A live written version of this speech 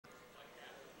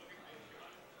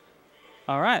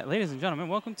All right, ladies and gentlemen,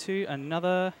 welcome to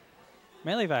another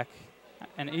male EVAC,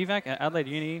 an EVAC at Adelaide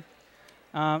Uni.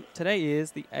 Today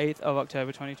is the 8th of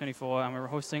October 2024, and we're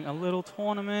hosting a little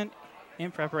tournament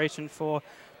in preparation for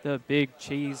the Big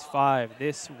Cheese 5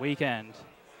 this weekend.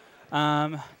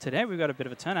 Today we've got a bit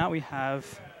of a turnout. We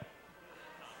have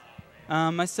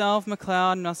myself,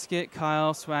 McLeod, Nusket,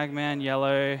 Kyle, Swagman,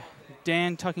 Yellow,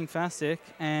 Dan Tucking Fastic,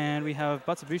 and we have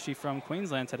Butsabushi from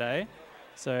Queensland today.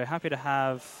 So happy to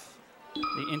have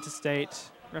the interstate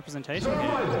representation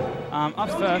here. Up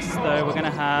first, though, we're going to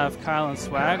have Kyle and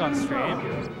Swag on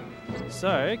stream.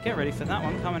 So get ready for that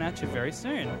one coming at you very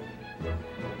soon.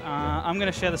 I'm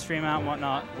going to share the stream out and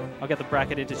whatnot. I'll get the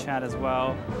bracket into chat as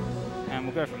well. And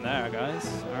we'll go from there,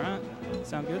 guys. All right?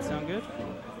 Sound good? Sound good?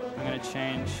 I'm going to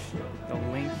change the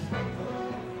link.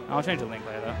 I'll change the link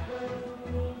later.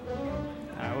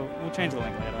 All right, we'll change the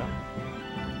link later.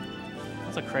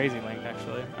 That's a crazy link,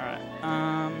 actually. All right.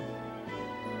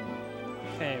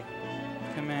 Okay,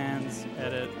 commands,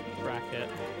 edit, bracket.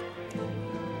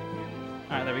 All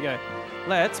right, there we go.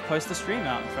 Let's post the stream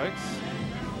out, folks.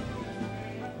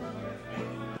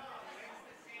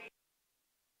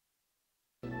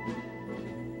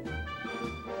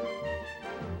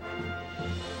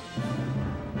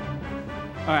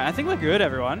 All right, I think we're good,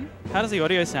 everyone. How does the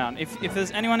audio sound? If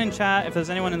there's anyone in chat, if there's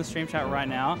anyone in the stream chat right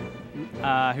now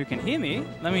who can hear me,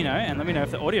 let me know, and let me know if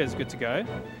the audio is good to go.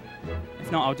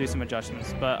 If not, I'll do some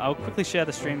adjustments, but I'll quickly share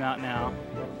the stream out now.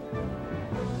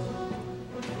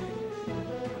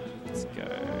 Let's go.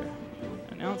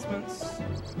 Announcements.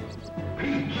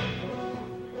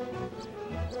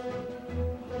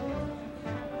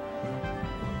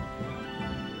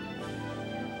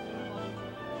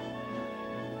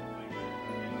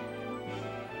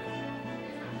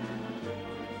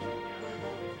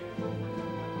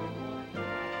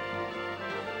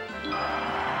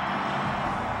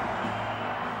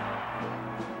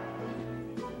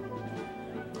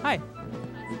 Hi.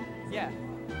 Yeah.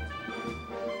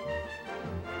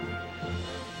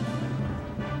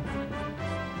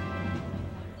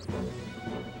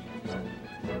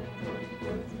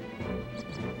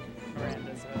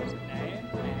 Miranda says nay,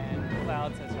 and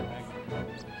Cloud says Rebecca.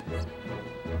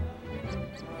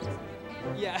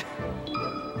 Yeah.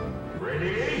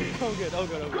 Ready? Oh good, oh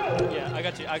good, oh good. Yeah, I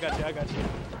got you, I got you, I got you.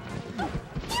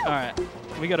 Alright,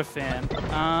 we got a fan.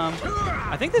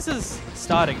 I think this is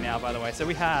starting now, by the way. So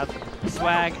we have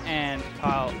Swag and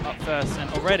Kyle up first, and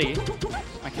already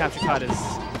my capture card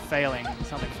is failing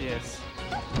something fierce.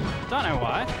 Don't know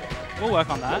why. We'll work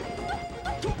on that.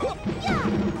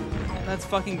 Let's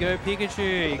fucking go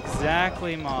Pikachu.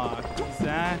 Exactly, Mark.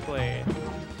 Exactly.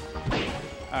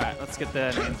 Alright, let's get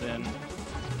their names in.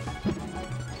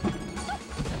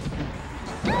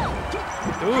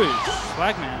 Ooh,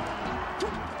 Swagman.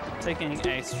 Taking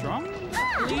a strong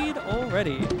lead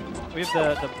already. We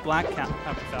have the black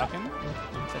Falcon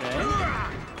today.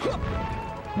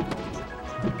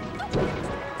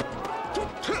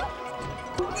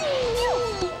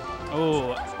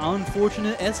 Oh,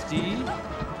 unfortunate SD.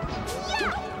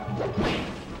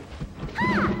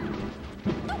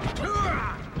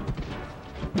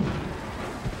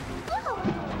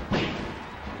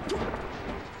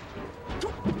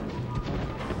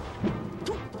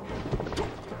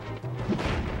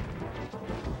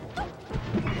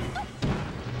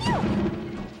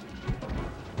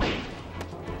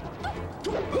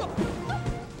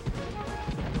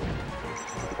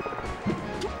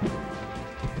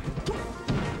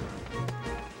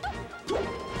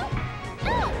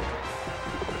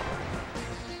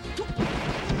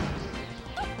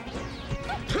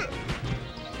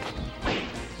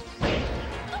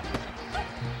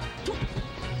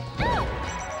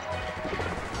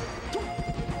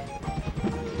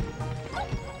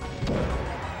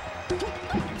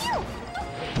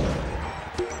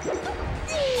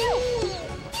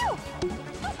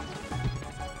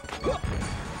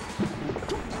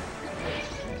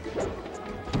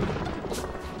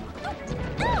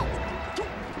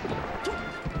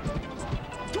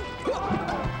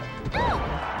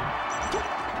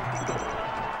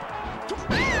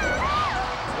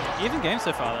 Even game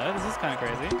so far, though. This is kind of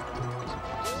crazy.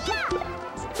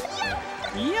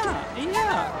 Yeah!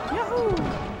 Yeah! Yahoo!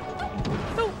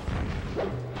 Oh.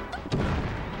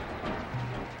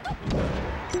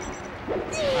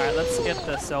 Alright, let's get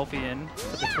the selfie in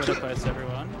for the Twitter post,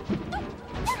 everyone.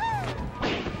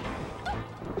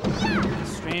 The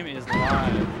stream is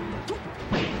live.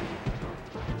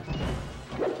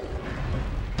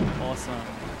 Awesome.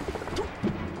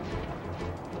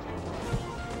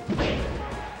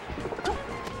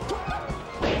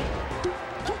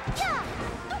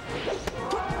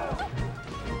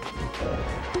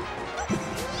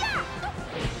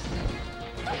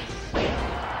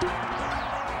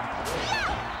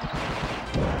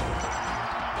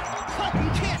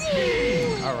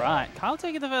 Right, Kyle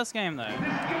taking the first game though. This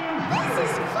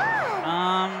is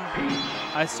fun.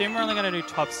 I assume we're only going to do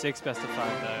top 6 best of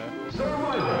 5 though.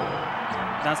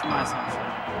 That's my assumption.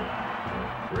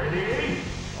 Ready?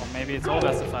 Or maybe it's all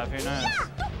best of 5, who knows?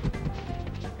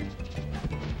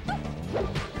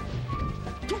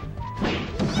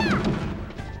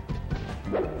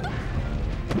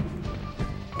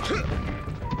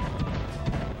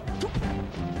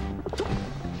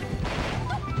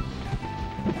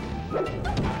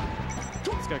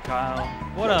 Let's go, Kyle.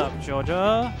 What up,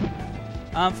 Georgia?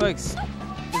 Folks,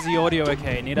 is the audio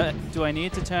okay? Do I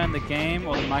need to turn the game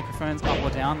or the microphones up or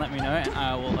down? Let me know, and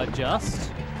I will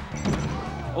adjust.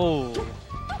 Oh,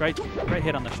 great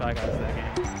hit on the Shy Guys there, game.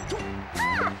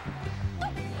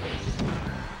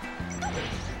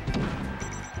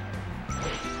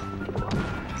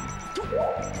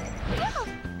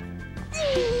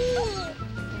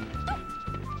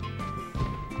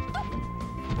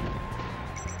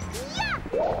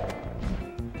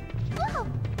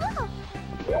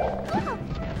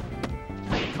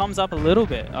 Comes up a little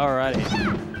bit. Alrighty.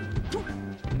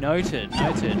 Noted.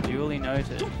 Duly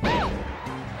noted.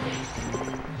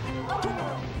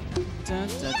 Dun,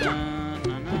 dun, dun,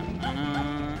 na, na, na,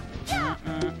 na,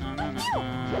 na, na, na,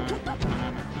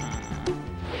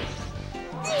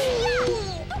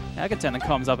 I could turn the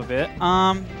comms up a bit.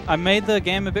 I made the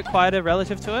game a bit quieter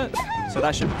relative to it, so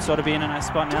that should sort of be in a nice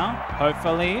spot now,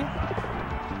 hopefully.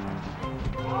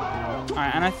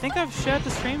 Alright, and I think I've shared the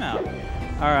stream out.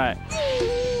 Alright.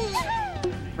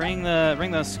 Bring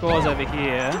the scores over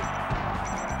here.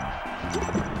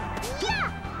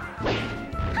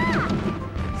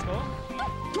 Score?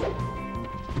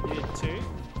 You did 2?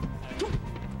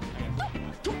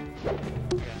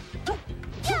 Okay.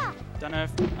 I don't know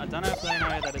if they know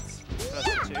that it's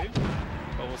first 2,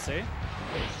 but we'll see.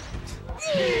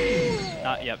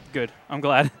 Yep, good. I'm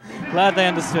glad. Glad they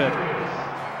understood.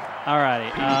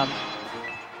 Alrighty.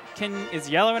 Is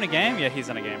Yellow in a game? Yeah, he's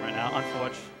in a game right now.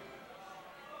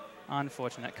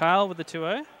 Unfortunate. Kyle with the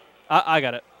 2-0. I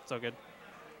got it. It's all good.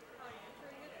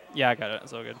 Yeah, I got it.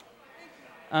 It's all good.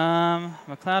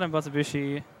 McLeod and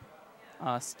Botsubushi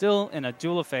are still in a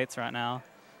duel of fates right now,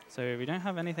 so we don't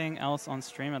have anything else on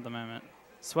stream at the moment.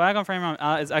 Swag on Frame Run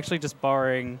is actually just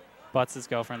borrowing Butts'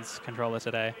 girlfriend's controller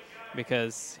today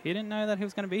because he didn't know that he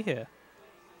was going to be here.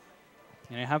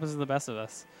 You know, it happens to the best of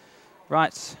us.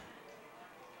 Right.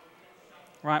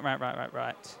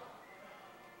 Right.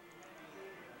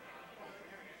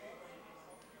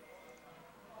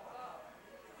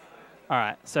 All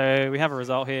right, so we have a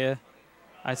result here.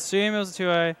 I assume it was a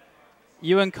 2-0.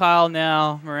 You and Kyle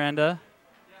now, Miranda.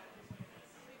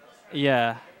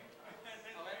 Yeah.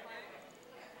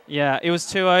 Yeah, it was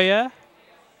 2-0, yeah?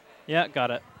 Yeah,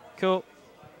 got it. Cool.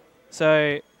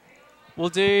 So we'll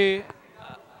do...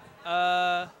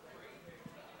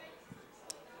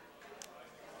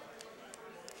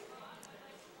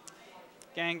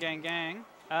 Gang.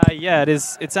 Yeah, it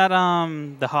is. It's at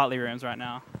the Hartley rooms right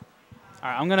now. All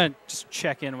right, I'm gonna just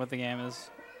check in with the gamers.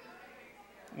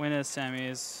 Winners,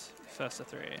 semis, first to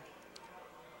 3.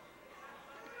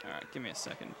 All right, give me a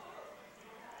second.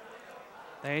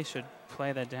 They should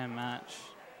play their damn match.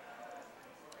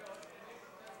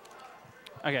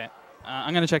 Okay,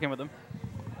 I'm gonna check in with them.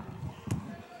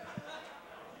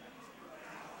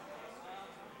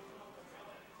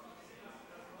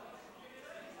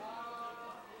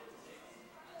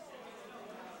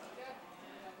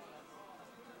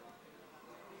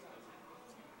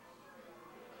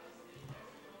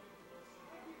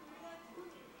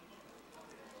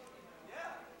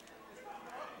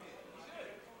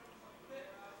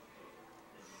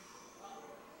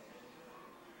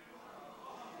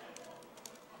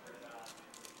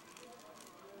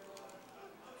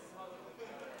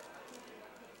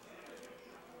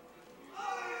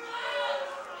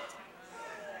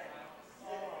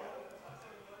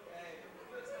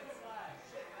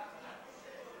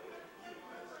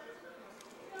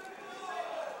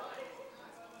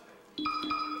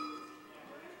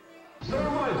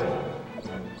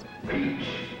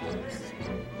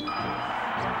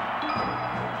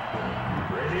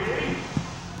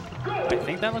 I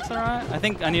think that looks alright. I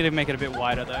think I need to make it a bit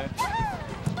wider though.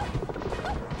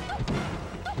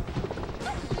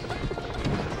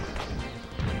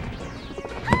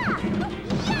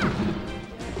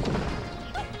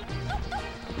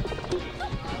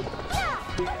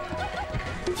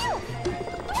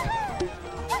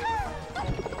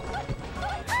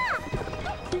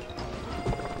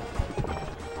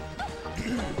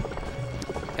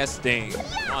 Testing.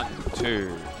 1,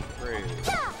 2, 3.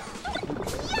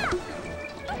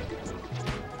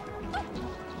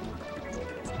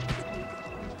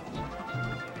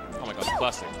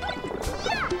 classic.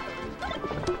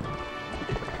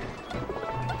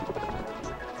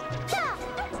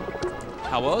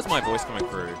 How well is my voice coming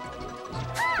through?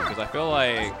 Because I feel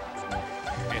like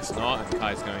it's not, and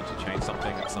Kai's going to change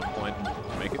something at some point to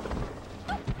make it.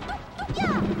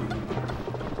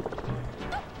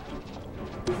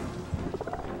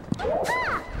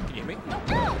 Can you hear me?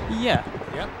 Yeah.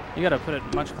 Yep. You gotta put it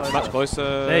much closer. Much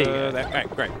closer. There you go. There.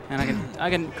 Great. And I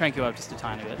can crank you up just a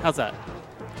tiny bit. How's that?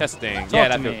 Testing. Talk yeah, to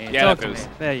that me. feels. Yeah, Talk that to feels.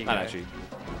 me. There you go. That actually.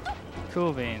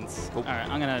 Cool beans. Cool. All right,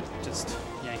 I'm gonna just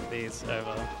yank these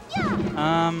over.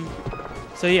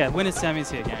 So yeah, winner's Sammy's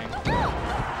here, gang.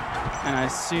 And I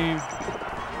assume.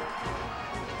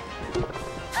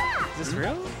 Is this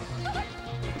real?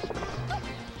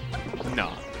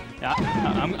 No. Yeah,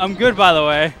 I'm good, by the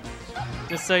way.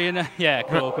 Just so you know. Yeah,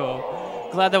 cool, cool.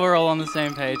 Glad that we're all on the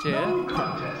same page here.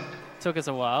 Took us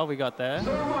a while. We got there.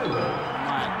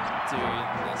 Might do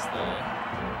this there.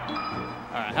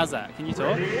 All right, how's that? Can you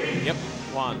talk? Yep.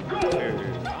 1, 2.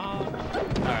 All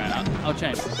right, I'll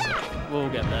change this. We'll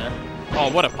get there. Oh,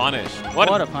 what a punish. What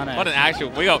a punish. What an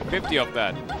actual. We got 50 off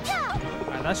that. All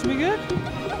right, that should be good. I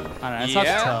don't know. It's hard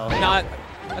to tell. No,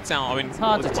 that sounds. I mean, It's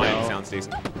hard to mine tell. sounds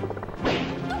decent.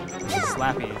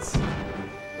 Slappies.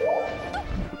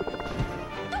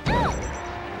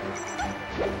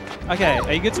 Okay,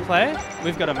 are you good to play?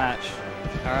 We've got a match.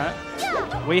 All right.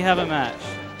 We have a match.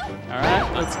 All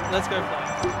right. Let's go play.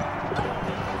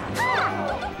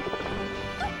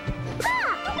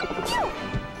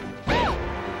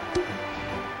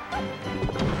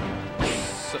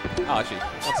 So, oh, actually,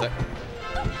 1 sec.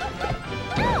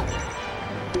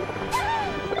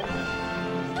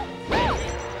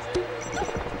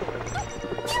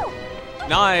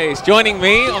 Nice. Joining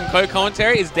me on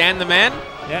co-commentary is Dan the Man.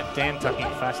 Yeah, Dan tucking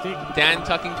fastic. Dan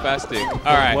tucking fastic.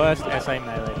 All right. Worst SA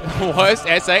melee. Worst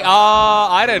SA? Oh,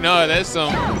 I don't know. There's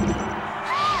some.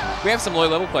 We have some low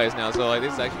level players now, so like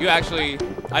this is actually. You actually.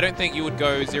 I don't think you would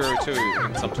go 0-2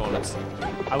 in some tournaments.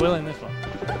 I will in this one.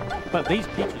 But these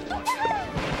peaches.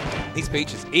 These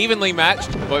peaches evenly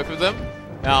matched, both of them.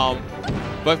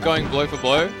 Both going blow for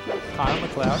blow. Kyle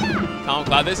McLeod. Kyle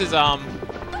McLeod. This is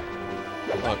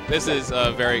Look, this is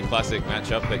a very classic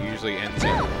matchup that usually ends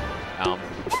in.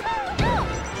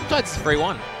 Sometimes it's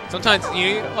 3-1. Sometimes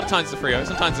a lot of times it's a 3-0.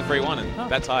 Sometimes it's a 3-1,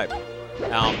 and that's hype.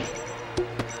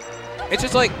 It's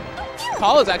just like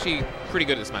Kyle is actually pretty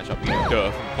good at this matchup. You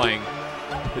know, from playing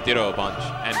the Ditto a bunch,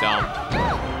 and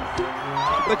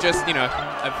but just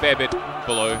a fair bit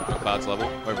below McLeod's level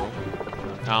overall.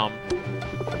 Kyle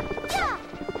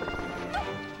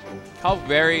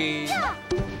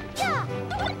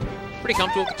pretty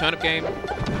comfortable with the turnip game.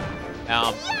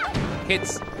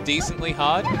 Hits decently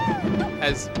hard.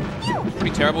 Has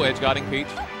pretty terrible edge guarding Peach.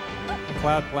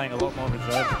 McLeod playing a lot more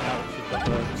reserved now that she's got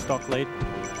the stock lead.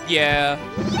 Yeah.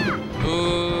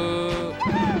 Ooh.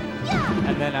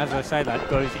 And then, as I say, that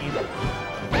goes in.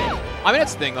 I mean,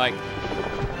 that's the thing. Like,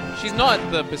 she's not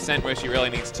at the percent where she really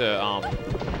needs to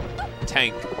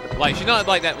tank. Like, she's not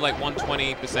like that, like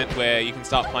 120% where you can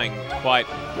start playing quite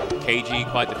cagey,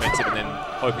 quite defensive, and then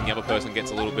hoping the other person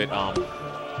gets a little bit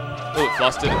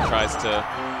flustered and tries to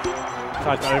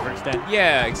overextend.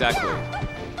 Yeah, exactly.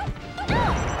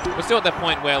 We're still at that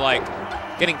point where like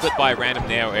getting clipped by a random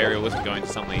nair or aerial isn't going to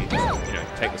suddenly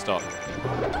take the stock.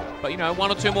 But 1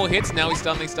 or 2 more hits, now we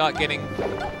suddenly start getting.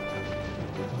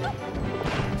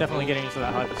 Definitely getting into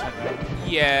that high percent rate.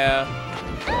 Yeah.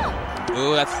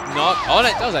 Ooh, that's not. Oh,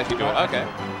 that does actually do it. Okay.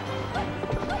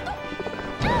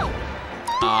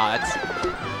 That's.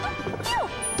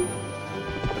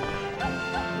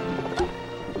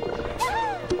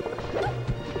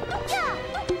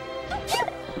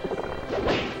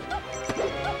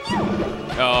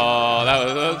 Oh, that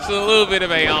was a little bit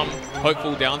of a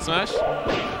hopeful down smash.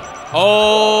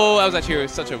 Oh, that was actually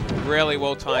such a really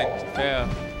well timed fair.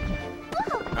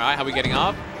 All right, how are we getting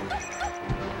up?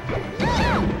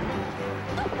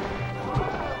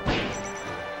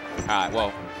 All right,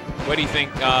 well, where do you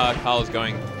think Carl is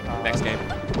going next game?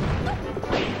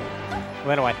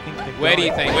 Where do I think? Where do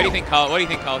you think? Where do you think Carl? What do you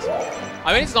think Carl's?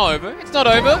 I mean, it's not over. It's not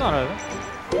over. It's not over.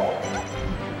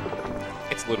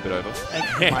 It's a little bit over.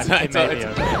 It might be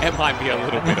over. It might be a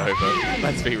little bit over.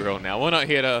 Let's be real now. We're not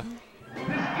here to. We're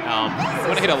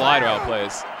not here to lie to our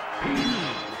players.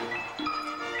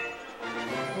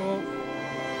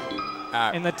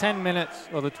 In the 10 minutes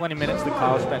or the 20 minutes that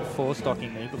Kyle spent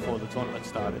 4-stocking me before the tournament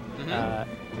started,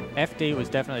 FD was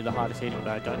definitely the hardest hitting, but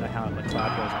I don't know how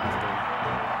McLeod goes on FD.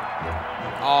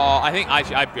 Oh, I think I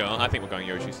think we're going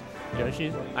Yoshi's.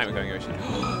 Yoshi's? I think we're going Yoshi.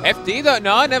 FD though?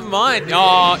 No, never mind.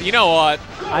 Oh, you know what?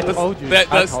 I told you.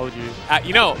 I told you.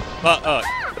 You know,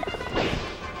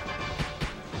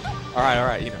 All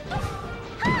right, you know.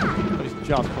 I was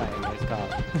just playing against Carl.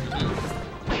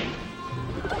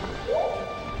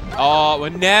 Oh, we're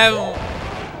never.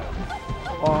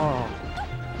 Oh.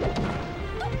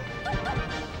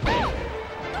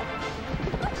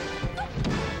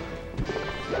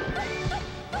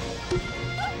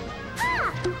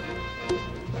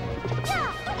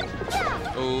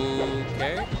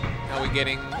 Okay. How are we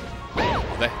getting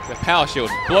the power shield?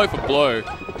 Blow for blow.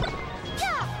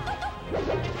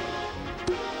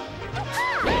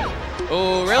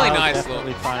 Oh, really nice.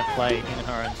 Definitely trying to play in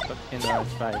her own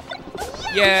space.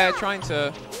 Yeah, trying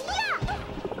to.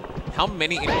 How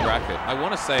many in bracket? I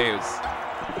want to say it was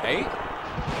 8.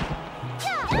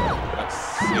 Let's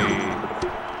see. We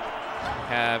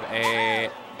have a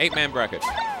 8-man bracket.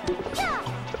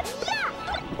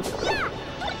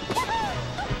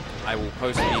 I will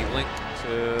post the link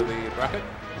to the bracket.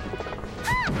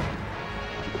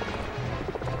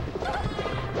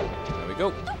 There we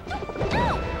go.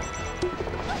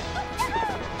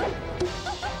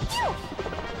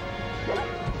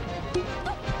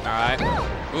 Alright.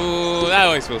 Ooh, that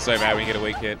always feels so bad when you get a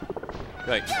weak hit.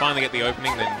 Like, you finally get the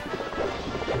opening, then...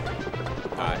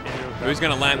 Alright. Who's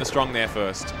going to land the strong there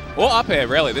first? Or up air,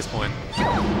 really, at this point.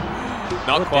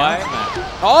 Not quite.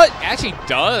 Oh, it actually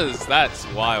does. That's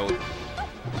wild.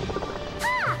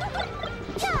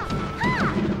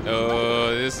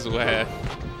 Oh, this is where...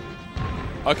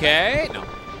 Okay. No.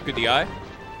 Good DI.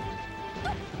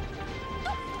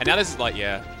 And now this is like,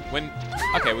 yeah. When...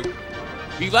 Okay,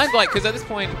 you land like... Because at this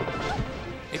point,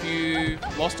 if you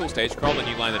lost all stage control and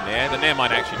you land a nair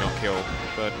might actually not kill.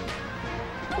 But...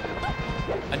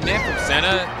 A nair from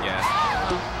center? Yeah.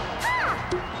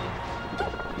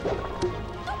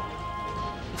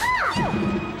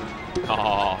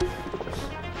 Oh.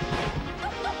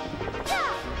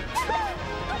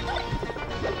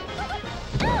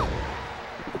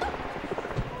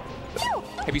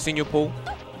 Have you seen your pool?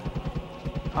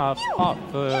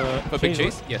 For Big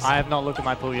Cheese? Yes. I have not looked at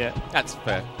my pool yet. That's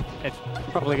fair. It's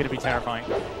probably going to be terrifying.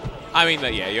 I mean,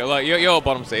 yeah, you're a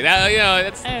bottom seed. You know,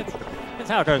 It's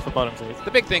how it goes for bottom seeds.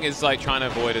 the big thing is like trying to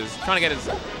get as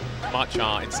much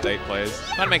in-state players,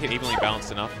 trying to make it evenly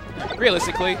balanced enough.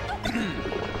 Realistically,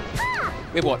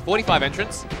 we have what, 45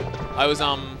 entrants? I was when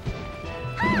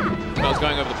I was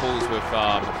going over the pools with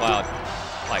McLeod,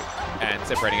 like, and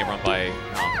separating everyone by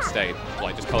state,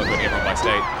 like just color coding everyone by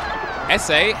state.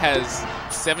 SA has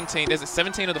 17. There's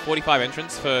 17 of the 45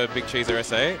 entrants for Big Cheese are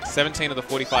SA. 17 of the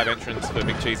 45 entrants for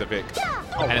Big Cheese are Vic.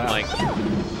 Oh, and wow. like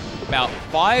about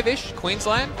 5-ish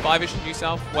Queensland, 5-ish New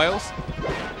South Wales.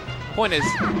 Point is,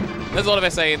 there's a lot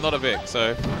of SA and a lot of Vic,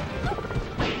 so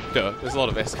duh, there's a lot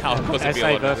of SA. How could it be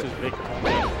a lot versus of Vic.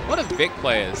 What are Vic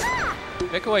players?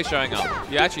 Vic always showing up.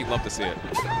 You actually love to see it.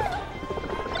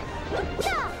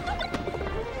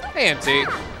 Hey, MT.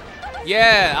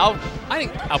 Yeah, I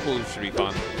think our pool should be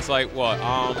fun. It's like, what,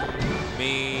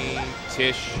 me,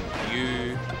 Tish,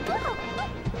 you.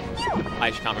 I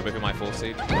actually can't remember who my 4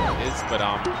 seed is, but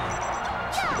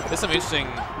there's some interesting,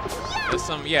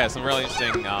 some really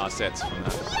interesting sets from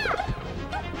that.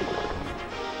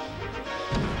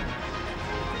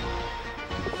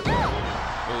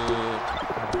 Ooh.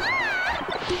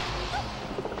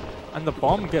 And the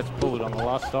bomb gets pulled on the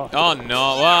last stop. Oh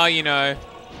no, well, you know.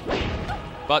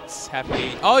 Butts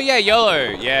happy. Oh yeah,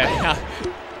 YOLO. Yeah.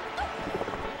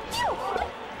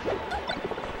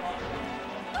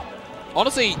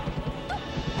 Honestly,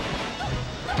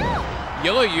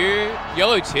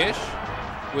 YOLO Tish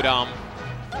would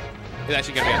is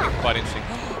actually gonna be, I think, quite interesting.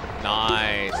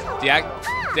 Nice.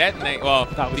 Detonate. Well,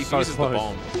 That was he so uses the close.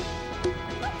 bomb.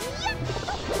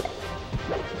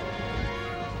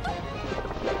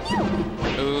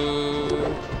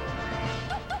 Ooh.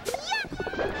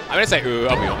 I'm gonna say ooh,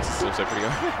 I'll be honest, it's also pretty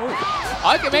over.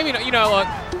 Okay, maybe not, you know, look.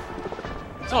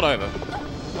 It's not over.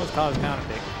 Most cars counter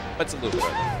pick. But it's a little bit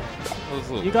over. It's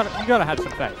a little You gotta have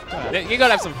some faith. You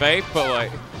gotta have some faith, but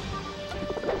like...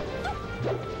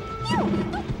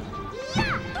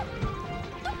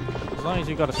 As long as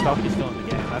you got a stock, you're still in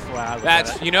the game. That's the way I look at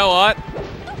it. You know what?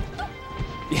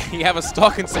 You have a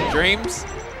stock and some dreams.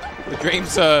 The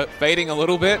dreams are fading a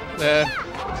little bit.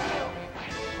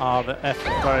 Oh, the F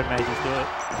pro may just do it.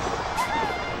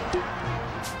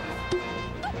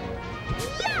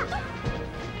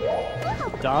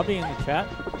 Darby in the chat.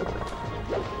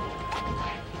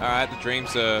 Alright, the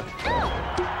dreams are...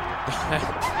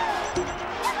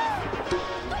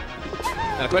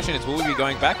 Now the question is, will we be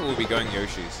going back or will we be going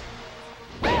Yoshi's?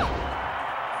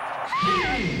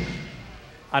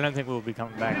 I don't think we'll be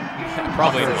coming back.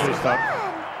 Probably After not. the stock.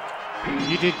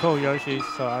 You did call Yoshi's,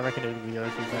 so I reckon it will be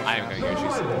Yoshi's. I am going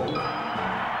Yoshi's.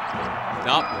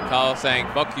 Nope. Carl saying,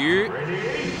 fuck you.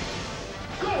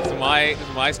 This is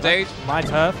my stage. My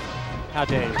turf. How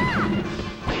dare you?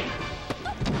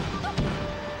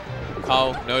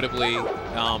 Carl, notably,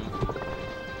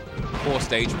 poor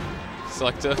stage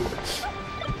selector.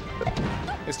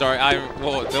 Sorry,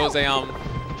 well, there was a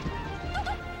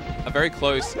very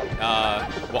close,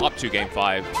 well, up to Game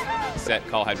 5 set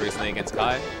Carl had recently against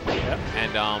Kai. Yep.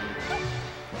 And I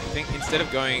think instead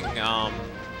of going, I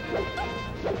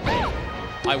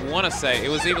want to say it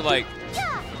was either like,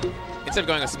 instead of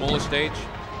going a smaller stage,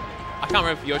 I can't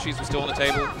remember if Yoshi's was still on the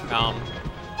table.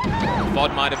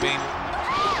 VOD might have been.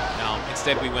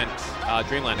 Instead, we went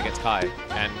Dreamland against Kai,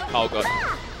 and Carl got.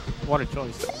 What a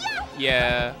choice.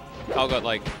 Yeah, Carl got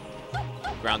like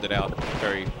grounded out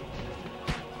very.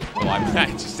 Well,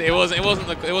 it wasn't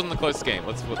the closest game.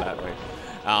 Let's put it that way.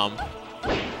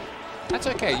 That's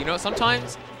okay. You know,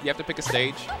 sometimes you have to pick a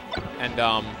stage, and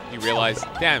you realize,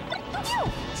 damn,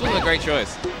 this wasn't a great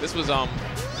choice. This was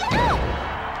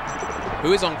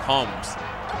who is on comms?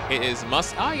 It is you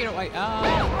know,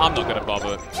 I'm not gonna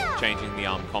bother changing the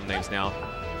comm names now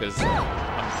because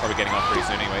I'm probably getting off pretty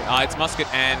soon anyway. It's Musket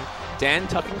and Dan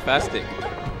Tucking Fastic.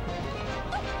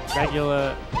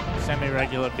 Regular,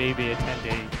 semi-regular BB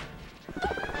attendee.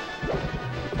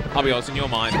 I'll be honest, in your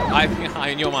mind,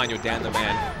 in your mind, you're Dan the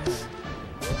man.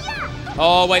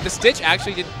 Oh wait, the Stitch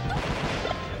actually did.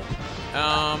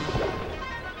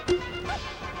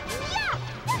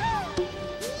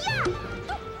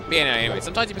 But yeah, no, anyway,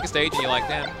 sometimes you pick a stage and you're like,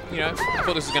 damn, you know, I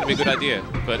thought this was going to be a good idea,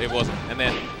 but it wasn't. And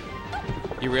then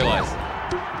you realize,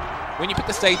 when you pick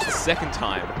the stage the second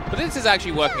time, but this is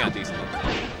actually working out decently.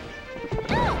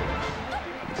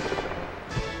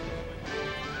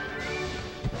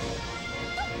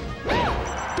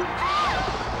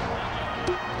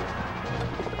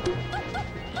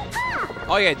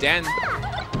 Oh yeah, Dan,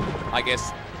 I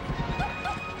guess.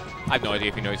 I have no idea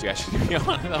if he knows you actually, to be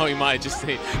honest. Oh, he might have just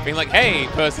been like, hey,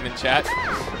 person in chat.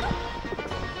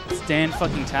 It's Dan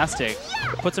fucking Tastic.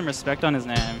 Put some respect on his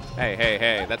name.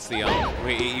 Hey, that's the,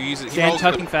 he uses, Dan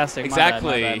Tucking Fastic.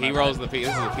 Exactly, he rolls the, this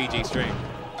is a PG stream.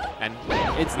 And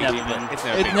it's PG, never been. It's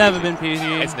never been PG.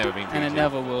 It's never been PG. And it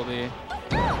never will be.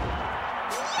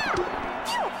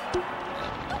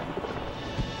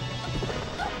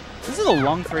 This is a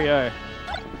long 3-0.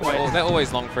 Well, they're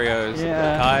always long 3-0s.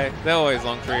 Yeah. Kai, they're always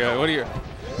long 3-0. What are you?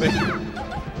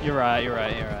 You're right.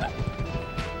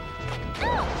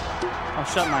 I'll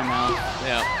shut my mouth.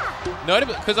 Yeah. No,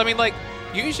 because I mean, like,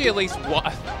 usually at least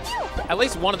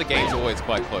one of the games are always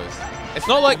quite close. It's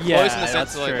not like close in the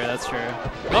sense of like. That's true.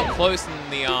 Not close in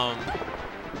the I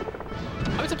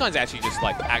mean, sometimes actually just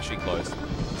like actually close.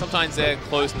 Sometimes they're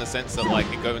close in the sense that like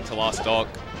it go into last stock.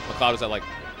 McLeod was at like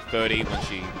 30 when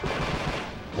she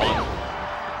won.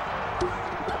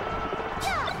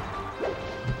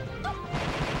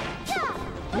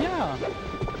 Yeah.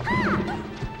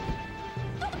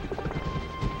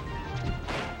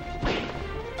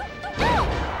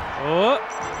 Oh.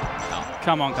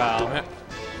 Come on, Kyle.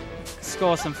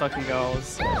 Score some fucking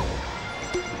goals.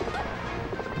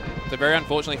 So very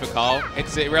unfortunately for Carl,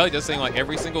 it really does seem like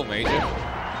every single major,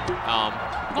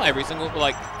 not every single, but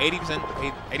like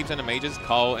 80% of majors,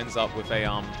 Carl ends up with a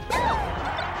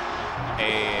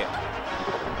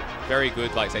very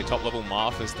good, like say top level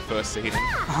Marth as the first seed.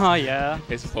 Oh yeah.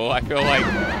 His pool. I feel like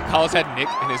Carl's had Nick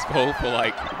in his pool for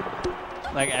like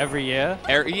every year.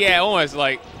 Yeah, almost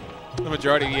like the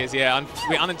majority of years. Yeah,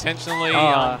 we unintentionally.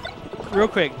 Real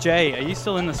quick, Jay, are you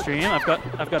still in the stream? I've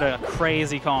got a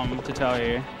crazy comm to tell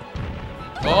you.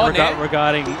 Oh,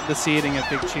 regarding the seeding of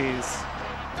Big Cheese.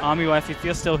 Army Wife, if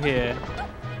you're still here,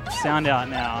 sound out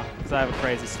now, because I have a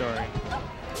crazy story.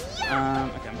 Okay,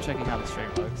 I'm checking how the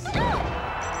stream looks.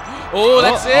 Oh,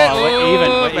 that's it! We're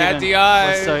even. Bad DI.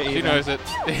 We're so even. She knows it.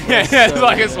 It's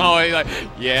like a small way. Like,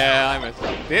 yeah, I messed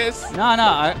up this. No,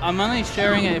 I'm only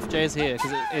sharing it if Jay's here,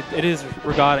 because it is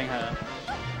regarding her.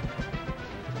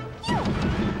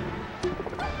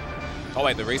 Oh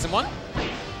wait, the recent one?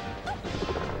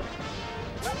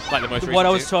 Like the most recent what I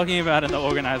was talking about in the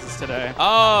organizers today.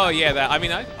 Oh yeah, that. I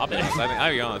mean, I'll be honest.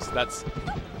 I'll be honest.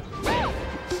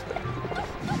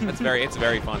 It's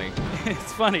very funny.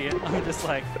 It's funny. I'm just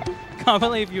like, I can't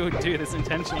believe you would do this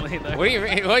intentionally, though. What do you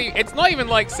mean? It's not even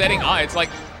like setting eye. It's like,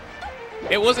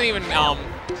 it wasn't even.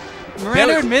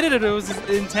 Miranda admitted it was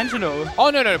intentional. Oh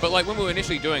no, but like when we were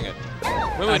initially doing it,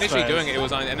 it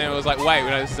was on, and then it was like, wait,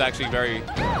 no, this is actually very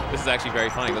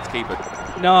funny. Let's keep it.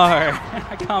 No,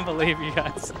 I can't believe you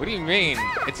guys. What do you mean?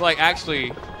 It's like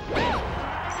actually.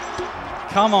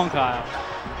 Come on, Kyle.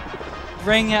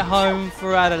 Bring it home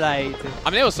for Adelaide. I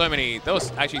mean, there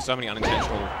was actually so many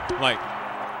unintentional, like,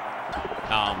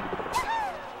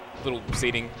 little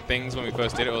seating things when we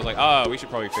first did it. It was like, oh, we should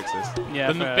probably fix this.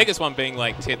 Yeah. The biggest one being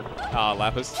like Tid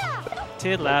Lapis.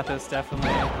 Tid Lapis, definitely.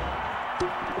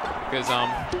 Because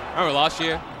remember last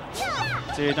year?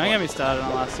 Dude, don't get me started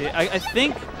on last year. I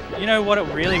think, you know what it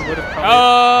really would have probably... Oh,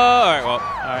 all right, well. All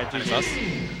right, It's GG. us.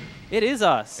 It is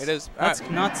us. It is. That's All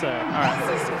nutso. All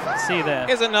right, see you there.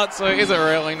 Is it not so? Is it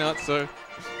really not so?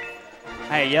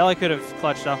 Hey, Yellow could have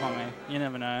clutched up on me. You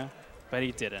never know. But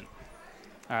he didn't.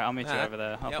 All right, I'll meet you over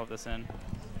there. I'll pop this in.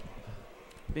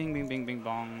 Bing, bing, bing, bing,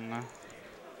 bong.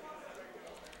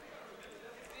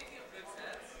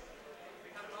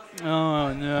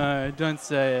 Oh, no. Don't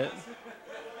say it.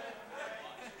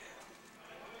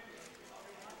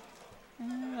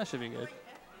 That should be good.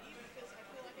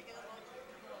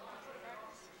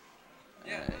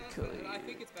 Yeah, I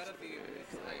think it's better for you.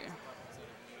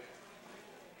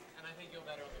 And I think you're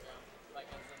better on the ground. Like,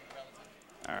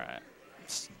 relative. All right.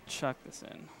 Just chuck this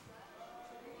in.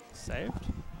 Saved?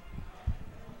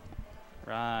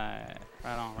 Right.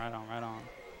 Right on, right on, right on.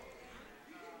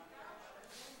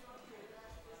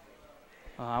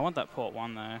 I want that port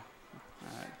 1, though.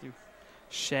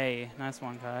 Shay. Nice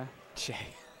one, Kai. Shay.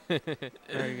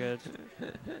 Very good.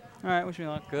 All right, wish me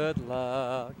luck. Good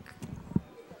luck.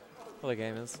 Hello,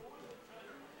 gamers.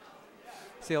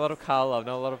 See a lot of Carl love,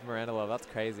 not a lot of Miranda love. That's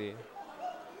crazy.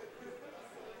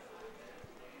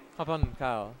 Hop on,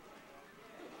 Kyle.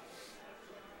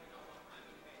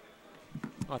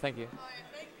 Oh, thank you.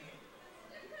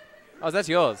 Oh, that's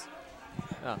yours.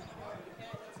 Oh.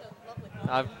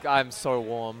 I'm so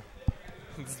warm.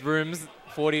 This room's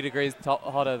 40 degrees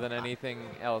hotter than anything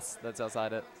else that's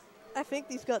outside it. I think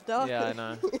these got darker. Yeah, I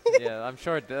know. Yeah, I'm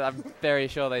sure. I'm very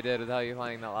sure they did with how you were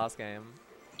playing that last game.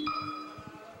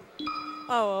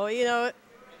 Oh, well, you know what?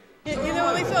 You know,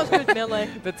 at least I was good melee.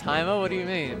 The timer? What do you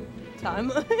mean?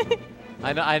 Time.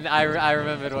 I know. I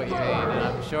remembered what you mean, and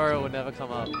I'm sure it would never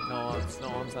come up. No, it's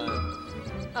not one time.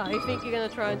 Oh, you think you're gonna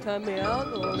try and time me out?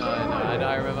 Or? No,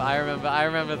 I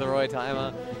remember the Roy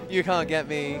timer. You can't get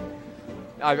me.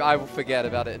 I will forget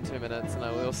about it in 2 minutes, and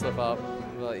I will slip up.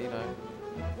 But you know.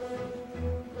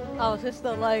 Oh, is this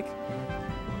the like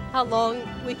how long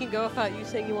we can go without you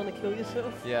saying you want to kill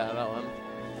yourself? Yeah, that one.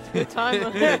 Good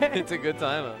timer. It's a good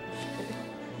timer.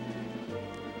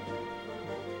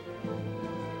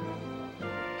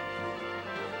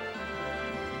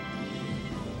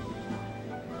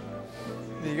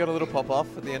 You got a little pop off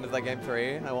at the end of that game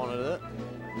 3. I wanted it.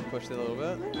 Pushed it a little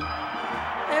bit.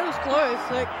 It was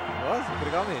close. Like It was. You could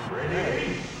have got me.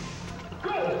 Ready?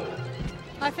 Go!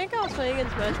 I think I was playing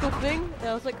against Magical Thing, and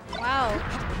I was like, wow,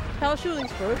 power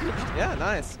shooting's broken. Yeah,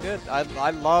 nice, good.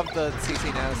 I love the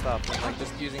CC nano stuff and like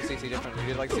just using CC different. You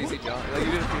did like CC jump, like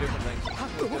you did a few different things.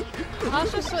 I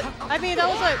was just like, I mean, I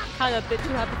was like kind of a bit too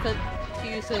happy to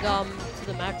use it to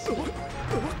the max.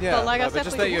 Yeah, but, like, but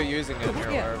just that you're using it and you're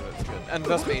aware of it, it's good. And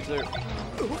that's me too.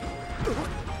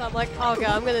 So I'm like, oh god,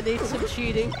 I'm gonna need some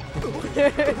cheating.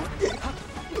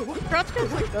 Crouch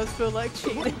guns like does feel like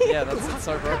cheating. Yeah, it's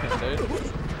so broken, dude.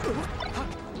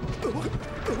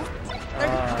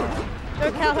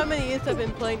 Don't count how many years I've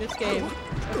been playing this game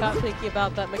without thinking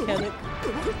about that mechanic.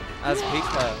 As Peach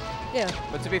player. Yeah.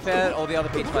 But to be fair, all the other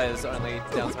Peach players only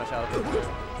down smash out of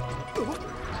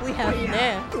it. We have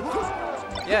Nair.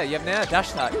 Yeah, you have Nair,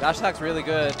 dash attack. Dash attack's really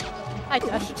good. I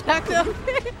dash attacked them.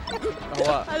 Oh,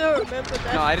 what? I don't remember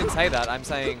that. No, I didn't say that. I'm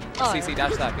saying Oh, CC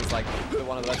dash attack is like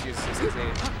one of the best uses of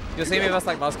CC. You'll see me with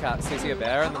like Muscat, CC a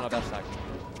bear, and then I'll dash attack.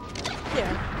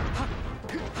 Yeah.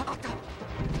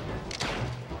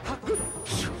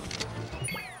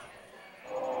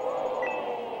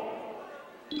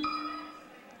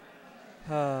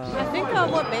 I think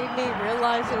what made me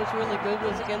realize it was really good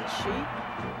was against She.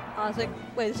 I was like,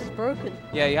 wait, this is broken.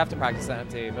 Yeah, you have to practice that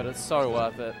MT, but it's so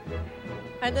worth it.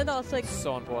 And then I was like,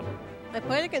 So important. I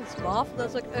played against Marth, and I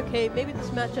was like, okay, maybe this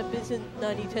matchup isn't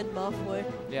 90-10 Marth way.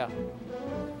 Yeah.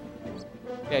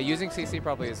 Yeah, using CC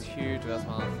probably is huge versus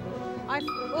Marth.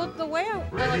 Well, the way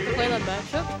I like to play that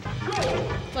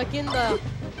matchup, like in the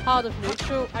heart of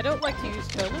neutral, I don't like to use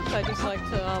turnips, I just like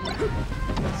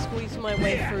to squeeze my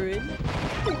way through in.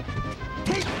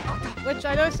 Which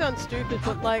I know sounds stupid,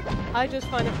 but like, I just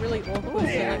find it really awkward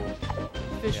to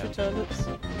like, fish for turnips.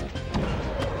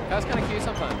 That's kind of cute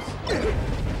sometimes.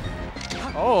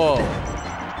 Oh!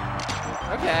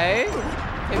 Okay!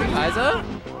 Heavy Kaiser?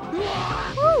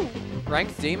 Woo!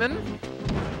 Ranked Demon?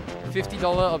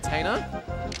 $50 obtainer?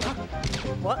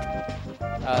 What?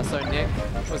 So Nick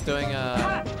was doing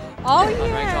Oh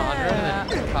unranked 100 yeah!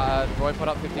 and then Roy put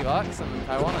up $50 and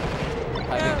I won it.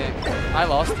 I beat Nick. I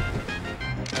lost.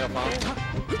 I got bumped.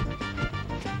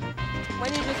 Why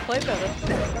don't you just play better?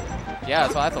 Yeah,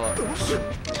 that's what I thought.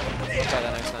 try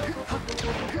that next time.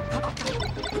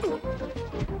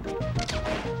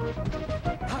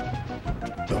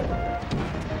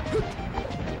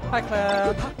 Hi,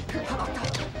 Claire.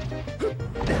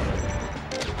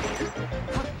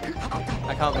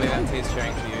 I can't believe MT's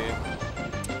cheering for you.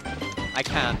 I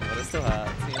can, but it still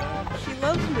hurts, you know? She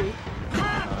loves me. No.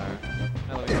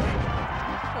 I love you.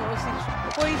 Oh, see,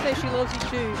 before you say she loves you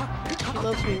too, she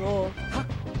loves me more.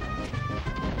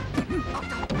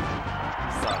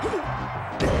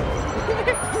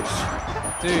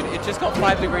 Dude, it just got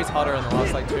 5 degrees hotter in the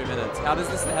last like 2 minutes. How does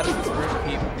this room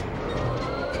keep?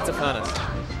 It's a furnace.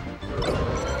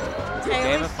 It's a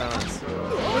game of furnace.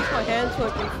 At least my hands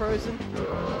won't be frozen.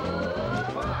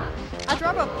 I'd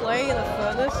rather play in a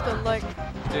furnace than like.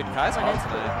 Dude, Kai's hot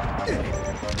tonight.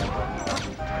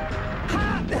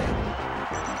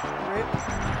 Rip.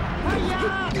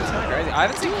 It's kind of crazy. I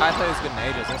haven't seen Kai play as good in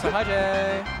ages. Also, hi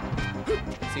Jay.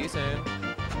 See you soon.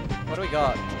 What do we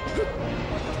got?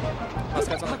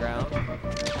 Muscat's on the ground.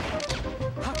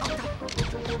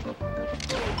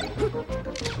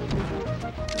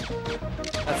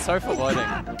 That's so foreboding.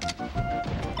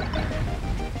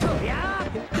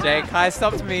 Jay, Kai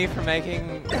stopped me from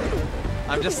making...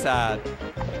 I'm just sad.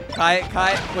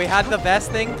 Kai, we had the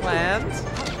best thing planned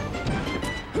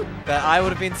that I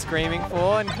would have been screaming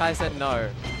for, and Kai said no.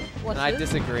 What's And I this?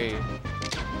 disagree.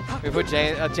 We put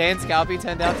Jay and Scalpy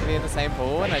turned out to be in the same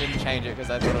pool, and I didn't change it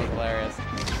because I thought it was hilarious.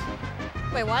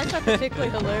 Wait, why is that particularly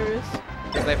hilarious?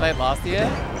 Because they played last year,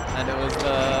 and it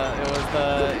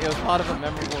was part of a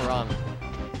memorable run.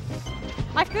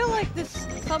 I feel like this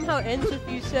somehow ends with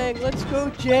you saying, "Let's go,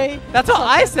 Jay." That's what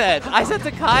I said. I said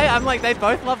to Kai, I'm like, they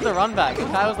both love the run back, and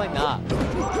Kai was like, nah.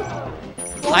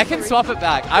 I can swap it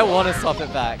back. I want to swap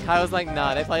it back. Kai was like,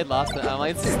 nah, they played last year. I'm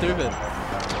like, it's stupid.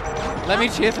 Let me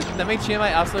cheer my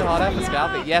absolute heart out for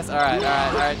Scalpy. Yes,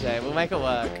 alright, Jay. We'll make it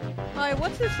work. Alright,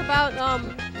 what's this about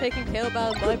taking Caleb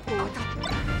out of my pool?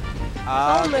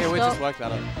 It would just work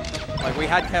better. Like, we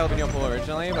had Caleb in your pool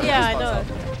originally, but Yeah, it I just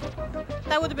know. fucks up.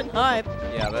 That would have been hype.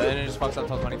 Yeah, but then it just fucks up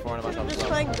top 24 and a bunch of I'm other just stuff.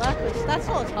 playing Lapis. That's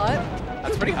not as hype.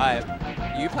 That's pretty hype.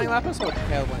 You playing Lapis or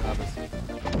Caleb playing Lapis?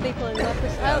 Me playing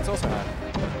Lapis. Yeah, that's also hype.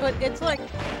 But it's like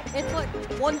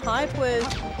one hype where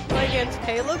playing against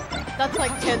Caleb, that's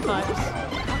like 10 hypes.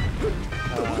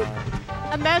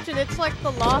 Imagine it's like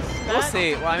the last match. We'll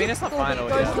see. Well, I mean, it's not before he final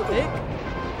goes yet. to Vic.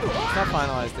 It's not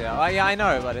finalized yet. Oh, yeah, I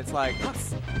know, but it's like,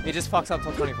 it just fucks up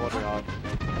top 24 too hard.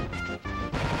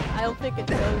 I don't think it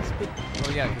does, but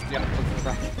Well, yeah, because you have to look at the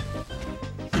bracket.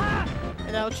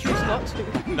 and I'll choose not to.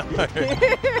 No.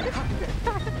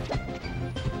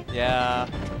 Yeah.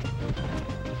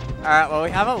 Alright, well,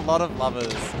 we have a lot of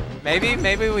lovers. Maybe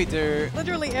we do.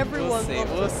 Literally everyone.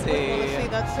 We'll see. Honestly,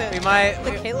 that's it. We might.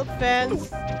 The Caleb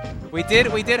fans. We did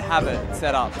have it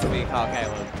set up to be Carl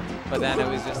Caleb, but then it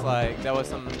was just like there was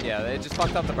some. Yeah, it just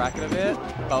fucked up the bracket a bit.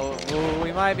 But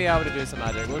we might be able to do some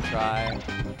magic. We'll try.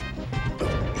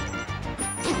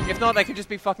 If not, they could just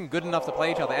be fucking good enough to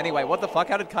play each other. Anyway, what the fuck?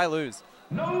 How did Kai lose?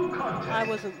 No contest. I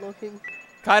wasn't looking.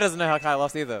 Kai doesn't know how Kai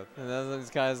lost either. This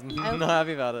guy's not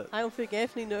happy about it. I don't think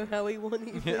Anthony knows how he won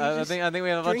either. Yeah, I think we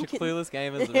have a bunch of drinking. clueless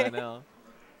gamers right now.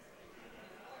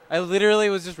 I literally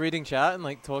was just reading chat and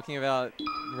like talking about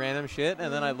random shit,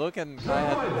 and then I look and Kai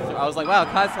had. I was like, wow,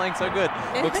 Kai's playing so good.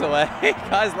 Looks away.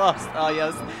 Kai's lost. Oh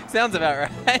yes, sounds about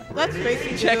right. That's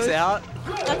Spacey Checks Ditto. out.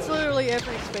 That's literally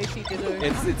every Spacey Ditto.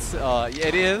 Yeah,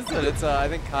 it is, but it's I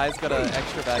think Kai's got an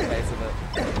extra bad case of it.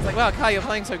 It's like, wow, Kai, you're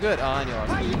playing so good. Oh, and you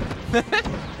lost.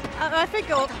 I think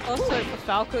also for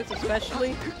Falcos especially,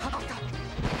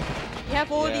 you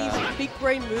have all these big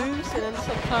brain moves, and then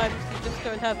sometimes you just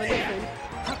don't have anything.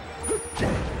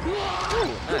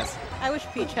 Ooh, nice. I wish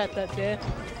Peach had that there.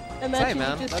 Same, Imagine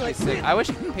man. just That'd like be sick. I wish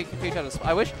Peach had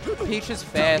I wish Peach's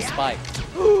fair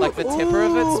spiked. Like the tipper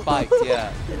of it spiked,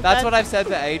 yeah. That's what I've said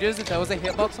for ages. If there was a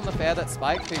hitbox on the fair that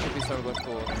spiked, Peach would be so good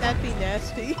cool. That'd be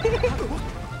nasty.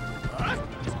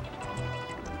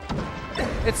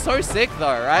 It's so sick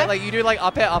though, right? Like you do like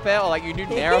up air, or like you do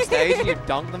nair off stage and you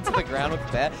dunk them to the ground with the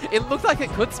fair. It looked like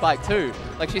it could spike too.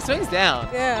 Like she swings down.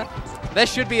 Yeah. There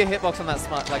should be a hitbox on that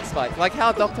spike. Like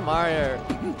how Dr. Mario,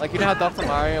 like you know how Dr.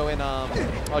 Mario in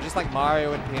or just like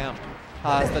Mario in PM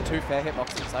has the two fair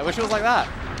hitboxes. I wish it was like that.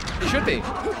 It should be.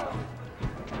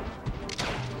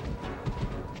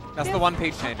 That's the one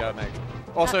Peach change I would make.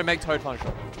 Also make Toad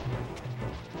punisher.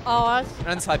 Oh,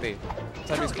 And side B.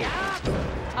 Side B's cool.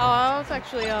 I was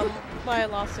actually my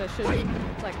last session,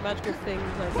 like magical things,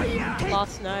 like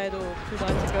last night or 2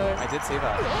 nights ago. I did see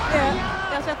that. Yeah,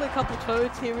 there's definitely a couple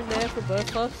toads here and there for both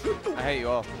of us. I hate you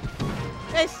all.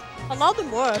 Yes, a lot of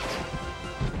them worked.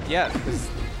 Yeah, because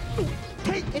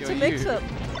It's You're a mix-up.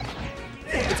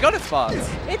 It's got its spots.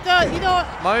 It does. You know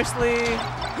what? Mostly,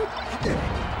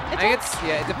 I think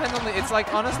it depends on the, it's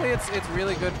like, honestly, it's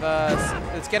really good versus,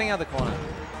 it's getting out of the corner.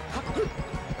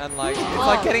 And like, it's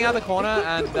like getting out of the corner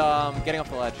and getting off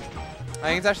the ledge. I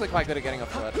think it's actually quite good at getting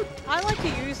off the ledge. I like to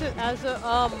use it as a,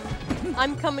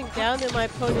 I'm coming down and my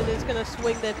opponent is going to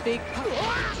swing their big,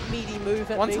 meaty move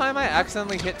at me. One time I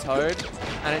accidentally hit Toad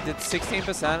and it did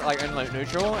 16% like in like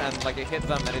neutral and like it hit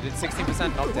them and it did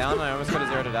 16% knockdown and I almost got a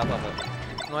 0 to death off it.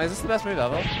 I'm like, is this the best move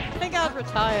ever? I think I'd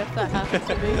retire if that happened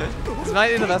to me. This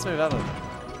might be the best move ever.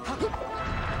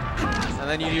 And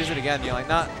then you use it again, you're like,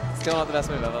 nah, still not the best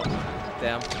move ever.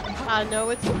 Damn. I know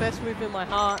it's the best move in my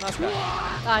heart. Nice guy.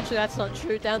 Actually, that's not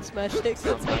true. Down smash takes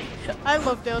it. I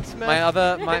love down smash. My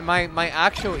other, my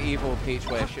actual evil Peach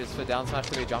wish is for down smash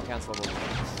to be jump cancelable.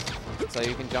 So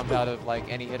you can jump out of like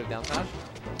any hit of down smash.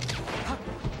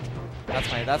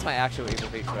 That's my actual evil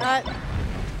Peach wish.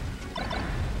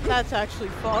 That's actually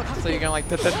fucked. So you can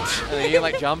like, and then you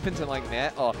like jump into like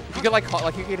net, or you could like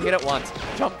you can hit it once,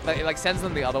 jump, it like sends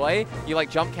them the other way. You like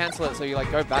jump cancel it, so you like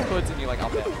go backwards and you like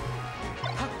up it.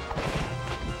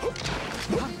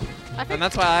 And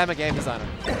that's why I am a game designer.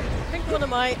 I think one of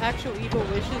my actual evil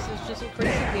wishes is just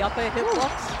increasing the up air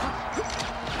hitbox.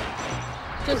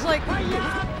 Just like...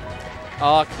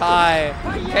 Oh, Kai.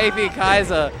 KP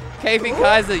Kaiser. KP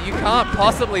Kaiser, you can't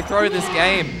possibly throw this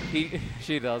game.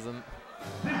 She doesn't.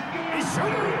 Hey,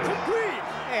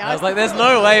 I was like, there's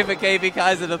no way for KP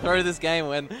Kaiser to throw this game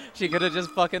when she could have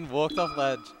just fucking walked off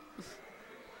ledge.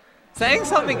 Saying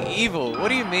something evil, what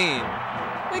do you mean?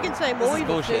 We can say more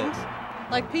evil bullshit. things.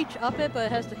 Like Peach up air, but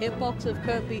it has the hitbox of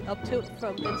Kirby up tilt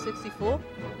from N64.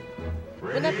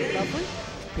 Wouldn't that be lovely?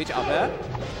 Peach up air?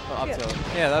 Or up Yeah. tilt?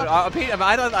 Yeah, that, Peach,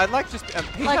 I'd like just...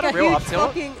 Peach Like had a a real huge up tilt.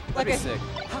 fucking... That'd Like be a, sick.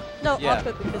 no, Yeah. up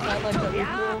air because I like that move more.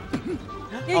 Yeah,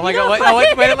 Oh my you god, know,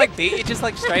 wait, it like beat, it just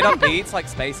like straight up beats like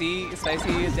Spacey is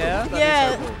there? That'd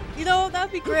yeah, be so cool. you know,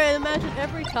 that'd be great. Imagine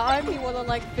every time you want to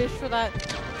like fish for that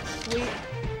sweet...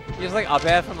 You just like up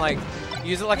air from like,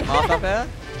 use it like half up air?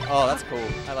 Oh, that's cool.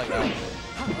 I like that.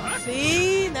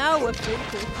 See, now we're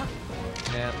thinking.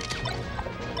 Yeah.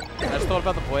 I just thought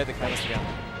about the boy at the chemist again.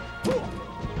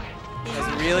 There's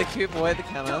a really cute boy at the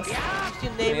chemist. Your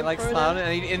And name he like and slammed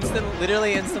pronoun. it and he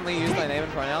literally instantly used my name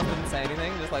and pronouns, didn't say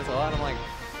anything, just like saw it, and I'm like,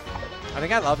 I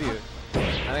think I love you.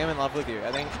 I think I'm in love with you.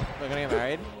 I think we're gonna get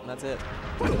married, and that's it.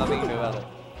 There's nothing you can do about it.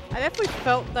 I definitely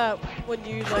felt that when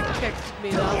you like texted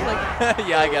me. That I was like,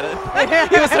 Yeah, I get it.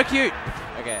 He was so cute.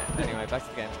 Okay, anyway, back to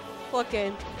the game. what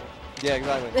game? Yeah,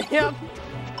 exactly. Yeah,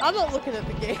 I'm not looking at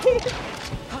the game.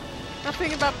 I'm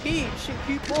thinking about Peach and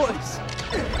cute boys.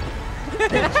 True.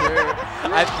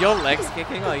 Your legs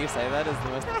kicking while you say that is the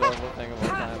most adorable thing of all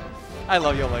time. I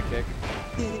love your leg kick.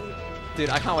 Dude,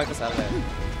 I can't wait for Saturday.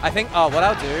 I think, what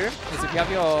I'll do is if you have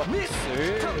your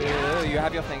suit, you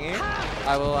have your thingy,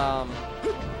 I will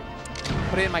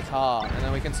put it in my car and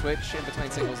then we can switch in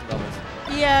between singles and doubles.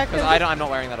 Yeah, Because I'm not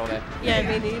wearing that all day. Yeah,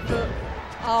 me neither.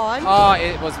 Oh, I'm. Oh,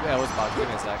 it was bugged. Give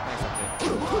me a sec. Thanks,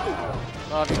 Anthony.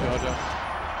 Love you, Georgia.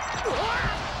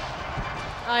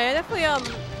 I definitely I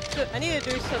need to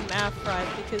do some math right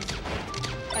because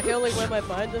I can only wear my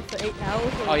binder for 8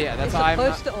 hours. Oh yeah, that's it's why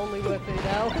supposed to only work for 8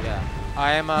 hours. Yeah,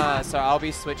 I am. So I'll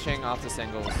be switching after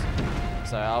singles.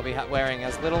 So I'll be wearing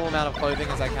as little amount of clothing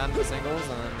as I can for singles,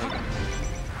 and then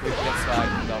we can get swag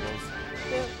for doubles.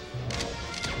 Yeah.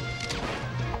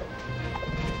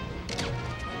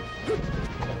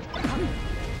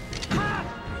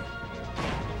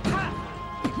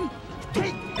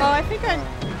 Oh, I think I.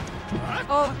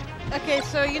 Oh, okay.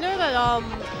 So you know that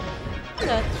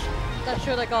that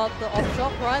shirt I got the off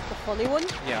shop, right? The funny one.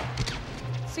 Yeah.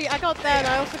 See, I got that. And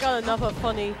I also got another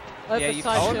funny Yeah, oversized you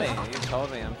told me. shirt. You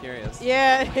told me. I'm curious.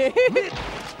 Yeah.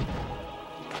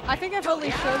 I think I've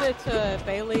only shown it to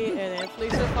Bailey and Anthony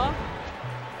so far.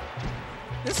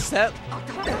 This set.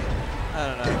 I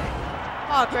don't know.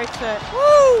 Oh, great set.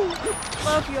 Woo!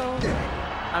 Love y'all.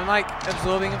 I'm like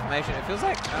absorbing information. It feels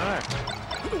like I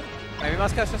don't know. Maybe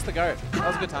Muscat's just the goat. That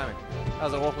was good timing. That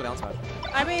was a awful down smash.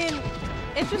 I mean,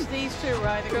 it's just these two,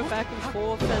 right? They go back and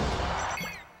forth and...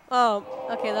 Oh,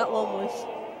 okay, that one was...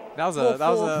 That was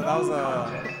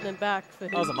a And then back for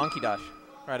him. that was a monkey dash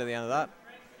right at the end of that.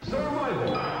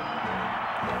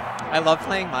 I love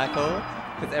playing Michael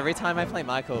because every time I play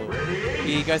Michael,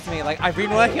 he goes to me like, I've been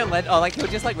working on ledge. Oh, like he'll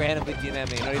just like randomly DM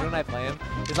me. Not even when I play him.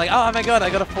 He's like, oh my god, I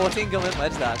got a 14 gallant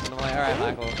ledge dash, and I'm like, all right,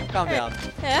 Michael, calm down.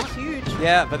 Yeah, that's huge.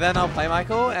 Yeah, but then I'll play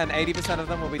Michael, and 80% of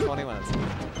them will be 20 winners.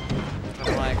 And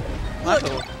I'm like,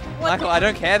 Michael, Michael, I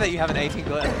don't care that you have an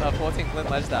 14 glint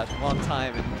ledge dash one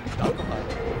time in Alcohol.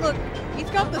 Look,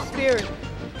 he's got the spirit.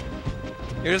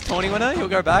 He'll just tourney winner, he'll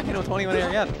go back and he'll tourney winner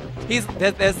again.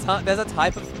 There's a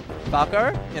type of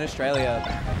Bucko in Australia,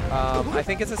 I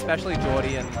think it's especially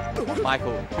Geordie and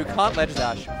Michael, who can't ledge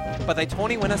dash, but they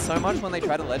tourney winner so much when they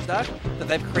try to ledge dash that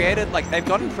they've created, like, they've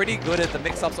gotten pretty good at the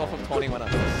mix-ups off of tourney winner,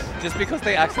 just because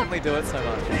they accidentally do it so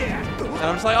much. And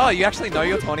I'm just like, oh, you actually know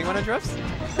your tourney winner drifts?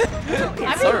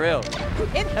 It's so real.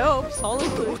 It helps,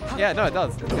 honestly. Yeah, no, it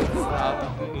does.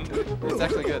 It's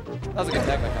actually good. That was a good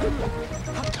tag, that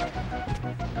guy.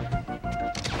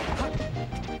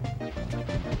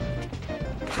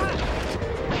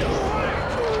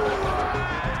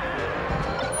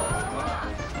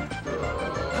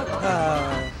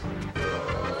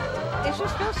 It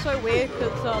just feels so weird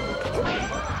because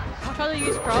trying to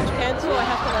use crouch cancel, I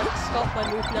have to like stop my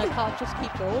move and I can't just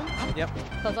keep going. Yep.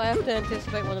 Because I have to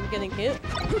anticipate when I'm getting hit.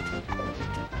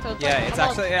 So it's Yeah, like, it's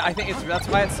actually, I think that's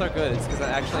why it's so good. It's because it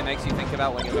actually makes you think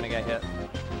about when you're going to get hit.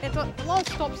 It's a lot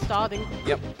of stop starting.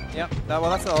 Yep. Well,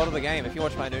 that's a lot of the game. If you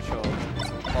watch my neutral, it's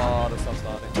a lot of stop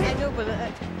starting. I know, but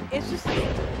it's just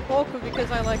awkward because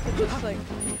I like to just like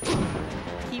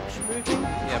keep moving.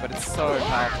 Yeah, but it's so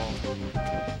powerful.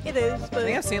 It is, but I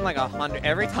think I've seen like 100.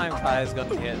 Every time Kai has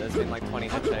gotten hit, there's been like 20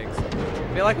 head shakes.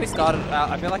 I feel like we started out.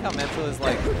 I feel like our mental is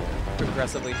like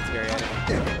progressively deteriorating.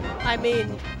 I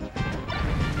mean,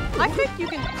 I think you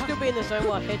can still be in the zone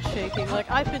while head shaking. Like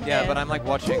I've been Yeah, there. but I'm like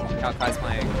watching how Kai's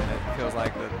playing, and it feels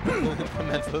like the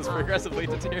mental is progressively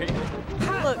deteriorating.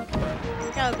 Look,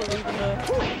 gotta believe in her.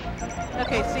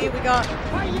 Okay, see, we got.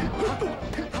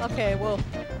 Okay, well.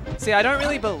 See, I don't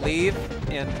really believe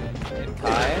in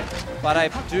Kai, but I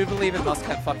do believe in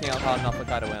Muscat fucking out hard enough for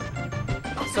Kai to win.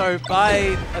 So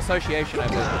by association, I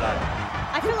believe in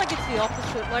that. I feel like it's the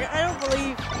opposite. Like I don't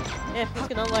believe if he's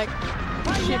gonna like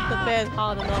shift the bed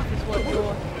hard enough is what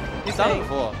you're He's done it saying.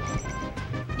 before.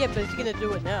 Yeah, but he's gonna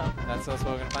do it now. That's what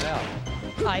we're gonna find out.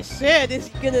 I said he's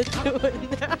gonna do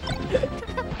it now.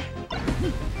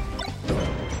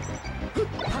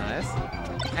 Nice.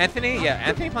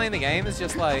 Anthony playing the game is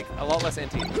just like a lot less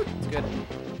inty. It's good.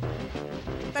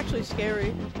 It's actually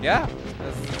scary. Yeah,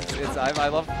 I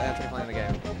love Anthony playing the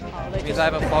game. Oh, It means I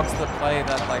have a Fox to play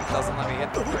that like doesn't let me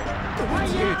hit for free.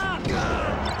 It's huge.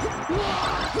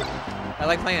 I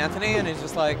like playing Anthony, and he's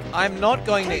just like, I'm not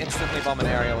going to instantly bomb an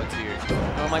aerial into you.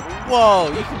 And I'm like, whoa,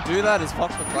 you can do that as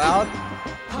Fox McCloud?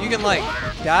 You can like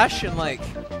dash and like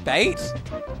bait?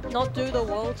 Not do the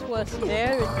world's worst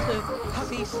snare into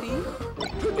CC.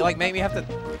 You like make me have to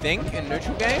think in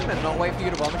neutral game and not wait for you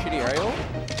to bomb a shitty aerial?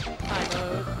 I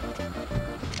know.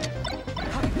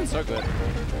 It's so good.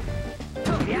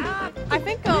 I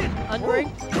think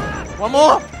unranked. One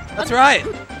more! That's right!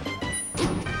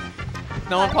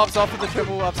 No one pops off with the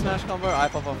triple up smash combo, I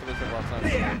pop off with the triple up smash.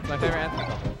 It's my favorite Anthony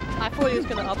combo. I thought he was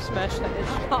gonna up smash that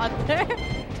edge guard there.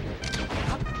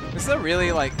 This is a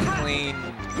really like clean.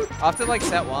 After like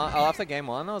after game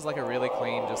one, that was like a really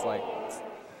clean, just like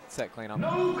set cleanup. I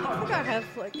think I have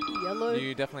like yellow.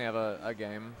 You definitely have a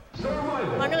game.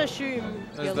 I'm gonna assume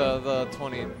There's yellow. the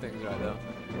 20 things right there.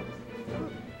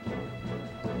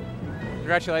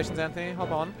 Congratulations, Anthony.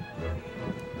 Hop on.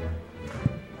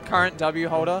 Current W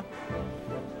holder.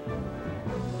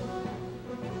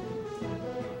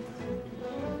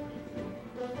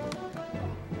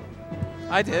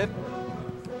 I did.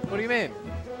 What do you mean?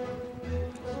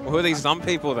 Well, who are these dumb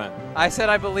people then? I said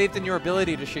I believed in your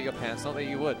ability to shit your pants, not that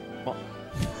you would. What?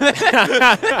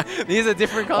 These are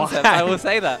different concepts. I will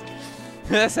say that.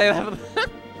 I say that.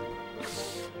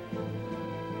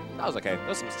 That was okay. That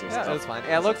was some serious Yeah, stuff. it's fine.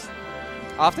 Yeah, look,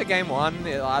 after game one,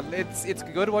 it's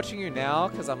good watching you now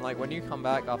because I'm like, when you come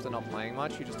back after not playing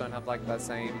much, you just don't have like that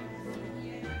same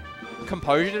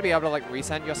composure to be able to like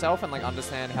recent yourself and like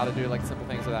understand how to do like simple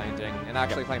things without ending and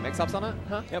actually play mix-ups on it.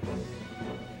 Huh? Yep.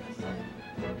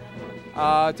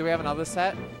 Do we have another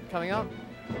set coming up?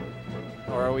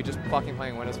 Or are we just fucking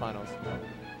playing winners finals?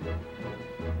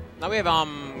 Now we have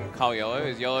Carl Yellow.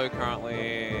 Is Yellow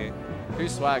currently?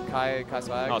 Who's Swag? Kai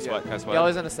Swag? Oh, Swag. Kai Swag.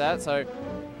 Yellow's in a set, so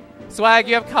Swag,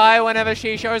 you have Kai whenever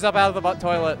she shows up out of the butt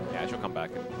toilet. Yeah, she'll come back.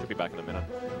 She'll be back in a minute.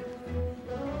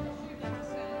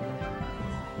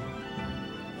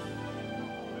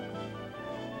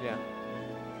 Yeah.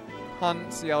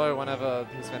 Hunt's Yellow whenever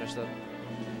he's finished it.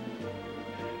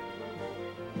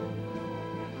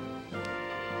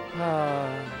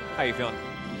 How you feeling?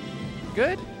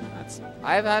 Good.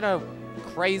 I've had a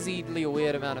crazily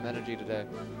weird amount of energy today.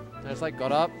 I just like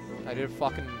got up, I did a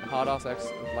fucking hard-ass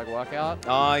like workout.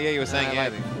 Oh, yeah, you were saying, and yeah. I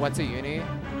like, went to uni,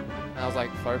 and I was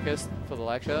like focused for the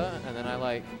lecture, and then I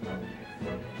like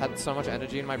had so much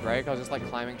energy in my break, I was just like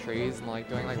climbing trees and like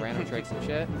doing like random tricks and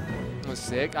shit. It was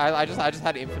sick. I just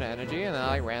had infinite energy, and then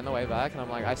I ran the way back, and I'm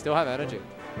like, I still have energy.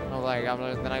 I was like,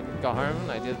 then I got home,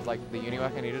 and I did like the uni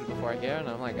work I needed before I here, and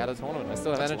I'm like, at a tournament, I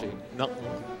still have energy. No,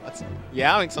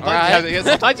 yeah, I mean, sometimes,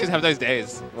 sometimes you just have those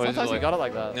days. Sometimes you got it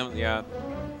like that. Yeah.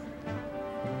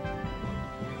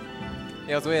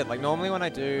 Yeah, it was weird. Like, normally when I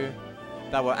do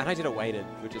that work, and I did it weighted,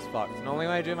 which is fucked. Normally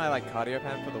when I do my like cardio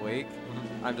PAM for the week,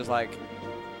 I'm just like,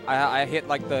 I hit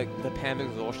like the PAM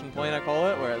exhaustion point, I call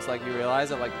it, where it's like you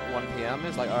realize at like 1 p.m.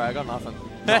 it's like, alright, I got nothing.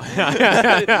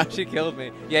 She killed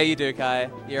me. Yeah, you do, Kai.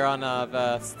 You're on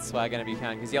Swag if you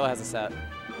can, because Yellow has a set.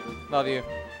 Love you.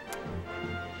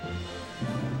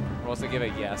 We'll also give a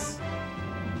yes.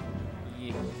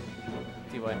 Yeah.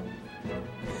 D-boy.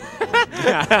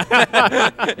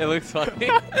 It looks funny.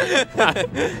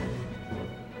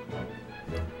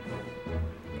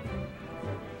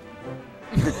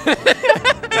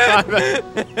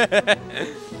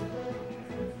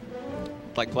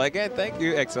 Like, play again, thank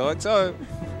you, XOXO.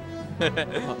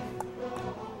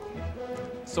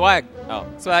 Swag. Oh,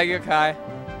 Swag, you're Kai.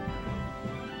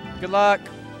 Good luck.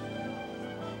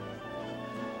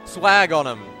 Swag on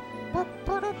him.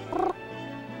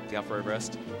 The upper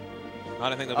breast. I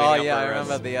don't think there'll be Oh any yeah, I upper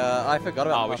remember breast. the. I forgot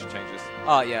about. Oh, we should change this.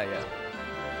 Oh yeah, yeah.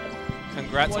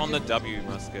 Congrats on the W,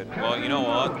 Musket. Well, you know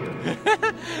what?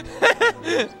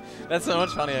 That's so much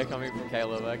funnier coming from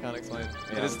Caleb. I can't explain.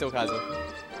 Yeah. It is still Kaiser.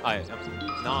 Nice.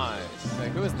 So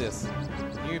who is this?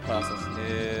 New person.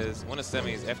 Is one of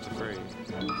semis F to 3.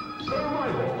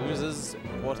 Losers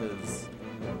quarters.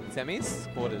 Semis?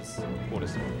 Quarters.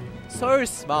 Quarters. So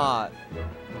smart.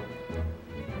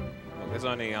 Look, there's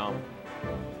only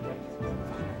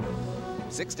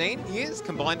 16 years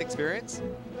combined experience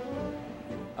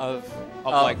Of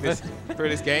like this through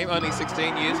this game. Only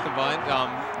 16 years combined.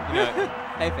 You know.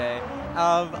 Hey Faye.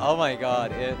 Oh my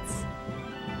god, it's.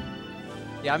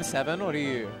 Yeah, I'm 7. What are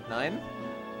you? 9?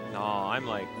 No, I'm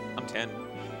 10.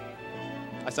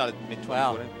 I started mid-2014.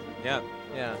 Wow. Yeah.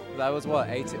 Yeah. That was what?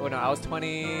 18? Oh no, I was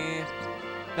 20.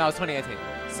 No, I was 2018.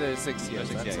 So 6 years.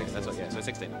 So 6, That's yeah, 6 that's what, years. yeah. So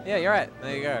 16. Yeah, you're right.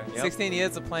 There you go. Yep. 16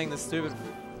 years of playing this stupid.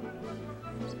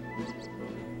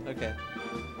 Okay.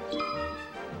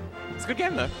 It's a good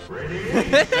game though.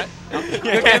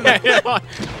 Good game though.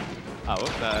 Oh,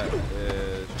 whoops, that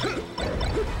is.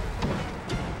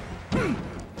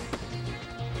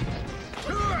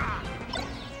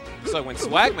 So when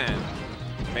Swagman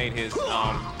made his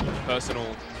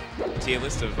personal tier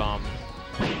list of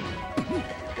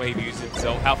where he views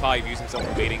himself, how far he views himself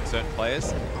from beating certain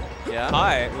players, Yeah.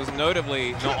 Kai was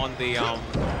notably not on the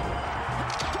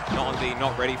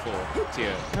not ready for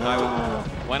tier. Kai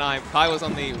was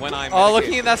on the when I'm. Oh,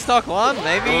 looking at that stock 1,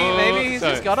 maybe he's so-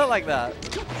 just got it like that.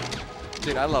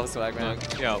 Dude, I love Swagman.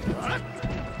 Yeah.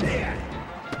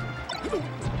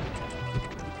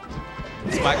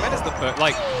 Swagman is the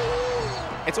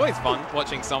it's always fun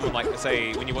watching someone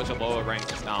say when you watch a lower ranked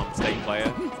state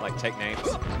player take names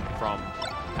from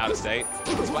out of state.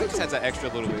 Swag just has that extra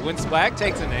little bit. When Swag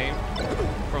takes a name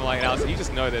from out of state, you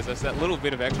just know there's that little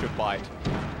bit of extra bite.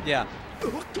 Yeah.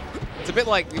 It's a bit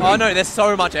like. Oh no, there's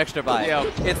so much extra bite. Yeah.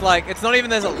 It's it's not even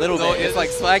there's a little No, bit. It's like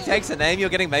Swag takes a name, you're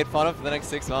getting made fun of for the next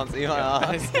 6 months. You're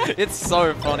like, it's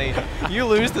so funny. You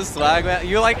lose to Swag, man.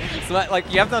 You're Swag,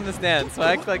 you have to understand.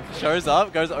 Swag shows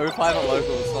up, goes 0-5 at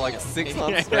locals for 6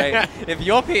 months straight. If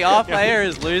your PR player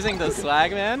is losing to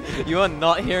Swag, man, you are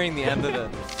not hearing the end of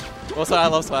it. Also, I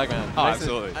love Swag, man. Oh,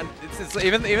 absolutely. And it's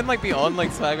even beyond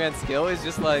Swag man's skill is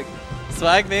just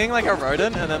Swag being a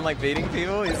rodent and then beating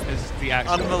people is the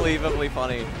action. unbelievably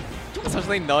funny.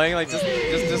 Especially knowing just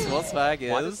what Swag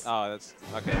is. Oh, that's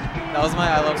okay. That was my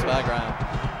I love Swag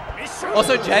round.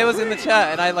 Also, Jay was in the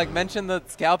chat and I mentioned the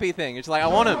Scalpy thing. It's I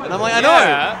want him, and I'm I know,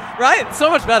 Yeah. right? So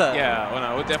much better. Yeah. Well,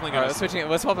 no, we're definitely Alright, going we're switching it.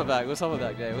 We'll swap it back. We'll swap it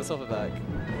back, Jay. We'll swap it back.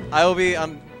 I will be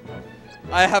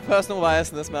I have personal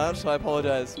bias in this match, so I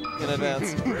apologize in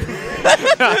advance.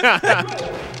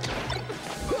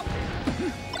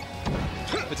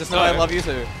 But just know I love you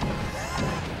too.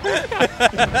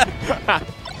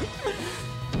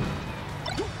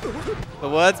 The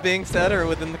words being said are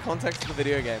within the context of the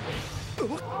video game.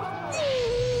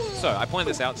 So I pointed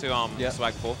this out to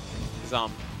Swag before. So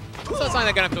it's something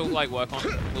they're gonna have to work on.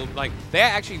 They're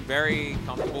actually very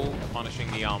comfortable punishing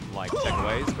the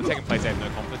takeaways, but taking place they have no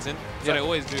confidence in. So they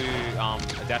always do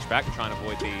a dash back to try and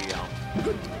avoid the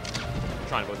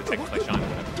taking place shine or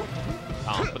whatever.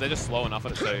 But they're just slow enough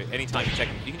at it, so anytime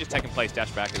you can just take and place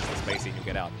dash back as the spacey and you'll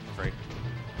get out for free.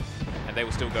 And they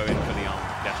will still go in for the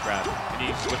dash grab, and you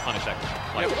just would punish that.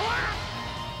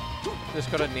 Just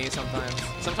gotta knee sometimes.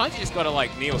 Sometimes you just gotta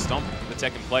knee or stomp the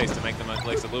tech in place to make them at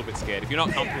least a little bit scared. If you're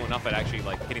not comfortable enough at actually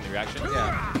hitting the reaction.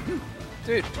 Yeah.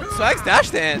 Dude, Swag's dash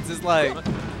dance is like...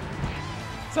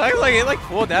 Swag's like hit like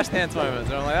 4 dash dance moments.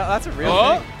 And I'm like, that's a real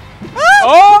thing.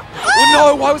 Oh! Oh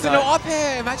no, why was there no up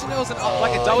air? Imagine there was an up,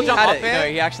 like a double jump up air. No,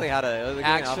 he actually had it. It was a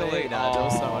Actually, no, there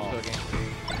was so much cooking.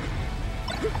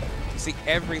 You see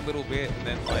every little bit and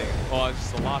then like, oh, it's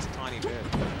just the last tiny bit.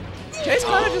 Jay's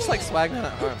kind of just like Swagman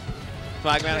at home.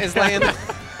 Swagman is like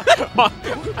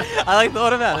I like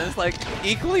thought about it. It's like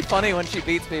equally funny when she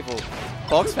beats people.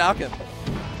 Box Falcon.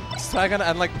 Swagman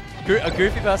and like a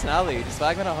goofy personality. Just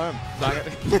Swagman at home.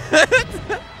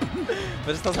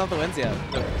 But just doesn't have the wins yet.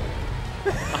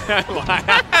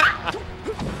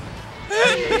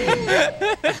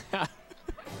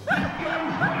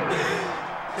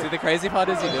 See, the crazy part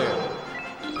is you do.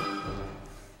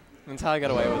 That's how I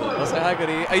got away with it. Also, how good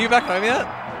are you? Are you back home yet?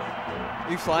 Are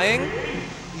you flying?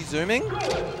 Are you zooming?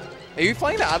 Are you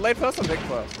flying to Adelaide first or Vic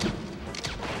first?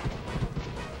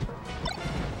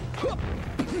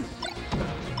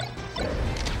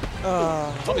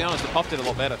 I'll be honest, the Puff did a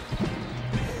lot better.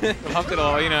 The Puff did a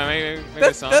lot, you know, maybe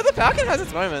The some. Falcon has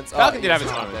its moments. Falcon did have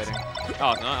its moments.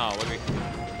 Oh, no, oh, what did we...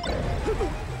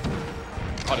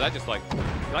 Oh, did I just like...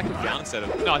 Did I click down instead of...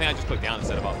 No, I think I just clicked down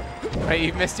instead of up. Wait,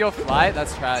 you missed your flight?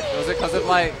 That's trash. Was it because of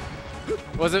like...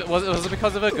 Was it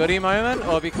because of a goodie moment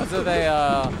or because of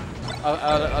a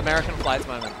American Flights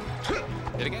moment?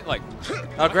 Did it get like...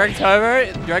 Greg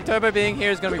Turbo being here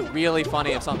is going to be really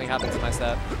funny if something happens in my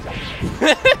set.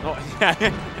 Oh,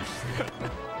 yeah.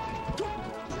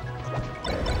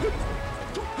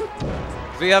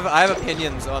 I have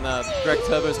opinions on Greg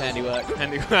Turbo's handiwork.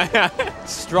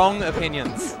 Strong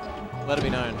opinions. Let it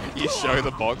be known. You show the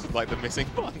box with like the missing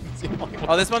buttons.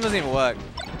 Oh, this one doesn't even work.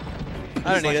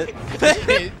 I don't need it.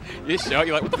 You show it,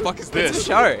 you're like, what the fuck is this? It's a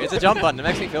show. It's a jump button. It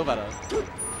makes me feel better.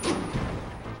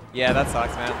 Yeah, that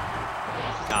sucks, man.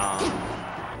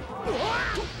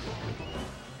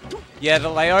 Yeah, the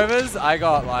layovers, I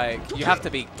got like, you have to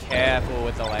be careful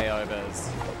with the layovers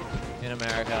in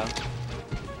America.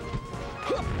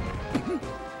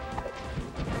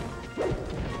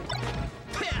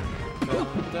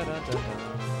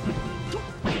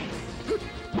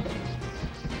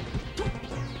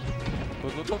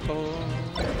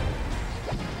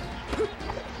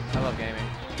 I love gaming.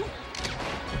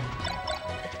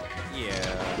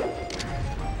 Yeah.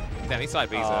 Damn, these side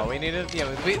Bs Oh, we needed,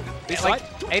 yeah, it's like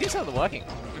 80% of the working.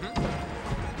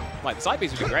 Like, the side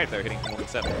Bs would be great if they were hitting more than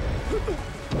 7.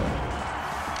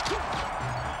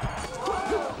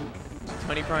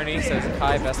 20 Prony says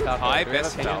Kai best Falcon. Kai Do we have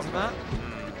best opinions on Falcon.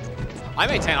 that? I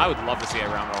maintain I would love to see a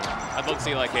round robin. I'd love to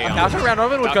see like a... Falcon round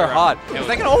robin would go Falcon hard. round- Because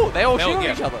yeah, they all shoot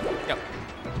yeah. each other. Yep.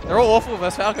 They're all awful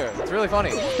versus Falco. It's really funny.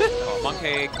 Oh,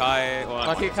 Monkey, Kai... Well,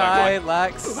 Monkey, sorry, Kai, Mike.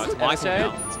 Lax, No, it's Michael Shade.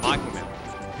 now. It's Michael now.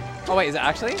 Oh wait, is it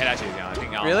actually? It actually is, yeah. I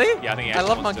think... Really? Yeah, I think he I actually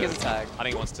love wants Monkey as a to, tag. I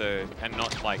think he wants to... And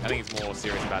not like... I think he's more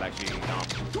serious about actually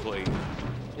completely...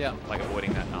 Yeah. Like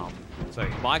avoiding that... So,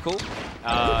 Michael,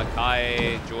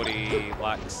 Kai, Geordie,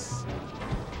 Lax...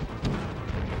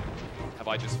 Have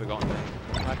I just forgotten?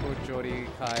 Michael, Geordie,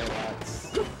 Kai,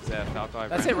 Lax. Is there Falco?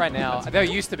 That's it right now. There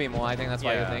used to be more. I think that's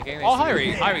why you're thinking. Oh,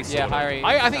 Hyrie. Hyrie's Yeah, sort of. Hyrie.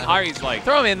 I think Hyrie's like...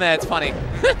 Throw him in there. It's funny.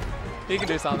 He can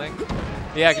do something.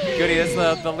 Yeah, Goody is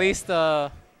the least.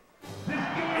 Alright,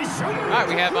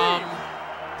 we have...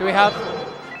 Do we have?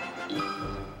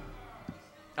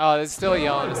 Oh, there's still a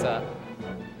yellow in the set.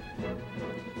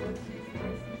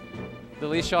 The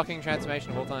least shocking transformation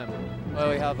of all time. Well,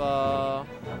 we have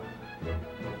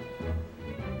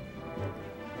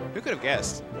Who could have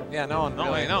guessed? yeah, no one. No,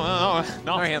 really. wait, no.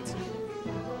 No hands.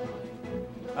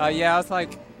 Yeah, I was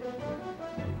like,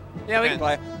 yeah, we can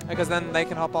play because then they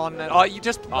can hop on. And, oh, you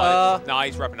just. No,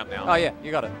 he's wrapping up now. Oh yeah,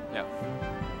 you got it. Yeah.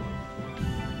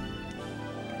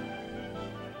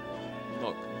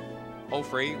 Look, all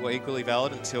 3 were equally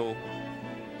valid until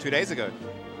 2 days ago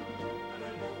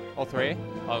All 3.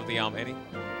 of the Eddie.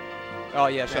 Oh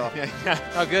yeah, sure. Yeah.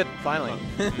 Oh good, finally.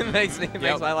 makes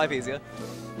my life easier.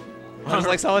 I was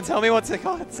like, someone tell me what to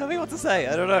say.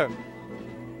 I don't know.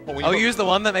 Well, I'll use the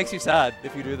one that makes you sad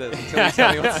if you do this until you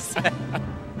tell me what to say.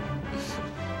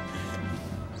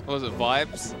 What was it,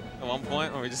 vibes at one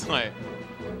point? Or we just like...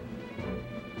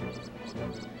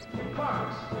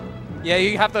 Yeah,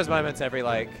 you have those moments every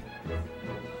like...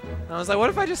 I was like, what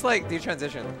if I just like do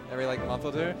transition every like month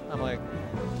or 2? I'm like,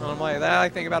 then I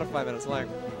like think about it for 5 minutes. I'm like,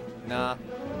 nah.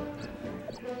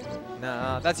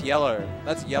 Nah, that's yellow.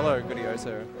 That's yellow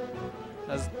Goodioso.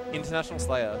 That's International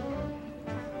Slayer.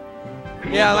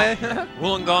 Yeah, like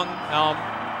Wollongong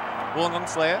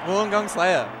Slayer. Wollongong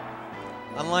Slayer.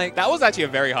 Unlike That was actually a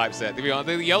very hype set, to be honest.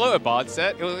 The yellow Abad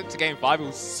set, it was to game 5, it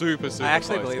was super I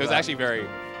actually close. believe It was that. actually very...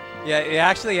 Yeah, he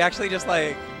actually just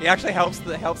like he actually helps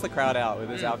the crowd out with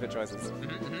his outfit choices.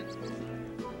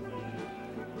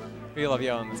 We love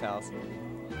Yo in this house.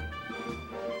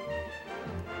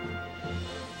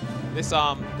 This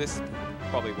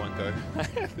probably won't go.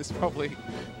 This probably.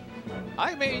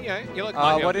 I mean, you know, you look.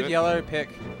 What did Yellow pick?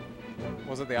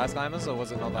 Was it the Ice Climbers or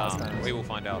was it not the Ice Climbers? We will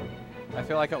find out. I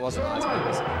feel like it wasn't the Ice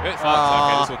Climbers.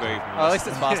 Okay, this will go even worse. Oh, at least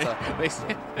it's faster. At least.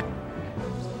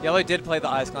 Yellow did play the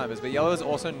Ice Climbers, but Yellow is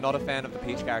also not a fan of the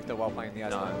Peach character while playing the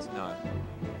Ice Climbers. No.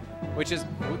 Which is,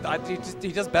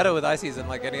 he does better with Ices than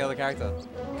like any other character,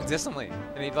 consistently.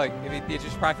 And he'd like, if he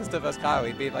just practiced it versus Kyle,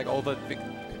 he'd beat like all the big,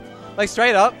 like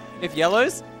straight up. If Yellow,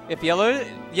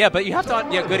 yeah, but you have to,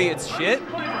 yeah, Goody, it's shit,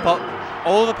 but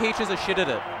all the Peaches are shit at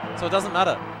it, so it doesn't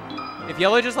matter. If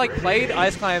Yellow just like played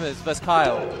Ice Climbers versus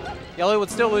Kyle, Yellow would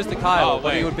still lose to Kyle,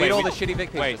 but he would beat all the shitty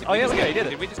big Peaches. Oh yeah, look, he did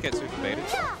it. Did we just get super baited?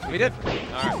 We did.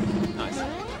 Alright, nice. I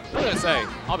was gonna say,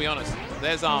 I'll be honest,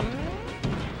 there's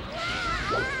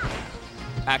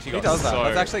actually got does that? so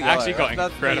That's actually Yellow. actually got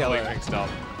That's incredibly Yellow. mixed up.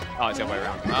 Oh, it's the other way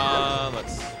around.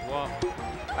 Let's swap.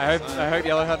 I hope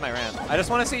Yellow heard my rant. I just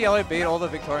want to see Yellow beat all the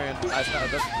Victorian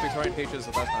Peaches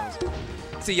with Ice Climbers.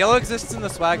 See, Yellow exists in the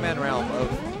Swagman realm of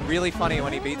really funny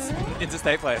when he beats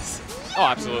interstate players. Oh,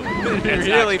 absolutely. It's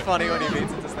really funny when he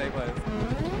beats interstate players.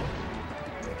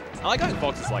 I like going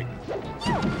Fox is like,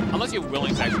 unless you're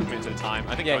willing to actually commit to the time,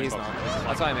 I think Yeah, going he's Fox not. is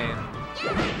That's what I mean.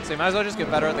 So you might as well just get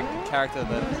better at the character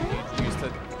that you used to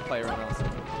play everyone else.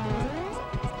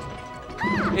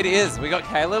 It is. We got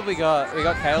Caleb. We got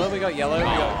Caleb. We got Yellow. We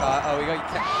got Kyle. Oh, we got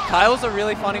Kyle's a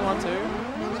really funny one too.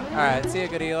 All right. See you,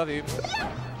 Goody. Love you.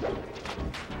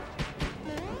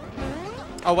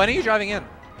 Oh, when are you driving in?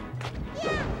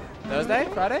 Thursday?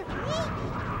 Friday?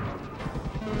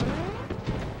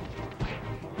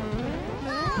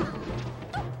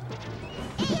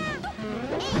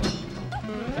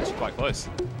 actually quite close.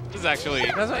 This is actually...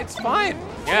 It's fine.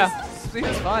 Yeah.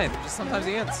 It's fine. Just sometimes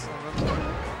he ends.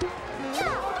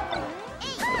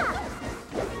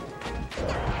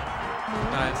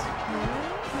 Nice.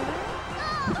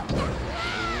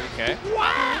 Okay.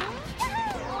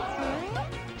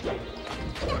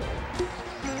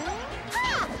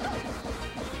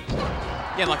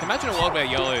 Yeah, like imagine a world where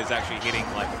Yellow is actually hitting,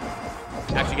 like,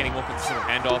 actually getting more consistent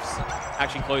handoffs,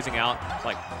 actually closing out,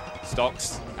 like,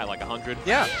 stocks at like 100.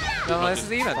 Yeah. No, Not this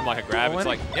just is even. from like a grab, it's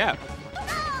like, yeah.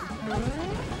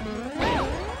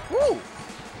 Woo!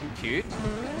 Cute.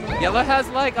 Yellow has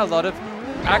like a lot of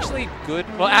actually good.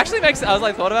 Well, actually makes. I was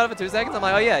like thought about it for 2 seconds. I'm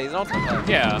like, oh yeah, he's an ultimate player.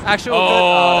 Yeah. Actual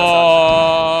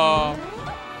oh.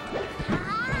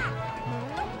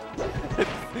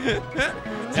 good.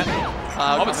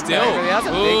 Oh, but still. He has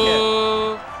a big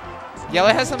hit.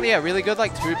 Yellow has some, yeah, really good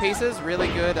like two pieces, really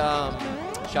good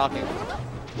sharking.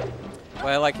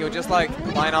 Where like he'll just like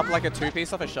line up like a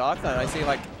two-piece off a shark that I see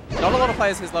like not a lot of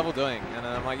players his level doing. And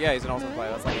I'm like, yeah, he's an ultimate player.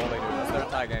 That's like all they do. That's their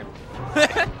entire game.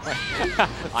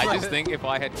 I just think if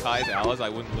I had Kai's hours, I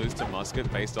wouldn't lose to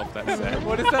Musket based off that set.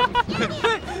 What is that?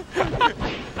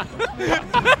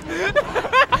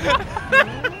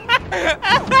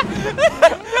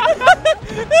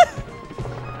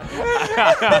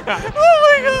 Oh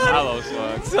my god! I love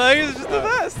Swag. Swag is just the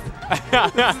best.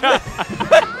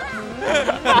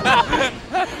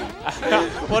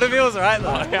 What if he was right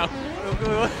though?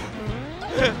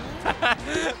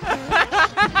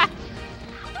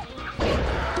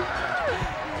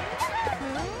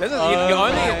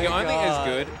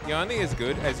 You're only as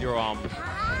good as your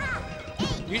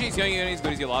Usually it's only as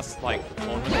good as your last like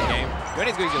tournament game. You're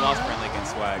only as good as your last friendly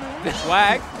against Swag.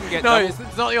 Swag can get no, double.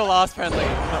 it's not your last friendly.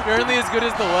 You're only as good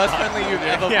as the worst friendly you've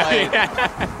ever played. Yeah.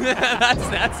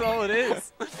 that's all it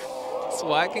is.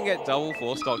 Swag can get double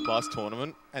 4-stock plus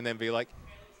tournament and then be like,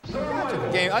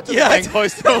 I took a game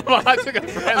close to him. I took a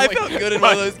friendly. I felt good in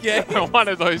one of those games. One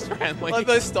of those friendlies. Like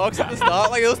those stocks at the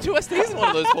start. Like, it was 2 SDs in one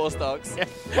of those 4 stocks. Yeah.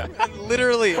 And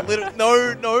literally,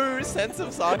 no sense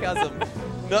of sarcasm.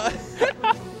 No.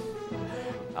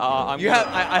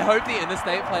 I hope the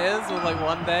interstate players will like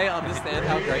one day understand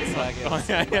how great Swag is.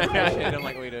 Appreciate him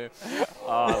like we do.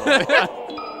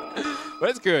 But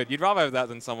it's good. You'd rather have that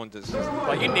than someone just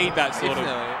like you need that sort of.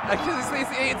 Actually,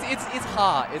 it's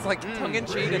hard. It's like tongue in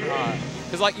cheek and hard.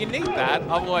 Because like you need that,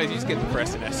 otherwise you just get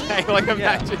depressed in SA. Like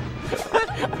imagine.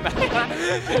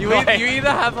 You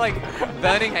either have like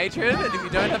burning hatred, and if you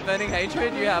don't have burning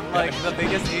hatred, you have like the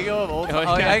biggest ego of all time.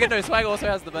 I get no Swag also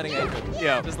has the burning hatred.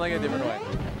 Yeah. Just like a different way.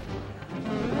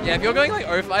 Yeah, if you're going like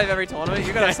 0-5 every tournament,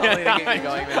 you gotta something to keep you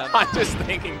going, man. I'm just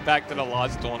thinking back to the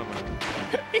last tournament.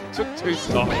 He took 2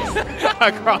 stocks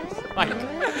across, like,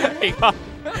 he got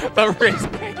the Riz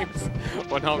games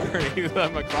were not pretty. The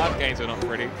McLeod games were not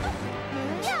pretty.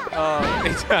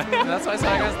 That's why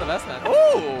Saigo's the best man.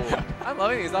 Ooh! I'm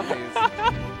loving these upbeats.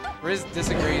 Riz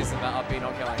disagrees about upbeat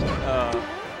not killing.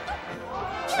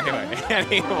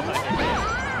 Anyway.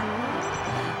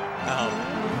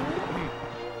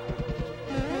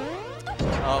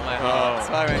 Oh my heart.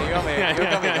 Spider-Man, you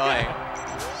got me going.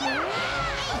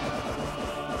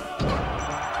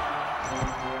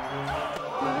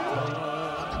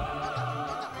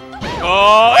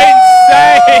 Oh,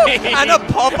 insane! And a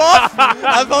pop-off? A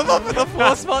pop-off with a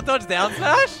 4-spot dodge down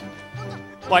smash?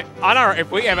 Like, I don't know if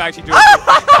we ever actually do it.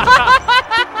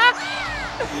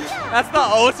 That's the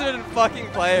ultimate fucking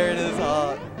player in his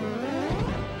heart.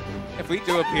 If we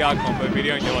do a PR combo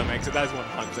video and Yellow makes it, that is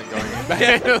 100% going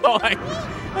in. Like,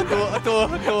 Adore.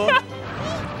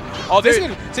 oh, this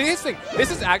is, see, this thing. This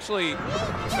is actually,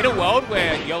 in a world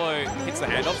where Yellow hits the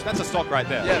handoffs, that's a stock right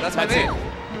there. Yeah, that's what I mean.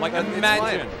 it. Like, It's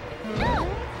imagine.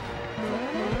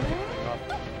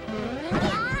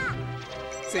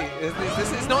 See,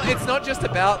 this is not. It's not just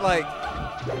about like.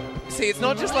 See, it's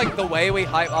not just like the way we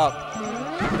hype up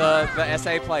the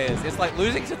SA players. It's like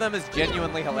losing to them is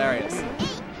genuinely hilarious.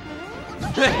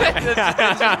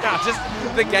 just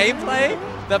the gameplay,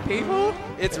 the people.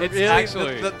 It's really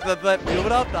actually the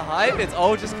build up, the hype. It's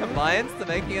all just combines to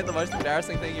making it the most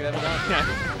embarrassing thing you've ever done.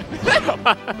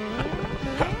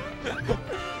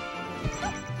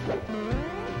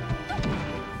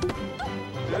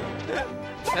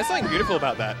 There's something beautiful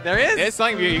about that. There is. There's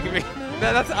something beautiful. You can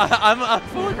be. I'm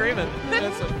full agreement.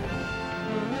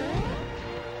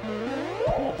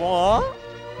 What?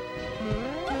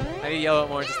 I need to yell at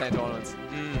more interstate tournaments.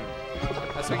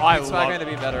 That's what I'm going to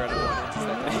be better at more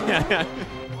interstate tournaments.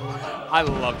 I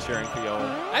love cheering for Yellow.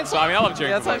 And so, I mean, I love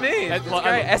cheering That's for what I mean. It's It's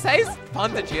great. SA's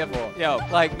fun to cheer for. Yo.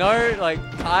 Like, no, like,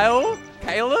 Kyle,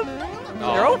 Caleb,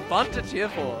 they're all fun to cheer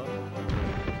for.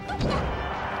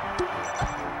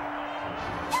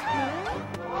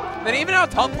 Then even our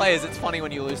top players, it's funny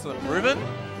when you lose to them. Ruben?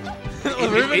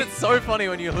 Ruben, it's so funny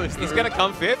when you lose to He's Ruben. going to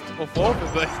come 5th or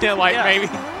 4th, but yeah, like, maybe.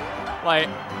 Like,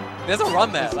 there's a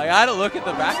run there. Like, I had to look at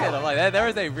the bracket. I'm like, there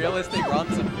is a realistic run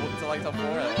to like top 4.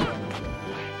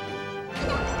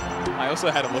 I also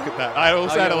had to look at that. I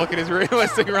also had to look at his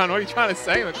realistic run. What are you trying to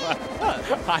say, McLeod?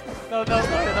 No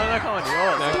comment.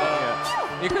 Yours.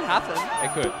 It could happen.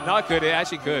 It could. No, it could. It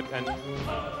actually could. And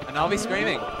I'll be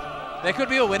screaming. There could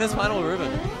be a winner's final,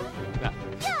 Ruben.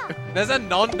 There's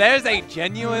a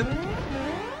genuine,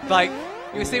 like,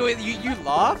 you see, you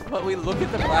laugh, but we look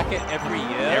at the bracket every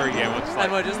year.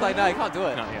 We're just like, no, you can't do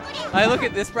it. No, yeah. I look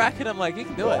at this bracket, I'm like, you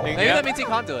can do it. Maybe that means you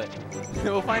can't do it.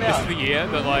 We'll find out. This is the year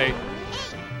that, like,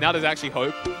 now there's actually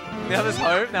hope. Now there's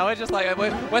hope. Now we're just like,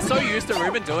 we're so used to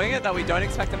Ruben doing it that we don't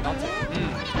expect him not to.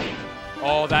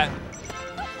 Oh, that.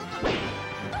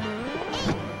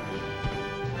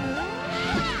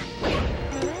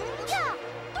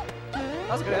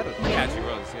 That was a good edit. Yeah, actually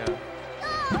was, yeah.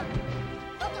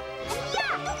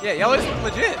 Yeah, Yellow's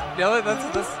legit.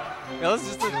 Yellow's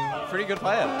just a pretty good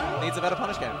player. Needs a better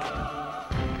punish game.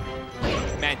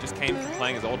 Man just came from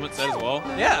playing his ultimate set as well.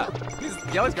 Yeah,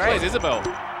 Yellow's great. Plays Isabel.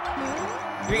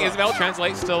 You think Isabel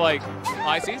translates to, like,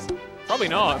 Ices? Probably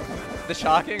not. The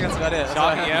sharking, that's about it.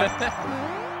 Sharking, yeah.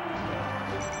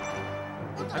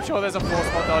 I'm sure there's a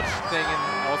 4-spot dodge thing in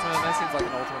ultimate, and that seems like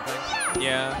an ultimate thing.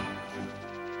 Yeah.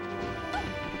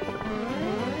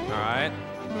 Alright.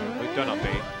 We do not be.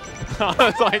 I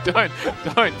was like, don't.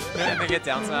 And they get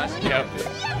down smash. Yep.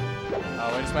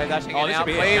 Oh, we're just dashing Oh, in this out.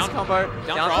 should be Please, down, combo.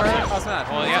 Down throw, up smash.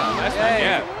 Oh, yeah. That's Yay.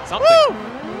 yeah. Something. Woo!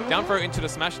 Down throw into the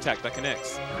smash attack that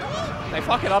connects. They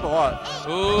fuck it up a lot.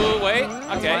 Ooh, wait.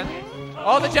 Okay.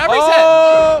 Oh, the jab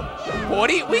reset.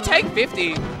 40? We take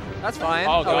 50. That's fine.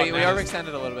 Oh, God, we Nana's.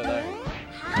 overextended a little bit though.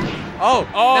 Oh,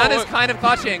 Nana's kind of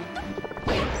clutching.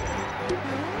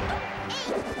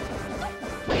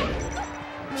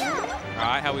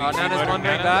 Alright, how we Nana's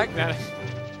wandering Nana? back.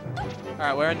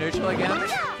 Alright, we're in neutral again.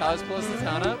 Carlos pulls the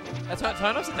turn-up.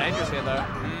 Turn-ups are dangerous here though.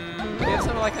 We have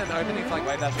something like an opening to like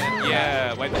wave dash in.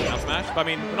 Yeah, wave dash up smash. But I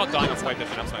mean, we're not dying off wave dash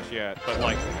and up smash yet, but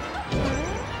like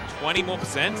 20 more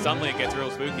 %, suddenly it gets real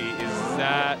spooky. Is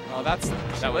that... Oh, that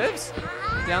lives?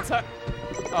 Downside.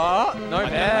 Oh, no I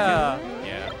pair.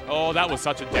 Yeah. Oh, that was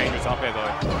such a dangerous up air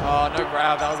though. Oh, no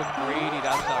grab. That was a greedy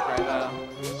dash attack right there.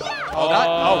 Oh,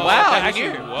 wow. that I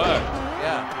actually knew. worked.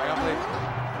 Yeah, I can't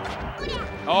believe.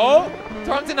 Oh!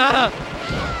 Throw him to Nana.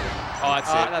 Oh, that's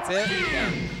it. That's it? Yeah.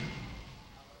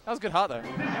 That was good heart though. It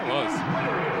was.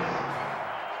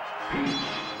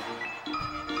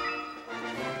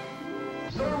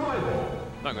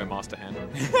 Don't go master hand.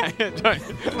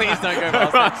 Please don't go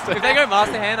master. If they go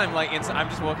master hand, I'm like I'm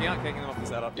just walking out, kicking them off the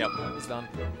setup. Yep, it's done.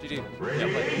 GG.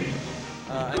 Yep.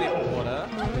 I need water,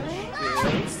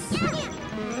 which is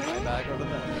my bag over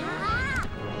there.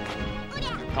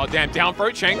 Oh damn! Down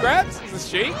throw chain grabs. Is this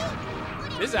cheek?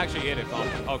 This is actually it. If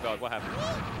oh god, what happened?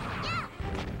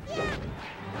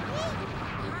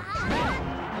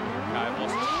 I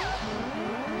lost it.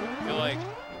 I feel like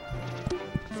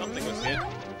something was hit.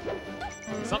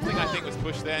 Something I think was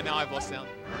pushed there. Now I've lost sound.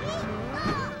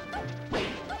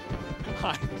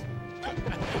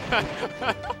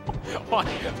 What?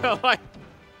 Like,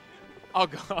 oh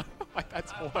god, like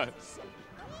that's worse.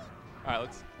 All right,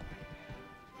 let's.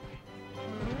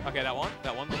 Okay, that one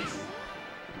looks.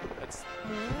 That's.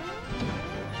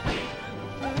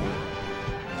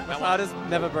 My cloud has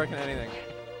never broken anything.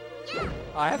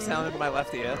 I have sound in my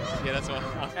left ear. Yeah, that's one.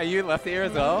 Are you left ear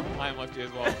as well? I am left ear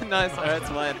as well. Nice, alright, it's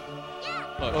mine.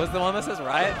 Look. What was the one that says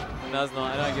right? No, it's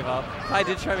not. I don't give up. If I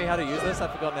did show me how to use this,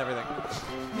 I've forgotten everything.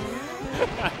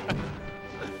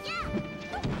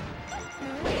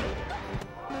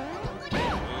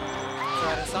 So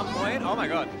at some point, oh my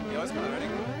god, you always kind of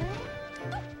running.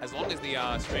 As long as the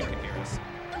stream can hear us.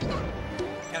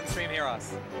 Can stream hear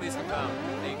us? Please confirm.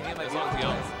 You can hear my As long as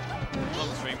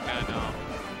the stream can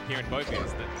hear in both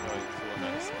ears, then all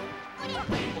matters.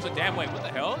 Also, damn, wait, what the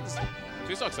hell? Is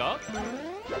 2 stocks up?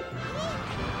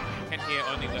 Can hear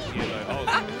only left ear though. Oh.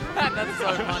 That's so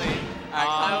funny.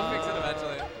 Kyle will fix it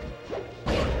eventually.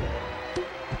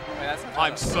 Wait, that's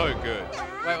I'm so good.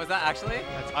 Wait, was that actually?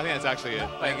 I think that's actually it.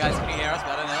 Wait, guys, can you hear us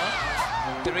better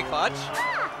now? Did we clutch?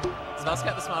 Is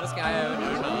Muscat the smartest guy I ever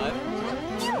knew? No.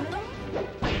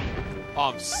 Oh,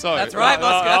 I'm so. That's right,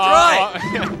 Muscat. That's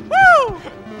right. Woo!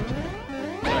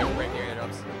 Sorry, break your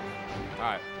eardrums. All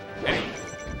right. Anyway,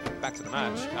 back to the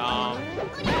match.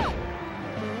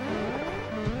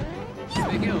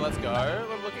 Speaking of let's go,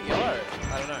 look at yellow.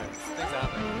 I don't know. Things are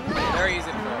happening. Very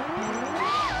easy to throw.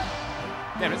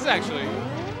 Damn, this is actually.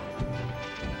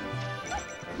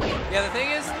 Yeah, the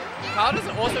thing is, Kyle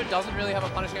doesn't really have a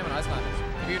punish game on Ice Climbers.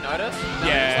 Have you noticed?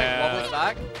 Yeah. Just like wobbles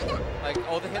back. Like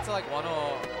all the hits are like one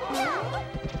or.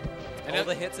 And all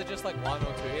the hits are just like 1 or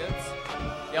 2 hits.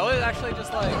 Yellow is actually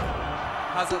just like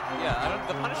has a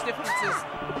the punish difference is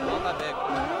not that big.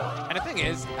 And the thing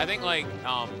is, I think like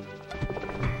Kyle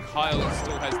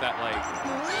still has that like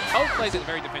Kyle plays a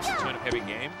very defensive turnip heavy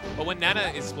game, but when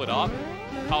Nana is split up,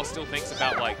 Kyle still thinks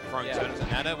about like throwing turnips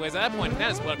at Nana, whereas at that point, if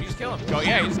Nana's split up, you just kill him. Go,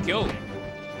 yeah, you just kill him.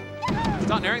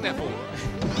 Start naring that fool.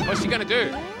 What's she gonna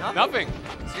do? Nothing.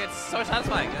 So it's so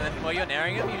satisfying, and then while you're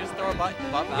naring him, you just throw a butt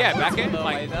back. Yeah, back in.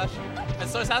 Like,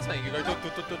 it's so satisfying. You go.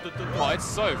 Oh, it's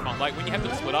so fun. Like when you have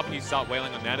them split up and you start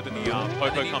wailing on Nana, then the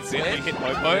Popo comes in and you hit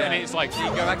Popo, and it's like. So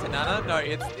you go back to Nana. No,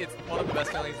 it's one of the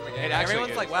best feelings in the game.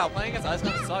 Everyone's like, wow, playing against Ice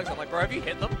Climbers sucks. I'm like, bro, have you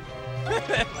hit them?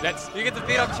 You get to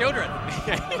beat up children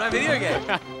in my video game.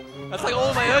 That's like all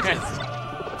of my urges.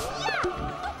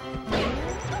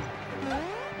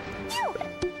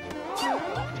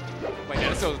 Wait,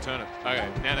 Nana still has a turnip. Okay,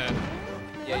 Nana.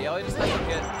 Yeah, Yellow just doesn't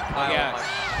get. Yeah.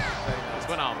 It's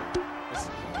when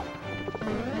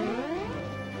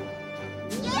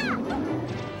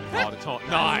Oh, the taunt.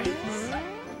 Nice.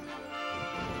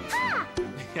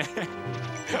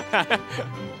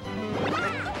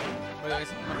 We're doing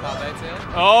some cloud baits here.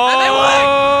 Oh! And they work!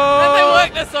 And they work!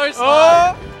 They're so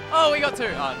smart! Oh, we got 2. Oh,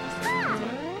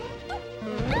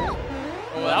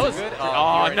 that was good.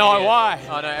 Oh, no, why?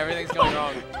 Oh no, everything's going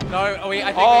wrong. No, I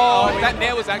think that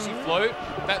nair was actually float.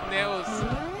 That nair was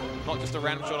not just a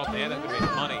random shot off the air, that could have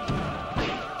been money.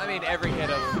 I mean, every hit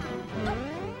of.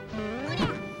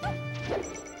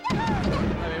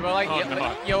 I mean, we're like,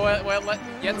 we're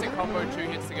yet to combo 2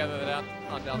 hits together that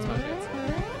aren't down smash hits.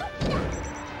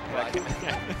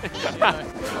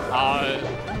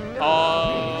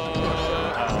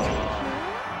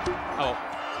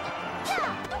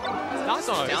 It's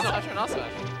not down smash or not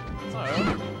smash? No.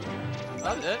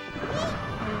 That's it.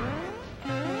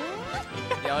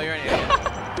 Yo, you're an idiot.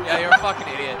 Yeah, you're a fucking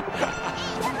idiot.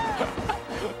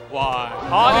 Why?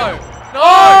 Oh, no!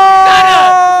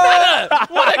 Nana!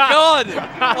 What a god!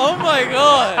 Oh my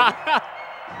god!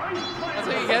 That's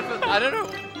what you get for. I don't know.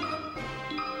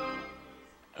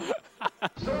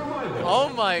 Oh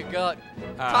my god.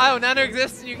 Kyle, Nana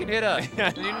exists and you can hit her.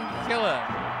 And you can kill her.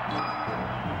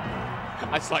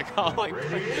 I just like,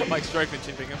 like stroke and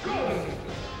chin finger.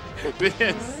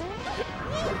 This.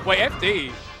 Wait,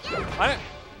 FD? I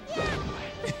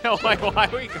don't. Like, why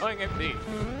are we going FD?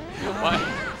 Why?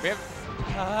 We have.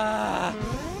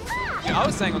 Yeah, I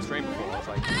was saying on stream before, I was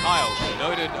like, Kyle,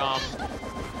 noted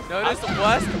Notice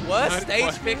worst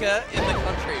stage picker in the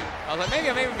country. I was like, maybe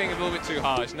I'm even being a little bit too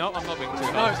harsh. No, I'm not being too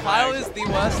No, harsh. Kyle is the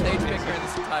worst stage picker in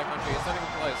this entire country. It's not even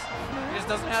close. He just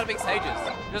doesn't know how to pick stages.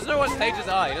 He doesn't know what stages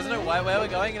are. He doesn't know where we're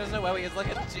going. He doesn't know where he is. Like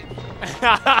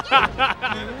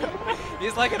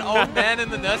he's like an old man in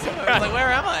the nursing home. He's like, where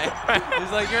am I?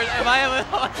 He's like, am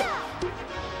I?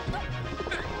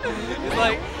 It's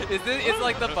like, it's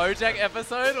like the BoJack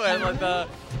episode where like the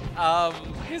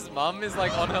his mum is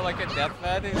like on her like a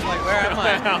deathbed. He's like, where am I?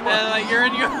 And like you're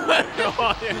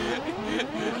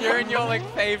in your like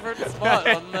favorite spot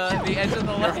on the edge of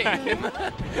the lake.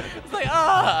 It's like,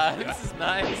 this is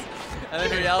nice. And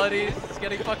then in reality, it's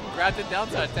getting fucking grabbed in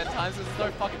downside 10 times because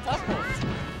there's no fucking platforms.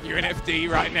 You're in FD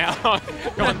right now.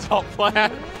 You're on top player.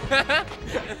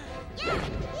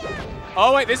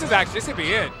 Oh wait, this could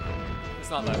be it. It's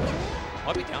not though.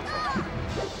 I'll be down for it.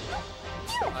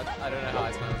 I don't know how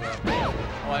I smell that.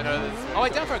 Oh, I know this. Oh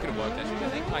wait, down throw could have worked actually, I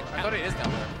think. I thought it is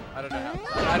down there. I don't know how.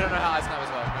 I don't know how ice slam as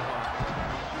well.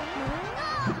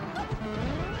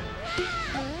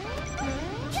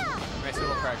 Nice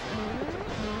little correction.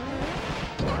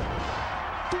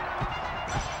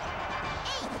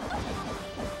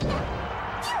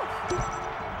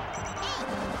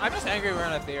 I'm just angry we're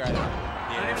on a T right now.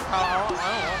 I don't even I don't want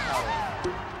Kyle.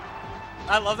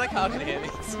 I love that Kyle can hear me.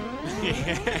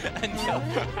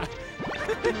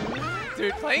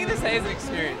 Dude, playing this day is an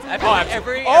experience. I feel like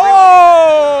every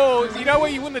you know where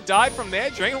you wouldn't have died from there?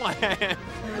 Dreamland. You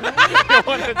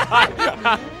wouldn't have died.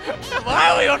 Why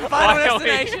are we on Final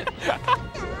Destination?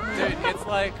 Dude, it's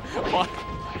like, what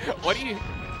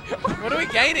are we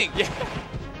gaining? Yeah.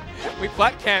 We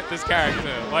flat camp this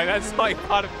character. Like that's like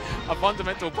part of a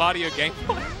fundamental part of your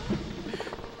gameplay.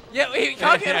 Yeah, we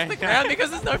can't get off the ground because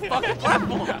there's no fucking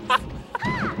platform.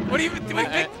 What do you do? We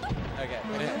pick? Okay,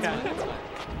 it's fine.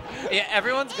 Yeah,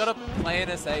 everyone's got to play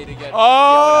an SA to get.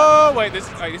 Oh wait, this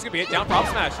could be it. Down for up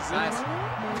smash. Nice.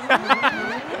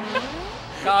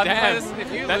 God, damn.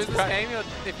 if you lose this game,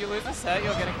 if you lose this set,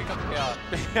 you're getting kicked off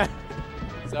the PR.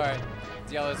 Sorry,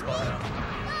 it's yellow spot now.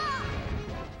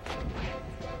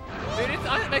 Dude,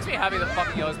 it makes me happy that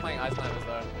fucking Yellow's playing Ice Climbers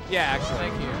though. Yeah, actually.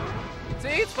 Thank you.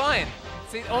 See, it's fine.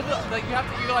 See, all the, like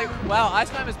you're like, wow, Ice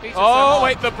Climbers beat you so Oh hard.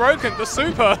 wait, the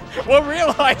super. We're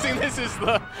realizing this is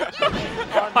the.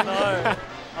 Oh no.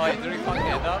 Oh wait, did we fucking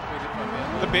end up? We did fucking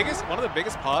end up. One of the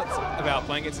biggest parts about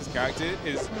playing against this character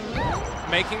is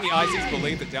making the ICs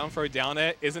believe that down throw down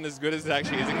air isn't as good as it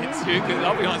actually is against you. Because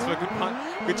I'll be honest, for a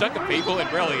good chunk of people,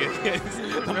 it really is.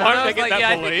 The moment they get that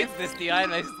I belief. think it's this DI,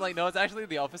 and they just like, no, it's actually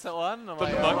the opposite one. I'm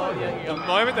like, The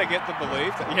moment they get the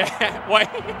belief, yeah, wait.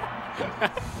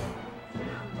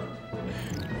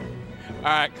 All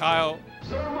right, Kyle,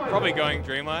 probably going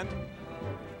Dreamland.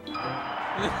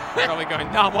 Probably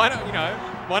going, no, why don't.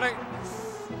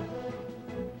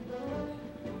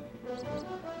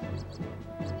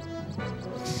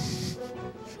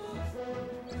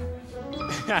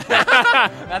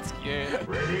 That's cute.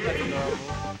 That's adorable.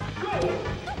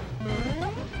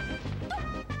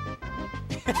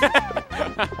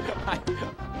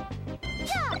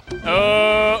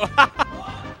 Oh.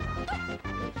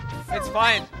 It's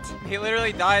fine. He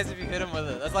literally dies if you hit him with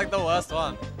it. That's like the worst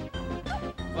one.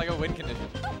 It's like a win condition.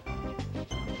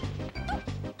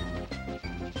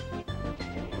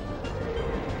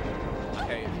 I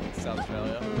hate South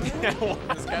Australia.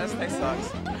 This guy's face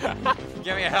sucks.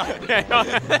 Get me out.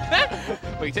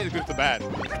 Well, you take the good with the bad.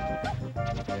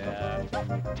 Yeah.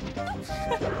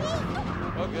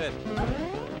 Oh, good.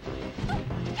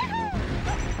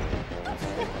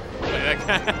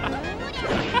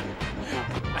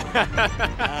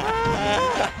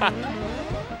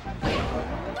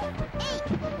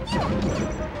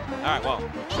 Alright, well.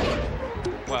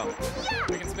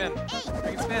 We can spin. We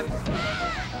can spin.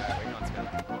 Alright, we can't spin.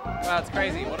 Wow, it's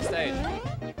crazy. What a stage.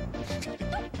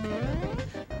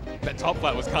 That top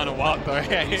flat was kind of wild though.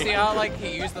 You see how like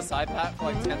he used the side pat for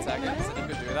like 10 seconds and he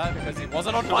could do that because he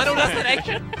wasn't on Final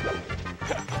Destination?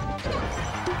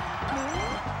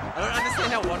 I don't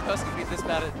understand how one person can be this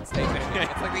bad at stage management.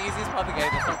 It's like the easiest part of the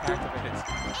game, that's not character fitness.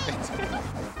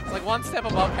 It's like one step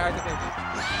above character fitness.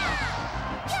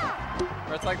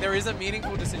 Where it's like there is a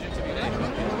meaningful decision to be made.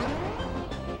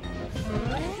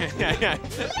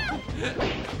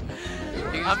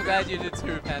 I'm glad you did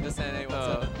too, Panda Sane. What's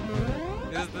up?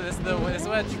 This is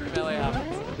where true melee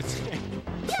happens.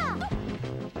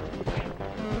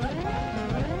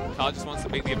 Kyle just wants to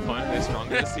beat the opponent they're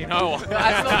strongest, you know?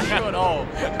 That's not true at all.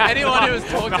 Anyone who has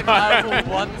talked to Kyle for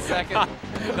 1 second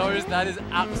knows that is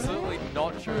absolutely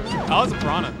not true. Kyle's a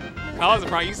piranha.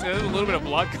 You see there's a little bit of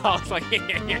blood. Kyle's like, Is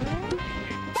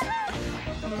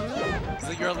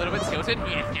like you're a little bit tilted.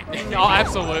 Oh,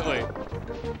 absolutely.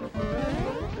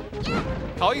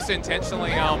 Kyle used to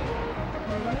intentionally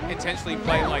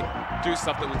play, like, do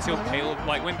stuff that would tilt Caleb.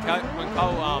 Like, when Kyle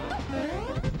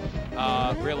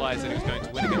realized that he was going to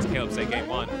win against Caleb, say game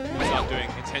 1, he would start doing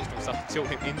intentional stuff to tilt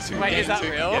him into Wait, game is that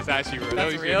 2. real? Yes, actually real.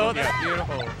 That's real? That's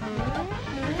beautiful.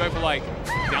 We go for, like,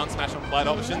 down smash on flat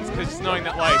options, because just knowing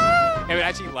that, like, if it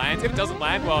actually lands, if it doesn't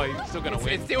land, well, you're still going to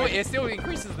win. It still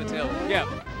increases the tilt. Yeah.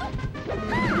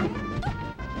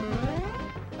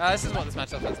 This is what this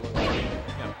matchup has looked like.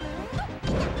 Yeah.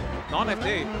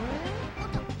 Non-FD.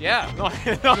 Yeah. No,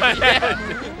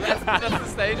 That's the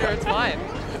stage where it's fine.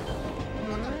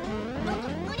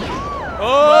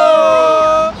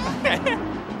 Oh!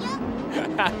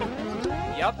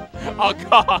 Yep. Oh,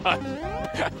 God.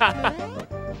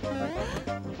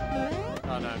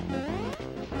 Oh, no.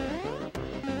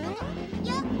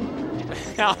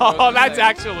 Oh, that's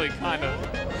actually kind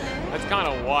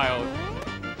of wild.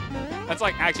 That's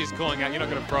like actually just calling out, you're not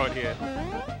going to throw it here.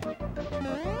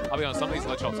 I'll be honest, some of these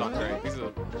low chops aren't great. These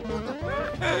are...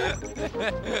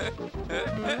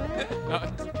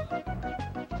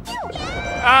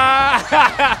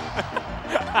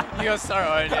 You got so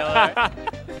owned, Yellow.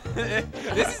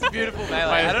 This is beautiful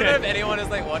melee. I don't know if anyone has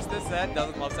like watched this set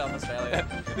doesn't love South Australia.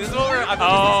 This is what we're. I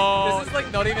mean, this is like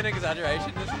not even an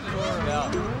exaggeration. This is just what we're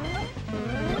about.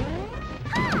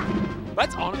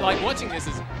 That's on. Like watching this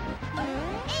is.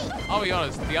 I'll be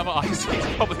honest. The other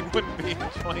ICs probably wouldn't be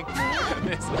enjoying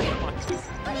this as much as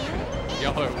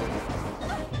Yellow would.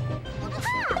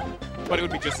 But it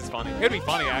would be just as funny. It would be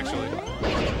funny actually.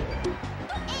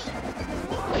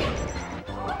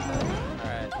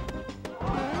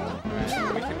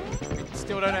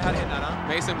 Still don't know how to hit that, huh?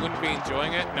 Mason wouldn't be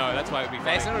enjoying it. No, that's why it would be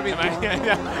funny. Mason would be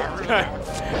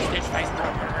Stitch face.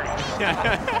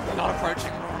 Not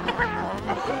approaching.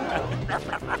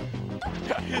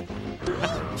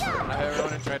 I hope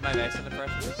everyone enjoyed my Mason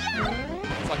impressions.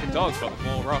 It's like a dog, but with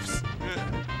more ruffs.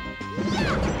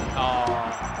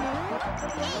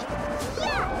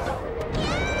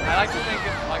 I like to think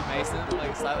of like Mason,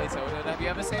 like slightly tilted. Have you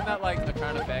ever seen that like the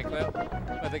current affair clip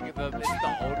where the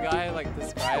old guy like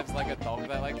describes like a dog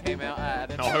that like came out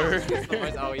and No.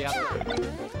 oh yeah,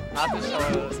 I have to show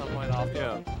it at some point after.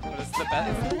 Yeah. But it's the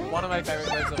best. It's one of my favorite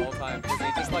clips of all time because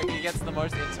he just like he gets the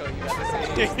most into it you've ever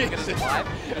seen. He's looking at his wife.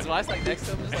 His wife's like next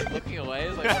to him, just like looking away.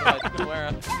 He's like, what do I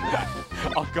wear?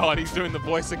 Oh God, he's doing the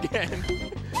voice again.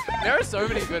 There are so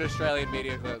many good Australian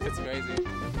media clips. It's crazy.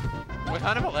 We're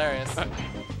kind of hilarious.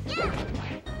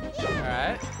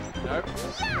 Alright. Nope.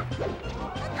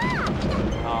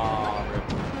 Oh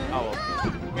well.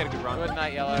 We had a good run. Good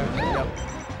night, Yellow. Yep.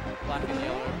 Black and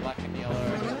yellow, black and yellow.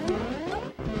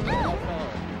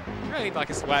 Oh, We really need like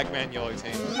a swagman yellow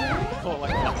team. Call it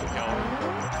like black and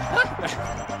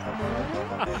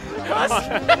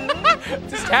yellow.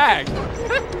 Just tag.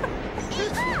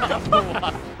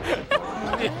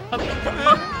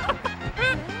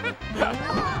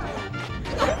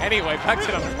 Anyway, back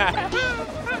to the match.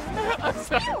 I'm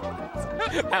sorry.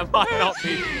 That might not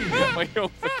be what you'll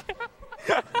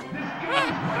forget.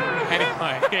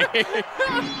 Anyway.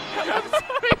 I'm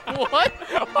sorry, what?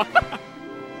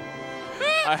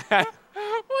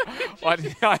 What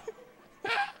did I...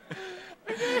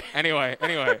 Anyway. I'm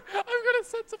gonna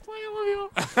set to play, I love you.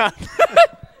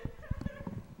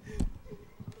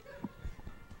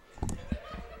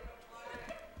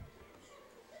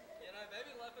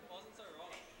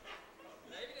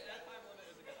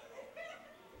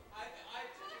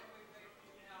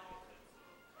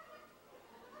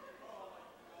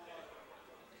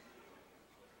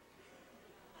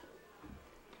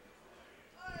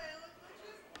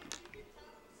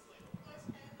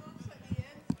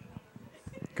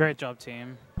 Great job,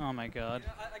 team. Oh my God.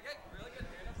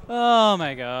 Oh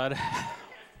my God.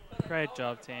 Great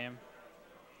job, team.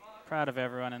 Proud of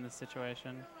everyone in this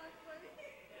situation.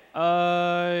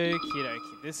 Okie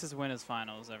dokie. This is winners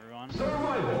finals, everyone.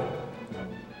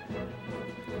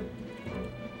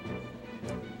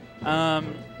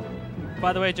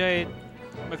 By the way, Jay,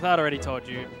 McLeod already told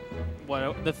you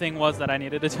what the thing was that I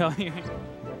needed to tell you.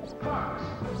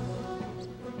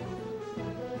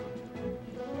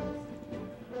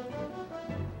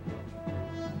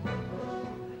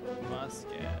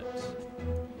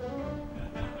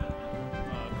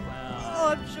 Oh,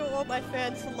 I'm sure all my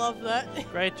fans love that.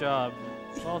 Great job.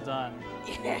 Well done.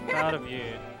 Proud of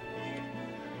you.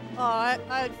 Oh, I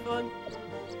had fun.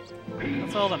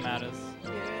 That's all that matters.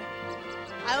 Yeah.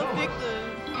 I don't think the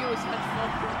viewers had fun.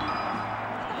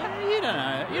 Yeah, you don't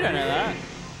know. You don't know that.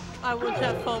 I wouldn't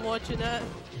have fun watching that.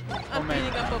 I'm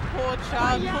beating up a poor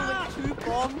child, pulling 2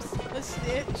 bombs, a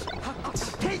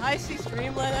stitch. I see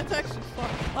Streamline, that's actually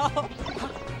fucked up.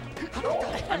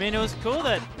 I mean, it was cool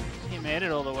that he made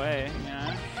it all the way, you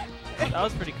know? That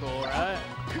was pretty cool, right?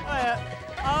 Oh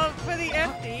yeah. For the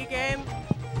FD game,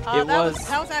 It that was-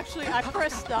 was actually, I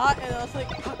pressed start and I was like,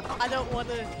 I don't want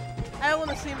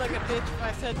to seem like a bitch if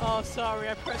I said, oh sorry,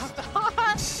 I pressed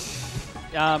start.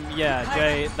 Yeah,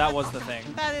 Jay, that was the thing.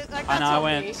 That is, like, And that's I on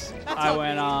went, me. That's I on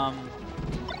went,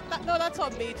 me. No, that's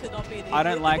on me to not be an I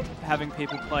don't idiot. like having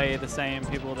people play the same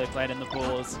people they played in the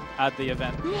pools at the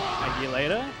event a year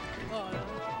later. Oh, no.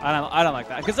 I don't like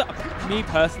that. Because me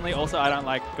personally, also, I don't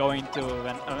like going to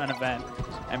an event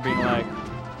and being like,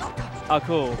 oh,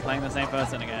 cool, playing the same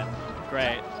person again.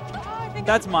 Great. I think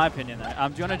That's my opinion, though.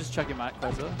 Do you want to just check your mic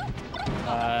closer?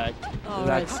 Oh, Like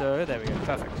right. so. There we go.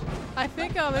 Perfect. I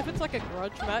think if it's like a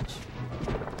grudge match,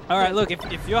 All right, look,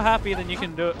 if you're happy, then you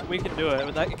can do it. We can do it.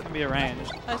 But that can be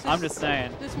arranged. I'm just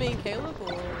saying. This me and Caleb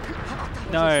or?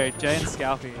 No, Jay and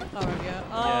Scalpy. Oh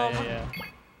yeah. Yeah.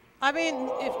 I mean,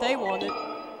 if they want it,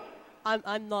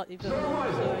 I'm not even.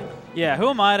 So. Yeah, who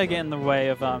am I to get in the way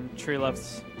of True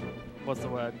Love's, what's the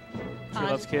word? True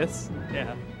Love's kiss?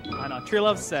 Yeah, I know. True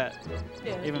Love's set.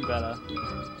 Yeah. Even better.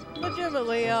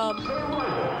 Legitimately,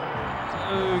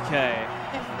 Okay.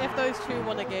 if those two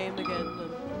want a game again, then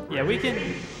Yeah, we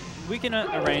can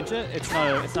arrange it. It's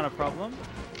not a problem.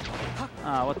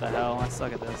 Ah, what the hell? I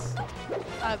suck at this.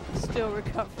 I'm still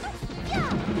recovering.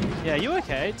 Yeah, you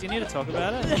okay? Do you need to talk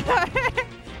about it?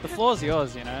 The floor's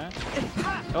yours, you know.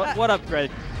 What up,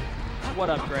 Greg? What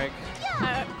up, Greg?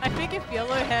 I think if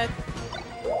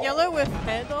Yellow with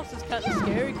handoffs is kind of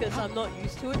scary because I'm not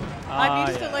used to it. I'm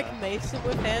used to like Mason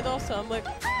with handoffs, so I'm like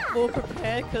more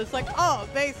prepared because like, oh,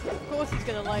 Mason, of course he's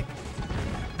gonna like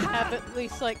have at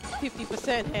least like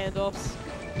 50% handoffs.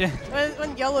 Yeah.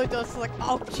 When Yellow does, like,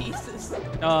 oh Jesus,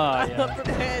 Oh, I'm not yeah.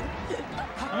 prepared.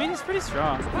 I mean, he's pretty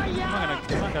strong. I'm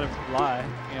not gonna lie,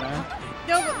 you know.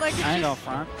 No, but like, it's I ain't gonna just,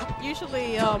 front. usually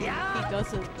he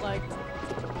doesn't like.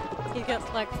 He gets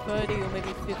like 30 or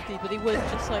maybe 50, but he wouldn't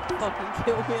just like fucking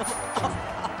kill me.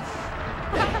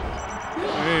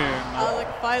 Boom. Like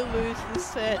if I lose this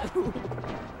set,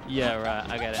 Yeah, right.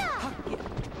 I get it.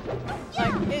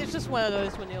 like it's just one of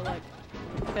those when you're like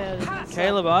fair.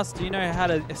 Caleb asked, do you know how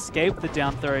to escape the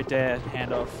down throw dare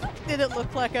handoff? Did it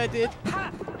look like I did?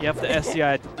 You have to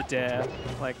SDI the dare.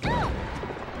 Like,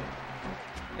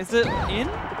 is it in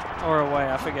or away?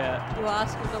 I forget. You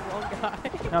asking the wrong guy.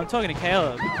 No, I'm talking to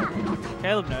Caleb.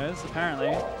 Caleb knows, apparently.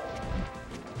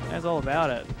 He knows all about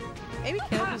it. Maybe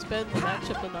Caleb is better in the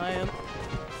matchup than I am.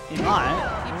 He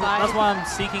might. He might. That's why I'm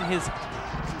seeking his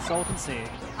consultancy.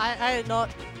 I am not.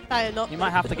 You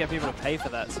might have to get people to pay for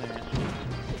that soon.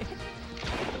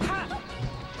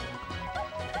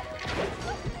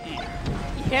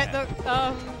 Yeah,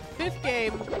 the fifth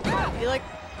game, he like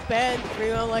banned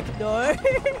Dream. I'm like, no.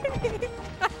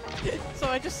 So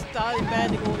I just started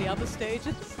banning all the other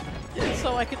stages.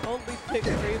 So I can only pick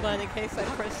Dreamline in case I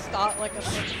press start like a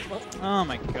fucking month. Oh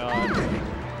my god.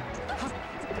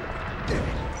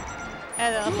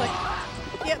 And I was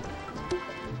like, yep.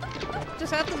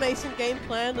 Just have the Mason game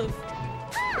plan of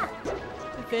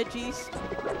the veggies.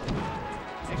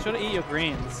 Make sure to eat your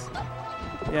greens.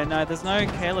 Yeah, no, there's no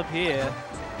Caleb here.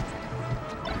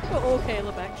 We're all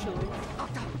Caleb actually.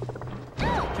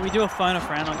 Can we do a phone a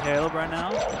friend on Caleb right now?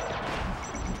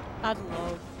 I'd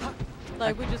love.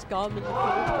 Like we just got him in the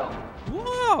pool.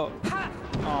 Whoa!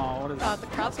 Oh, what is The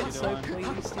crowd's getting so doing?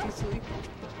 pleased, seriously.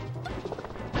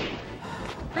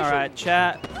 Alright,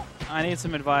 chat. I need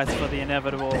some advice for the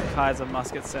inevitable Kaiser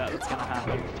musket set that's gonna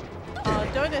happen.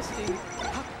 Don't SD.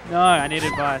 No, I need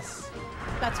advice.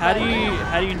 That's How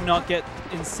fine. do you not get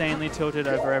insanely tilted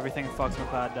over everything Fox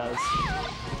McCloud does?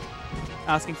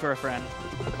 Asking for a friend.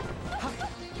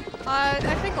 I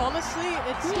think honestly,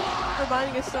 it's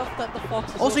reminding yourself that the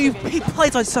Fox is Also, also he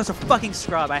plays like such a fucking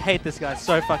scrub. I hate this guy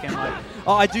so fucking much.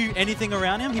 Oh, I do anything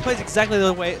around him. He plays exactly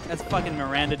the way as fucking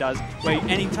Miranda does. Where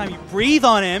anytime you breathe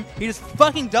on him, he just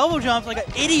fucking double jumps like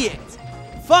an idiot.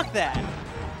 Fuck that.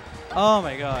 Oh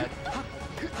my god.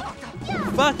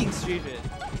 Fucking stupid.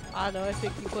 I know, I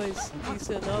think he plays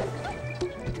decent enough.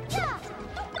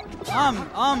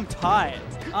 I'm tired.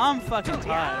 I'm fucking tired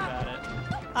about it.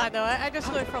 I know, I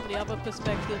just know from the other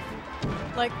perspective.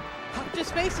 Like,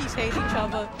 just species hate each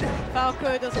other.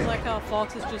 Falco doesn't like how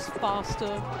Fox is just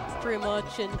faster, pretty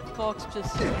much, and Fox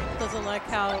just doesn't like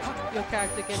how your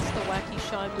character gets the wacky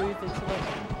shine move into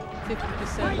like 50%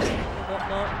 or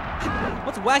whatnot.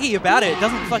 What's wacky about it? It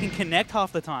doesn't fucking connect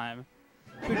half the time.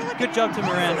 Good job to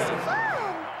Miranda.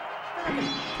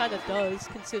 Kind of does,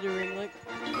 considering like.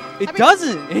 It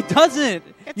doesn't. It doesn't.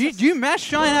 You mash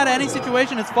Shine out of any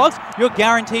situation as Fox, you're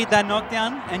guaranteed that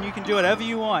knockdown, and you can do whatever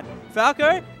you want.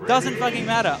 Falco doesn't fucking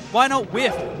matter. Why not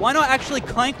whiff? Why not actually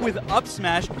clank with up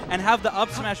smash and have the up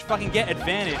smash fucking get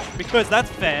advantage? Because that's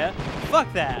fair.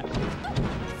 Fuck that.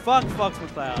 Fuck Fox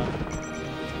McCloud.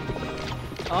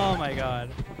 Oh my god.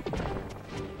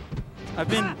 I've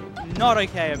been not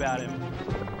okay about him.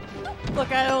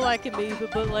 Look, I don't like him either,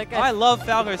 but like I love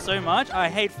Falco so much. I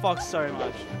hate Fox so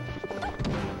much.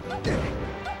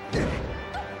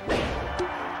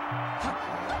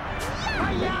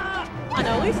 I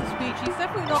know, at least it's Peach. He's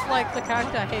definitely not like the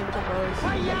character I hate the most.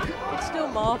 It's still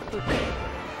Marth, but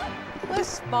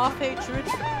less Marth hatred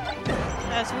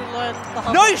as we learn the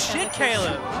humble No shit,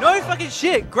 Caleb. No fucking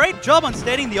shit. Great job on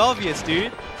stating the obvious,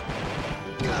 dude.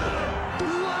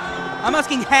 I'm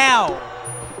asking how.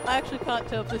 I actually can't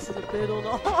tell if this is a bit or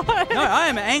not. No, I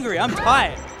am angry. I'm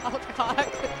tired. Oh god, I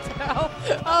couldn't tell.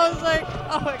 I was like,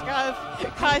 oh my god,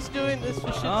 Kai's doing this for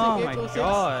shits Oh and my giggles.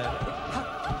 god.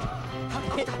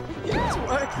 It's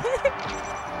working.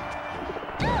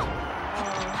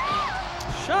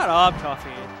 Shut up, Coffee.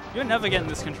 You're never getting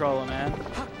this controller, man.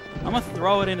 I'm gonna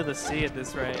throw it into the sea at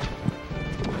this rate.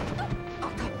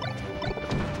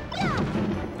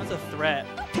 That's a threat.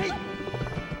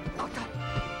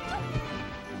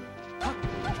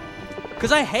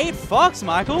 Because I hate Fox,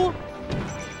 Michael.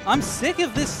 I'm sick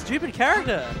of this stupid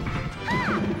character.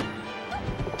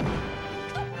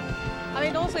 I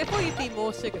mean, also, I thought you'd be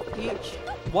more sick of Peach.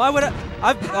 Why would I?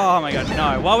 Oh my god,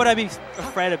 no. Why would I be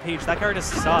afraid of Peach? That character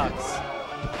sucks.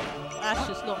 That's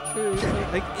just not true.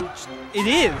 Like, it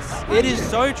is. It is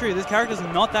so true. This character's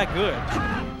not that good.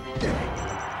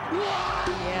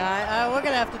 Yeah, we're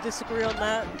gonna have to disagree on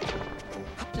that.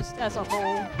 Just as a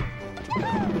whole.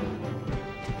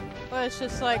 But it's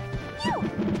just like,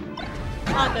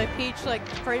 I don't know, Peach, like,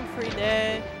 frame free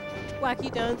nair, wacky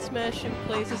down smash in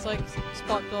places like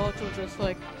spot dodge, or just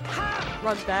like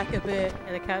run back a bit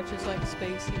and it catches like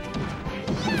spacey.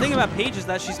 The thing about Peach is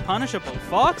that she's punishable.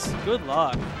 Fox, good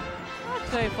luck. I'd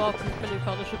say Fox is pretty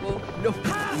punishable. No.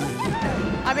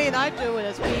 I mean, I do it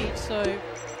as Peach, so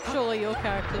surely your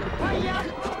character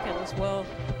can as well.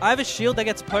 I have a shield that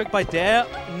gets poked by Dare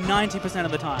 90%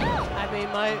 of the time. I mean,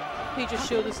 my Peach's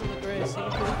shield isn't the greatest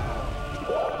either.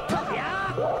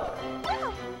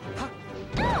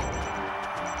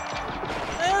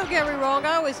 Don't get me wrong,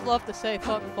 I always love to say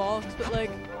fuck Fox, but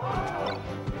like,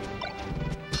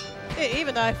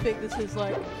 even I think this is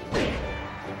like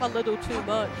a little too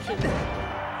much, and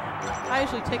I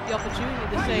usually take the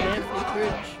opportunity to say Anthony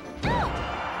Bridge.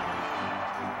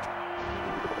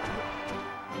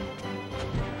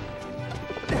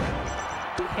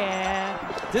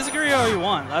 Yeah. Disagree all you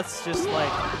want. That's just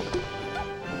like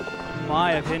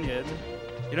my opinion.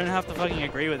 You don't have to fucking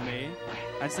agree with me.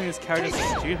 I just think this character's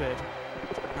stupid.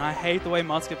 And I hate the way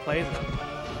Musket plays it.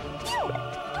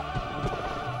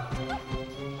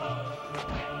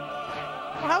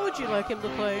 Well, how would you like him to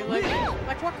play?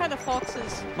 Like what kind of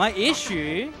Foxes My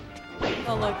issue,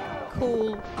 are like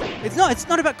cool? it's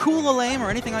not about cool or lame or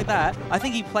anything like that. I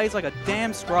think he plays like a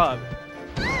damn scrub.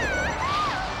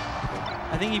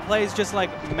 I think he plays just like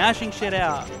mashing shit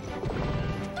out.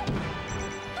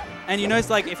 And you know, it's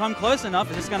like, if I'm close enough,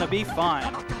 it's just gonna be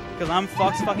fine. Because I'm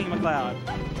Fox fucking McCloud.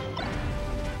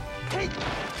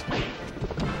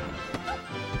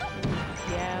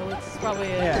 Yeah, it's probably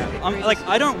Yeah, I'm like,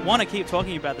 I don't want to keep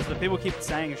talking about this, but people keep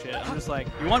saying shit. I'm just like,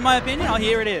 you want my opinion? Oh,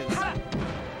 here it is. I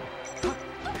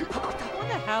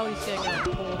wonder how he's getting out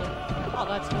of the corner. Oh,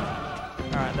 that's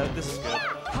good. Alright, this is good.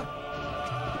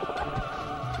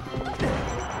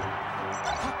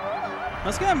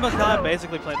 Musket and McCloud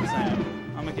basically played the same.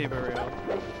 I'm gonna keep it real.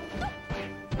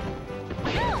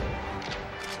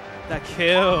 That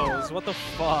kills. What the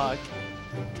fuck?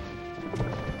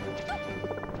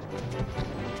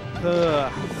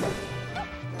 Ugh.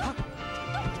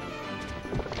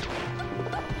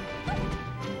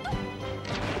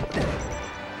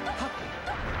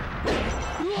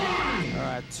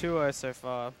 Alright, 2-0 so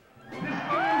far.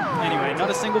 Anyway, not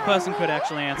a single person could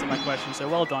actually answer my question, so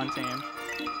well done, team.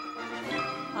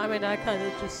 I mean, I kind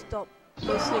of just stopped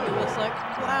listening and was like,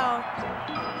 wow,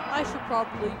 I should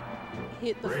probably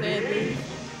hit the fair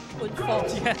move when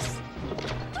Fox Yes.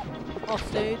 off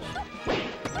stage.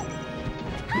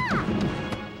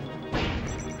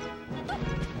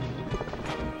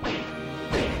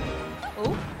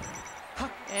 Oh.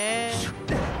 And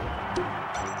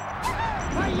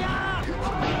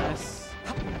Nice.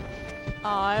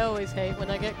 I always hate when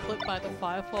I get clipped by the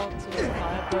Firefox or the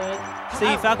Firebird.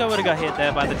 See, Falco would have got hit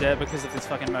there by the dead because of this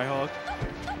fucking Mohawk.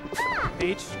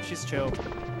 Peach, she's chill.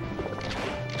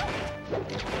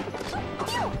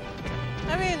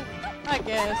 I mean, I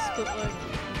guess, but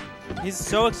like, He's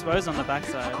so exposed on the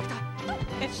backside.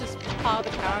 it's just part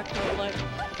of the character. Like,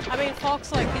 I mean,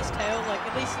 Fox, like his tail, like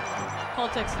at least in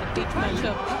context of the Peach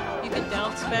matchup, you can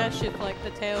down smash if like the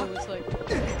tail was like,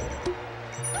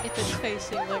 if it's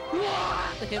facing like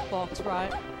the hitbox,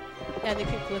 right? And it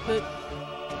can clip it.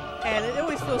 And it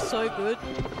always feels so good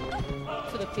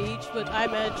for the Peach, but I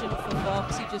imagine for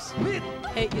Fox, you just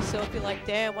hate yourself. You're like,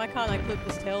 damn, why can't I clip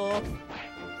this tail off?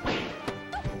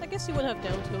 I guess you wouldn't have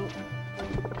down tilt.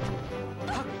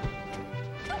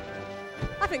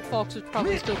 I think Fox would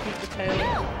probably still keep the tail.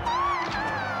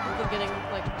 Than getting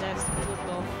like nasty flipped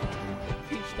off.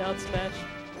 Peach down smash.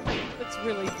 It's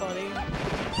really funny.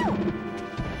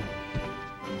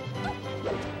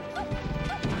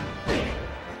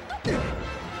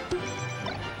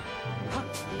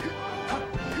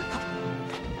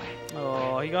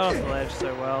 Oh, he got off the ledge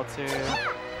so well too.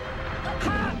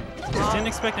 Just didn't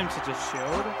expect him to just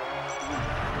shield.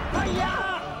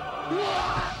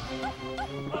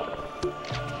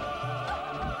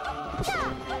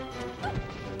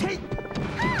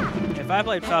 If I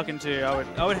played Falcon 2,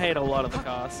 I would hate a lot of the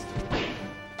cast.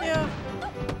 Yeah.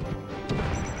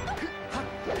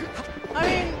 I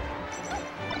mean,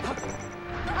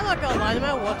 I'm not gonna lie, no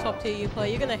matter what top tier you play,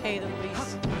 you're gonna hate at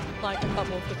least like a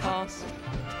couple of the cast.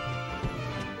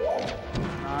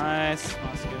 Nice,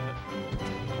 Musket.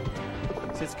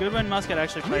 So it's good when Musket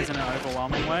actually plays in an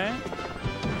overwhelming way.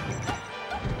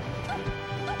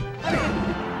 I mean,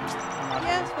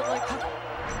 yes, but like,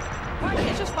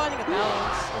 it's just finding a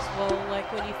balance as well,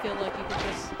 like when you feel like you can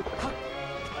just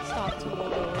start to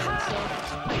walk away and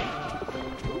stuff.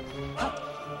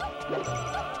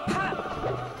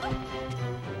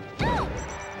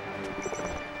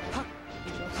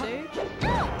 Neutral stage.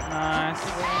 Nice.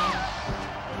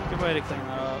 Good way to clean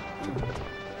that up.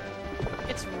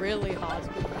 It's really hard to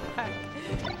go back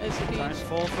as Don't Peach.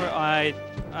 fall for it. I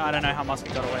don't know how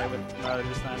Musket got away with murder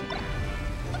just then.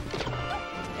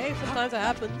 Hey, sometimes it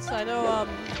happens. I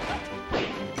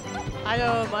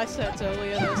know my sets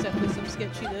earlier, there was definitely some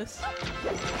sketchiness.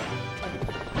 Like,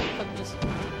 I'm just...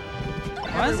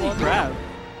 Why does he everyone- grab?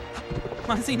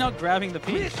 Why is he not grabbing the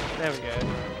Peach? There we go.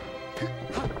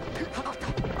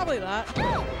 Probably that.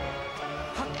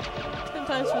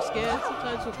 Sometimes we're scared,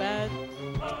 sometimes we're bad.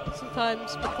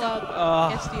 Sometimes McLeod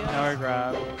Oh, SDR. no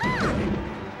grab.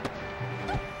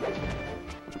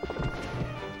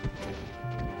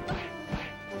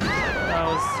 That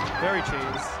was very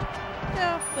cheese.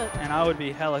 Yeah, but And I would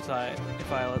be hella tight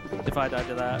if I died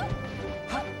to that.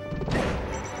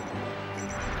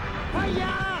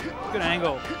 Good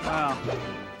angle. Wow.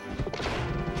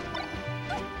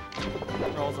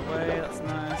 Rolls away. That's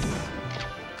nice.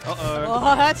 Uh-oh.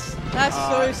 oh, that's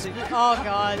so see- oh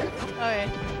god. Okay.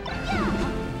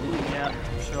 Yeah,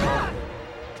 sure.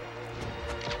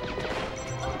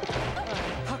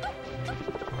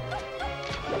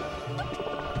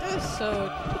 That is so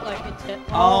like intense.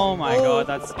 Oh my god,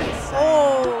 that's insane.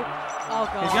 Oh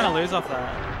god. He's gonna lose off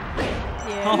that.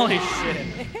 Yeah. Holy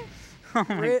shit. Oh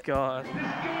my Rip. god. Oh,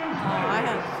 I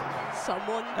have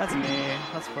someone. That's me.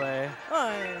 Let's play. Oh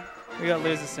yeah. We got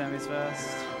losers semis first.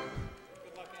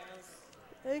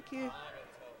 Thank you.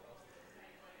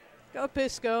 Go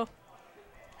Pisco.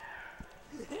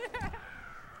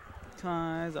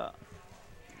 Kaiser.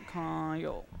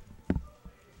 Kyle.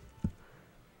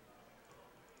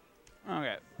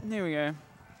 Okay, here we go.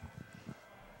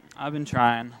 I've been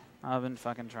trying. I've been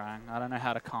fucking trying. I don't know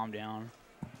how to calm down.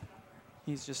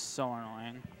 He's just so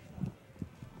annoying.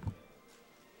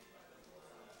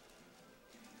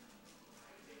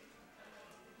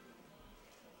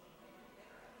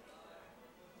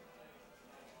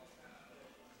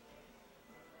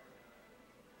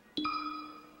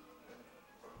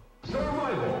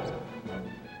 Survival.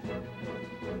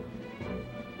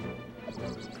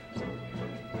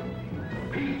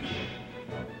 Peach.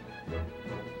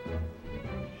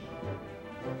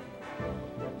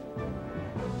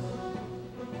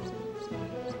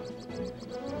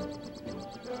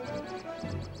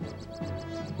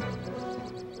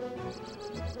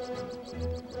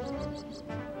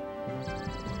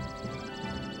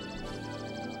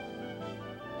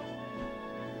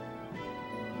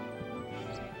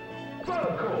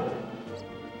 Circle.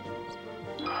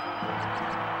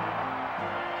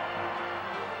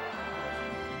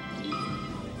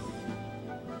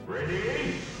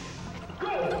 Ready?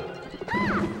 Go!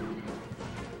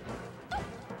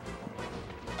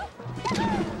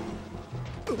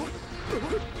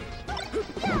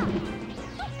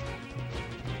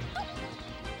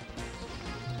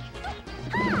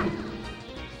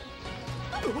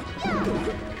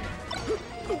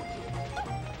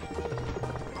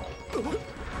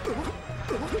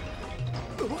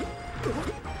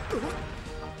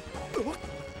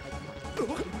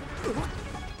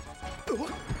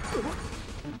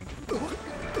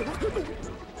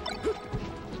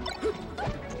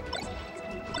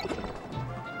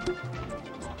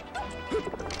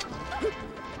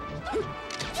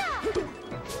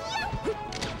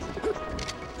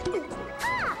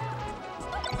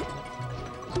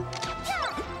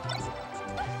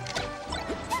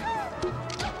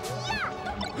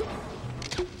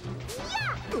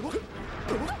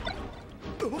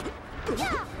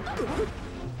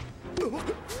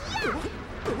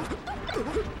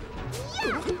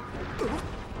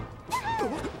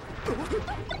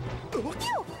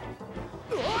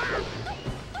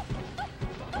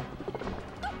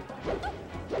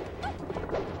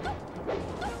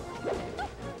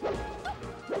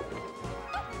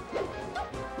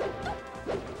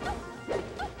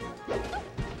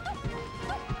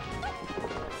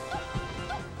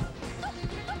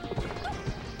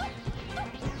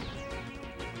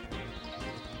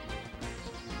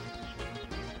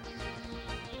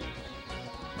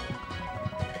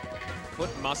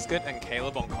 Put Musket and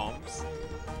Caleb on comms.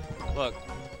 Look,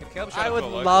 if Caleb showed I up would to a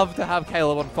local- love to have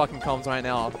Caleb on fucking comms right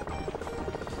now.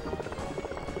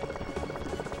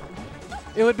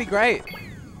 It would be great.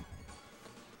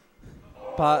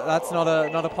 But that's not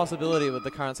a possibility with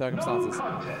the current circumstances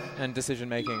and decision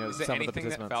making of Is there some of the anything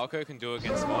that participants. Falco can do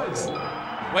against Fox?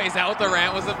 Wait, is that what the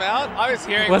rant was about? I was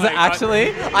hearing. Was like, it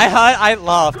actually? I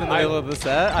laughed in the middle of the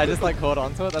set. I just like caught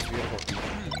on to it. That's beautiful.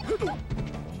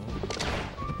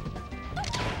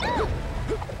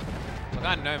 Look,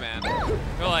 I don't know, man. I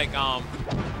feel like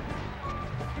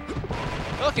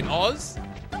in Oz,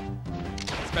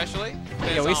 especially.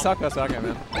 Yeah, we suck us okay,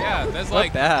 man. Yeah, there's Not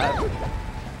like bad.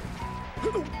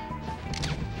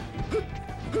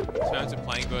 in terms of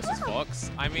playing versus Fox.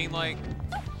 I mean, like,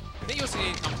 I think you also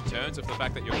need to come to terms with the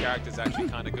fact that your character's actually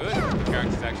kind of good. Your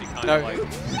character's actually kind of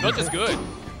like not just good.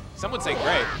 Some would say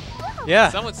great. Yeah.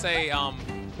 Some would say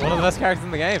One of the best characters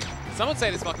in the game. Some would say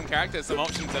this fucking character has some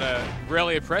options that are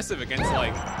really oppressive against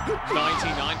like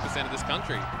 99% of this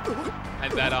country,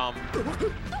 and that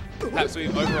perhaps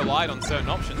we've over-relied on certain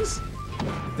options.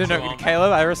 Dude, So, no,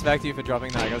 Caleb, I respect you for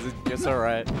dropping that because you're so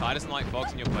right. I doesn't like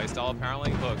Fox in your playstyle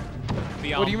apparently. Look,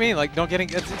 the What do you mean? Like not getting?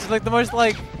 It's like the most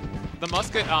like. the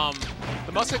Musket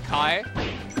Kai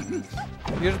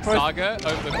You're just probably, saga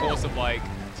over the course of like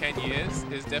 10 years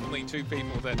is definitely two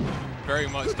people that very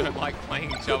much don't like playing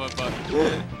each other, but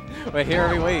we're here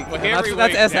every week. we're and here every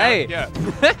that's week. SA. Yeah.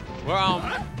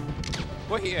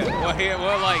 We're here.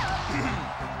 We're like.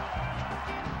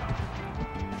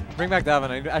 Bring back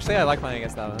Davin. Actually, I like playing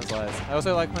against Davin. That's wise. I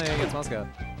also like playing against Moscow.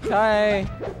 Kai,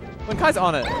 when Kai's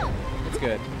on it, it's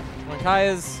good. When Kai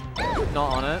is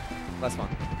not on it, less fun.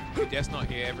 You're just not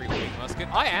here every week, Musket.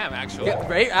 I am actually. Yeah,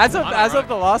 great. As of right.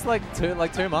 the last like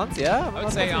 2 months, yeah. I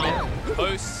would say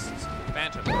post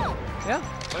Phantom. Yeah.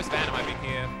 Post Phantom, I've been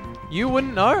here. You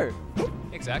wouldn't know.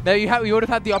 Exactly. You would have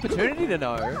had the opportunity to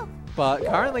know, but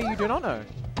currently you do not know.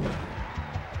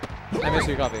 I miss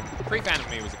your copy. Pre-Phantom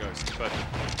me was a ghost, but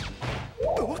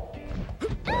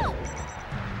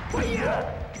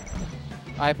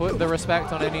I put the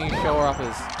respect on any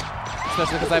shower-uppers,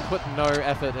 especially because I put no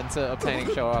effort into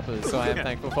obtaining shower-uppers, so I am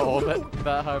thankful for all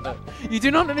that hard. But you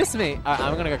do not miss me.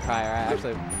 I'm gonna go cry. Alright,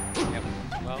 actually. yep.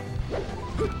 Well,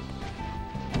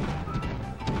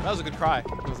 that was a good cry.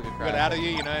 It was a good cry. Got out of you,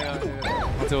 you know.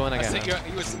 I'll do one I again. think you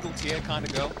a single tier kind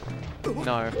of girl.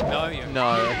 No. No, you.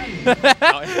 No.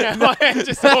 No.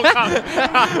 Just all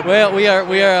come. we are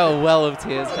a well of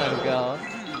tears kind of girl.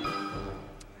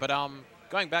 But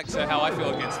going back to how I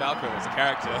feel against Falco as a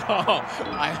character.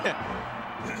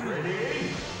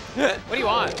 What do you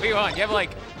want? What do you want? You have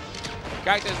like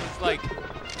characters that's like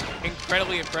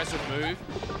incredibly impressive move,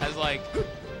 has like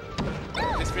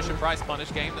this Fisher Price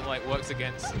punish game that like works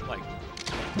against like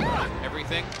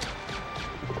everything.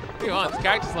 What do you want? This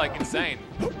character's like insane.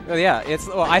 Well, yeah,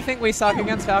 I think we suck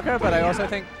against Falco, but I also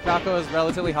think Falco is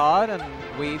relatively hard, and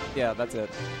that's it.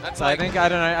 That's So like, I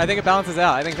don't know. I think it balances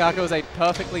out. I think Falco is a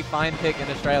perfectly fine pick in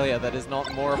Australia that is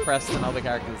not more oppressed than other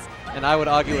characters, and I would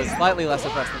argue is slightly less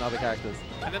oppressed than other characters.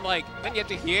 and then you have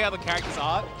to hear other charactars'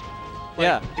 art. Like,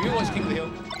 Yeah. Have you watched King of the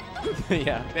Hill?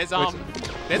 Yeah. There's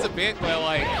a bit where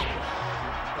like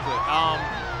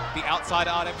the outside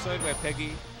art episode where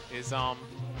Peggy is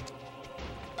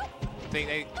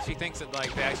she thinks that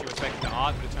like they're actually respecting the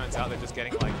art, but it turns out they're just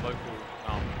getting like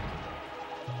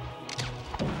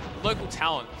local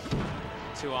talent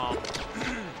to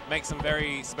make some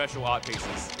very special art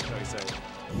pieces, shall we say.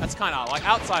 That's kind of like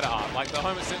outsider art, like the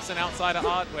Homer Simpson outsider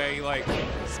art where he like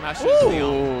smashes the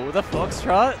Ooh, the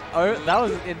foxtrot. Oh, that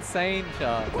was an insane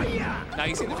shot. No,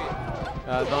 you see the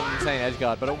Not an insane edge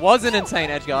guard, but it was an insane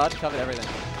edge guard. Covered everything.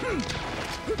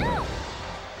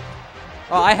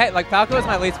 Oh, I hate, like, Falco is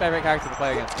my least favorite character to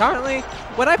play against. Currently,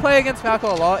 when I play against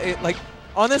Falco a lot, it, like,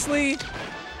 honestly,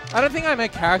 I don't think I'm a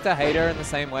character hater in the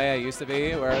same way I used to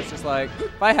be, where it's just like,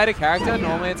 if I hate a character,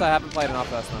 normally it's I haven't played enough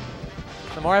versus them.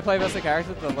 The more I play versus a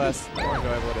character, the more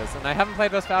enjoyable it is. And I haven't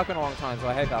played versus Falco in a long time, so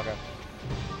I hate Falco.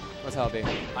 That's how it be.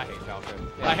 I hate Falco.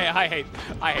 Yeah. I hate.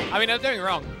 I mean, don't get me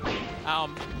wrong.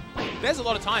 There's a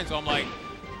lot of times where I'm like,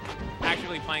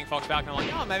 actually playing Fox Falcon, I'm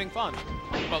like, oh, I'm having fun.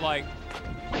 But like,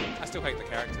 I still hate the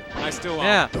character. I still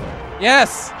Yeah.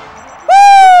 Yes!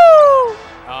 Woo!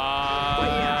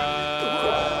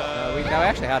 No, we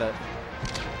actually had it.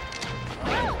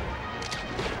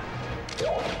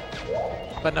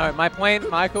 But no, my point,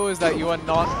 Michael, is that you are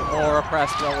not more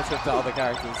oppressed relative to other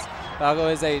characters. Falco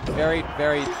is a very,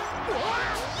 very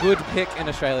good pick in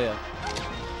Australia.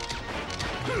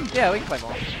 Yeah, we can play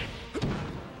more.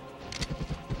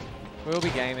 We'll be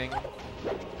gaming.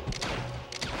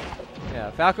 Yeah,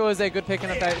 Falco is a good pick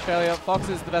in Australia. Fox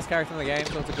is the best character in the game,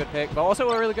 so it's a good pick. But also,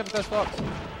 we're really good at first Fox.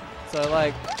 So,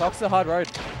 like, Fox is a hard road.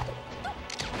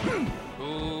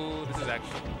 Ooh, this is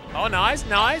actually... Oh, nice,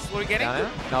 nice. What are we getting? Down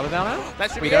air. Another down air.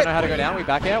 That should be We it. don't know how to go down. We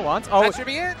back air once. Oh, That should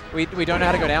be it. we don't know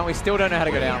how to go down. We still don't know how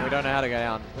to go down. We don't know how to go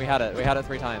down. We had it. We had it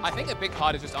 3 times. I think a big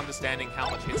part is just understanding how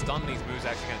much hits done these moves are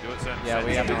actually going to do at certain Yeah,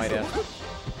 we have no idea.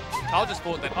 Kyle just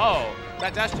thought that, oh,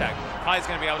 that dash tag, Kai's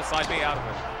going to be able to side B out of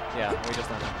it. Yeah, we just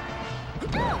don't know.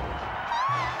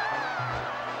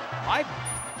 I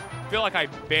feel like I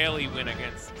barely win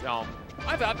against,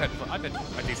 I've had a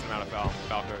decent amount of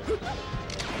Falco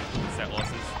set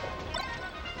losses.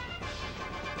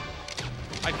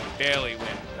 I barely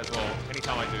win as well,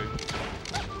 anytime I do.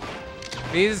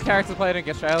 These characters played in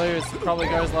Australia is probably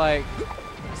goes like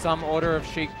some order of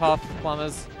Sheik, Puff,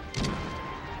 Plumbers.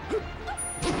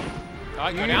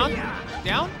 Alright, go down.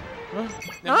 Down?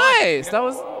 Nice! That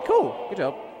was cool. Good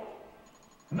job.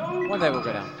 One day we'll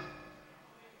go down.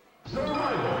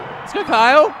 Let's go,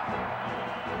 Kyle!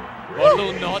 One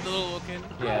little nod, a little look in.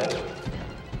 Yeah.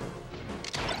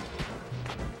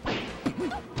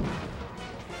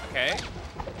 Okay.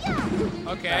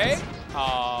 Okay.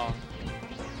 Nice.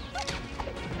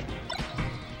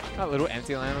 That little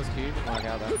empty land was cute. Oh my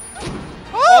god, that.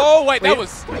 Oh, wait, that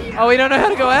was... Oh, we don't know how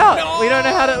to go out. No! We don't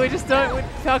know how to. We just don't.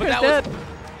 Falco's that dead.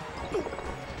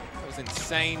 That was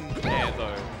insane there,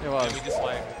 though. It was. And we just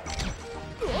like...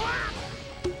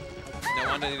 No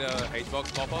wonder the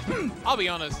H-box pop up. I'll be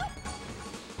honest.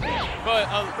 For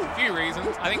a few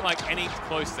reasons. I think like any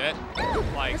close set,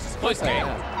 like close game.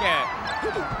 Yeah.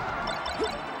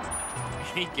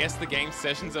 Any guess the game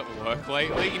sessions at work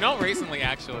lately? Not recently,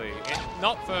 actually.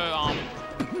 Not for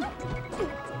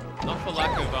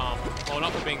lack of or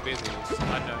not for being busy. It's just,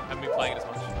 I don't know. I haven't been playing it as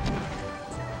much.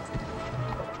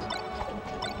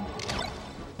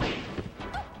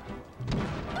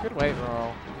 Good weight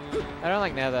roll. I don't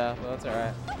like Nether, but that's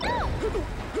alright.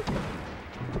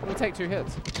 We'll take 2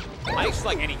 hits. I think it's just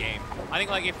like any game. I think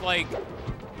like if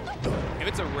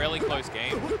it's a really close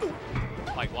game,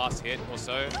 like last hit or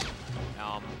so,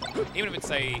 even if it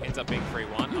say ends up being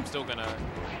 3-1, I'm still gonna.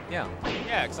 Yeah.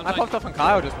 Yeah. Cause I popped off on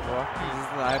Kyle just before.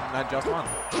 I just won.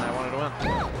 And I wanted to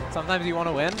win. Sometimes you want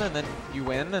to win, and then you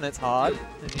win, and it's hard,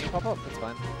 and you pop up. It's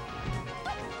fine.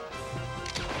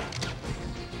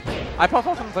 I pop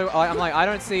off and I'm like, I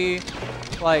don't see,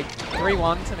 like,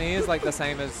 3-1 to me is like the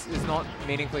same as, is not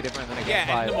meaningfully different than a game 5.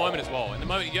 Yeah, in the moment as well. In the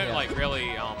moment, you don't like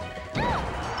really.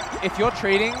 If you're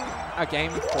treating a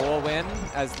game 4 win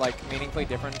as like meaningfully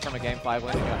different from a game 5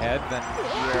 win in your head, then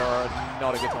you're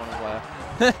not a good tournament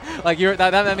player. Like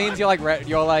that means you're like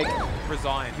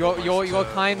Resigned. You're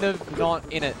kind of not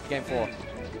in it game 4.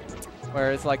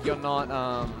 Whereas like you're not.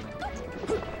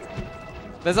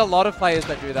 There's a lot of players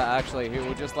that do that actually, who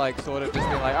will just like sort of just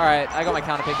be like, all right, I got my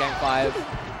counter pick game 5.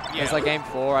 Yeah. It's like game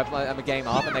 4, I'm a game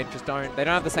up, and they don't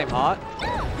have the same heart.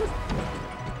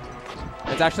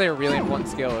 It's actually a really important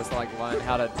skill is to like learn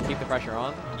how to keep the pressure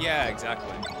on. Yeah,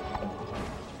 exactly.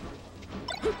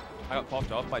 I got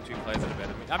popped off by 2 players that are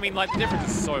better than me. I mean, like the difference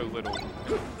is so little.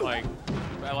 Like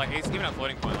it's even at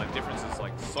floating point, like the difference is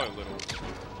like so little.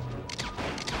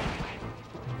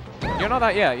 You're not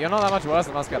that much worse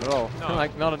than Muscat at all. No.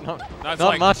 Like not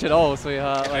like much at all,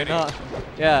 sweetheart. Like not.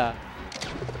 Yeah.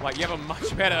 Like you have a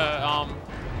much better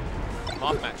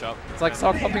math matchup. It's like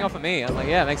sock popping off of me. I'm like,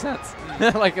 yeah, it makes sense.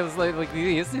 Like it was like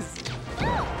this is.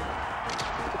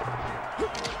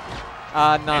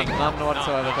 None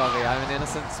whatsoever, Coffee. I'm an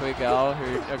innocent, sweet girl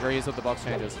who agrees with the box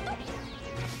changes.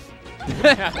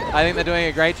 I think they're doing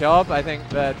a great job. I think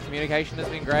the communication has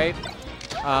been great.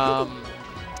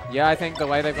 Yeah, I think the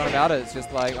way they've gone about it is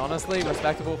just like, honestly,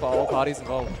 respectable for all parties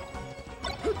involved.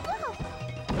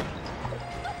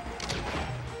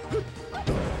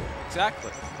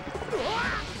 Exactly.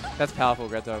 That's powerful,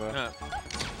 Gretovo. No.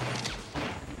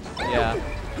 Yeah,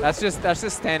 that's just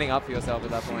standing up for yourself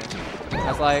at that point.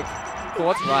 That's like, for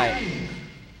what's right.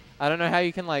 I don't know how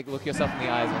you can like look yourself in the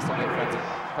eyes and still make friends in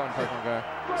Pokemon Go.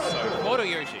 So, VOD or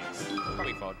Yoshi's?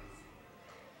 Probably VOD.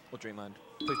 Or Dreamland.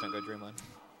 Please don't go Dreamland.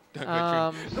 Don't go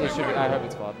Dreamland. It should be, I hope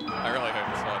it's VOD. I really hope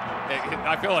it's VOD.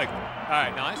 I feel like,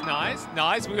 alright,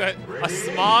 nice. We got a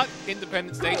smart,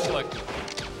 independent stage select.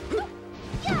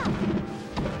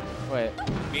 Wait.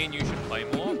 Me and you should play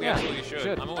more. We absolutely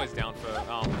should. I'm always down for.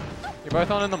 You're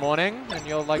both on in the morning, and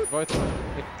you're like both.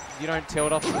 If you don't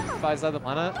tilt off by side of the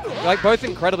planet, you're like both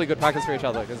incredibly good practice for each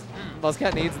other. Because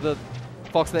Buzzcat needs the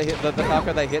fox that hit the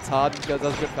Falco that hits hard and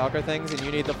does good Falco things, and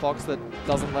you need the fox that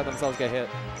doesn't let themselves get hit.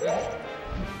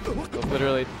 It's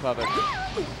literally perfect.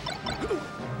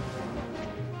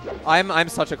 I'm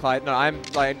such a Clyde. No, I'm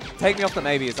like, take me off the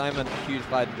maybes. I'm a huge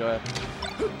Clyde enjoyer.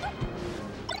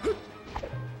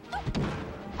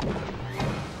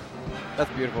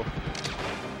 That's beautiful.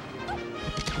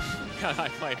 I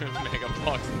played with Mega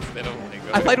Bloks instead of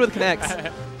Lego. I played with Connects.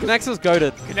 Connects was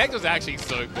goated. Connect was actually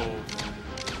so cool.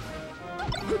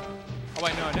 Oh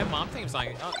wait, no, Mom Team's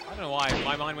like, I don't know why,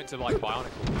 my mind went to like Bionicle.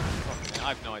 I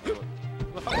have no idea what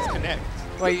the fuck is Connect?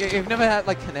 Wait, you've never had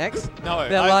like Connects? No.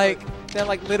 They're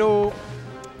like little,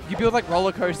 you build like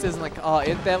roller coasters and like,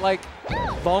 they're like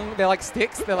long, they're like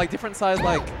sticks, they're like different size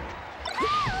like,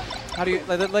 how do you,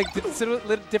 like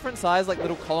different size like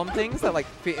little column things that like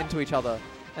fit into each other.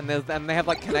 And they have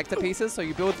like connector pieces, so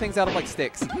you build things out of like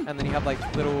sticks, and then you have like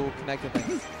little connector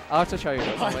things. I'll have to show you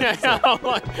this.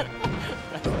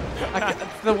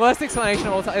 It's the worst explanation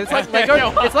of all time. It's like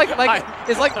Lego. It's like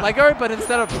Lego, but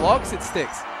instead of blocks, it's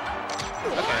sticks.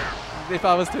 Okay. If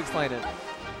I was to explain it.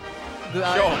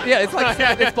 Sure. Yeah, it's like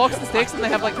it's blocks and sticks, and they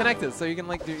have like connectors, so you can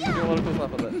like do a lot of cool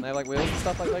stuff with it. And they have like wheels and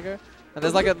stuff like Lego. And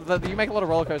there's like you make a lot of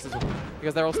roller coasters with them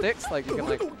because they're all sticks. Like you can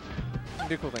like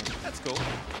do cool things. That's cool.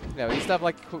 Yeah, we used to have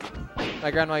like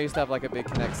my grandma used to have like a big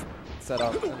Connects set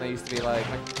up, and they used to be like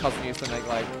my cousin used to make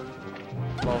like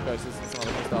roller coasters and some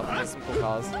other cool stuff. And there's some cool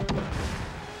cars.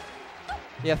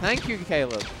 Yeah, thank you,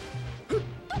 Caleb.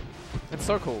 It's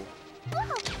so cool.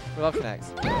 We love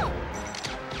Connects.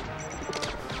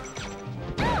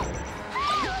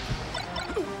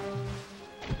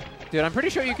 Dude, I'm pretty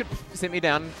sure you could sit me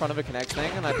down in front of a Connect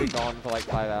thing and I'd be gone for like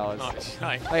 5 hours. Nice.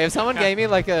 Like if someone gave me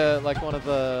like one of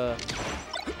the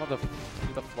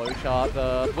flowchart,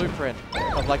 the blueprint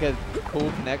of like a cool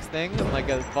Connect thing and like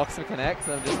a box of Connects,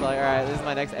 I'm just like, alright, this is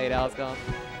my next 8 hours gone.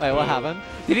 Wait, what happened?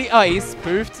 Did he? Oh, he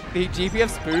spoofed. The GPF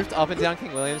spoofed up and down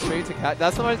King William Street to catch.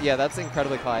 That's the most. Yeah, that's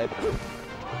incredibly Clyde.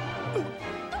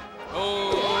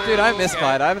 Oh. Dude, I miss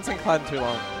Clyde. I haven't seen Clyde in too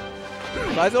long.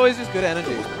 Clyde's always just good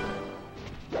energy.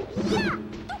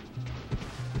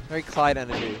 Very Clyde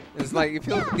energy. It's like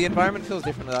the environment feels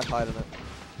different without Clyde in it.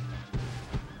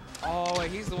 Oh,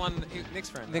 wait, he's the one, Nick's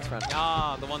friend. Nick's friend.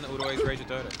 Ah, the one that would always rage a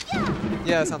Dodo.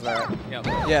 Yeah, that sounds right. Yep.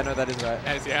 Yeah, no, that is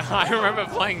right. Yeah, I remember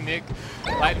playing Nick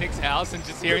at Nick's house and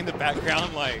just hearing the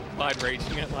background like Clyde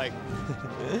raging it like.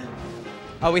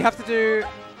 Oh, we have to do.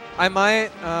 I might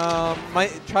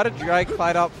try to drag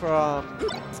Clyde up from.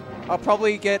 I'll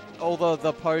probably get all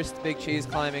the post Big Cheese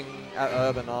climbing at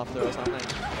Urban after or something.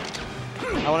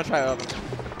 I want to try Urban.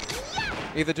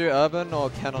 Either do Urban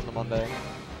or Ken on the Monday.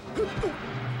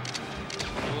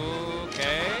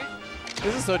 Okay.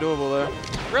 This is so doable though.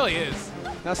 It really is.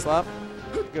 Nice slap.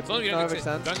 Good. As long as you don't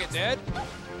get dead.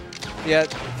 Yeah,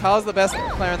 Carl's the best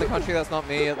player in the country that's not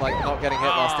me at like not getting hit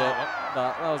last hit.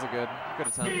 But that was a good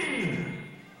attempt.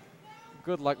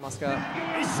 Good luck, Muscat.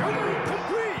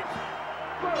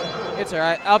 It's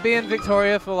alright. I'll be in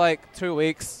Victoria for like 2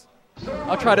 weeks.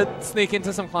 I'll try to sneak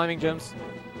into some climbing gyms.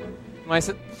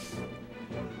 That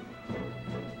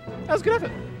was a good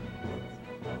effort.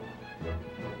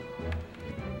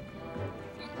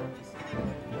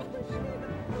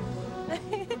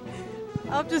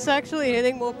 I'm just actually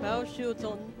hitting more power shields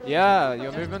on. Yeah,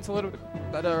 your movement's a little bit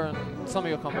better and some of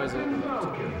your combos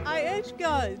are... I edge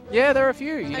guard. Yeah, there are a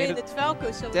few. You I need mean, it's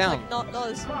Falco, so down. it's like not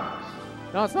us.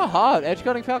 No, it's not hard. Edge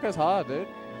guarding Falco's hard, dude.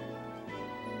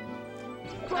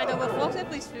 I know, but Fox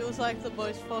at least feels like the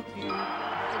most fuck you in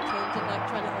terms of like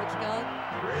trying to edge guard.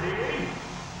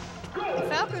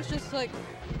 Falco's just like,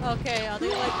 okay, are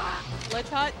they like ledge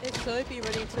height? If so, be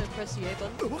ready to press the A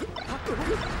button.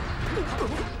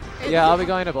 Yeah, I'll be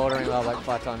going to bouldering lab like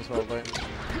 5 times probably.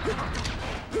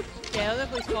 Yeah, I'll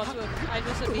definitely spot to it. I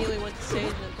just immediately went to stage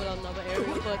and then put on another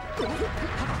area, but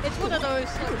it's one of those,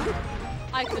 like,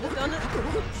 I could have done it,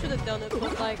 should have done it,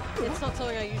 but like, it's not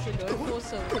something I usually go for,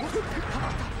 so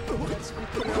that's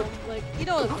squeaky around. Like, you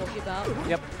know what I'm talking about.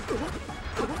 Yep.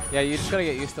 Yeah, you just gotta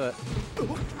get used to it.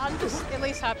 I'm just at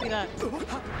least happy that,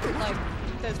 like,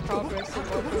 there's progress in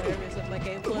multiple areas of my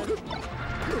game plan.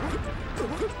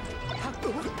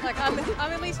 Like, I'm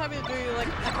at least happy to do, like,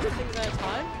 a couple things at a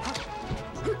time.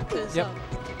 Because,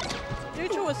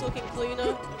 neutral was looking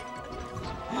cleaner.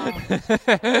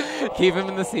 Keep him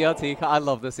in the CRT car. I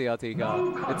love the CRT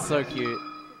car. It's so cute.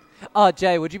 Oh,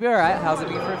 Jay, would you be alright housing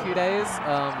me for a few days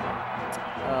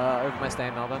over my stay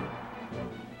in Melbourne?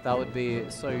 That would be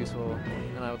so useful,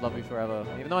 and I would love you forever.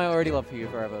 Even though I already love you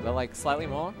forever, but like slightly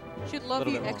more. Should love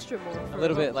you extra more. A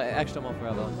little bit, like extra more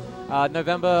forever.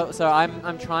 November. So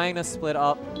I'm trying to split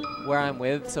up where I'm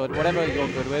with. So whatever you're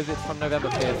good with, it's from November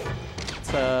 5th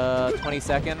to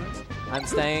 22nd.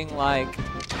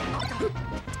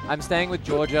 I'm staying with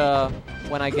Georgia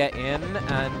when I get in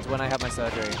and when I have my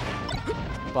surgery.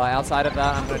 But outside of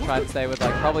that, I'm gonna try to stay with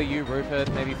like probably you,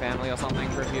 Rupert, maybe family or something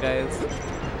for a few days.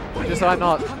 Just so I'm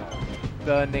not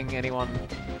burning anyone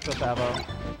for forever.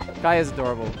 Guy is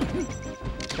adorable.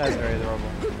 This guy's very adorable.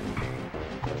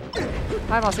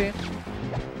 Hi, Mossy.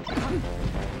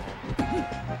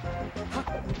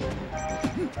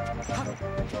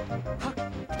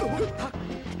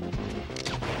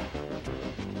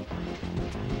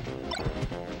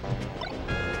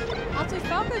 I'll say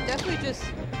Falco definitely just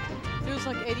feels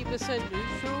like 80%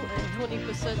 neutral and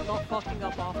 20% not fucking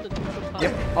up after neutral time.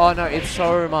 Yep. Oh no, it's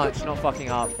so much not fucking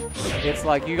up. It's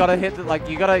like you gotta hit the, like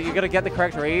you gotta get the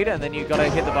correct read and then you gotta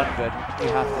hit the button good.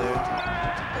 You have to.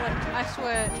 Like I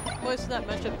swear, most of that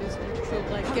matchup is neutral.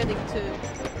 Like getting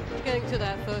to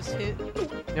that first hit.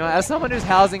 You know, as someone who's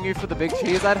housing you for the big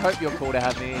cheese, I'd hope you're cool to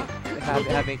have me,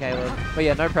 Caleb. But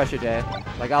yeah, no pressure, Jay.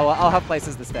 Like I'll have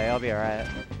places to stay. I'll be alright.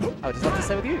 I would just love to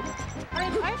stay with you.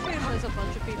 I assume there's a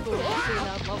bunch of people actually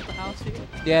that love the house here.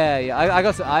 Yeah.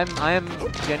 I am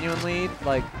genuinely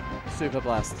like super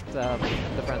blessed to have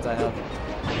the friends I have.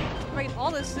 I mean,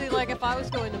 honestly, like if I was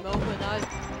going to Melbourne, I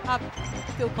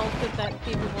feel confident that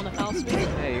people want to house me.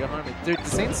 Yeah, you got home. Dude, the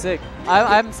scene's sick.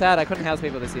 I'm sad I couldn't house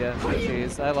people this year.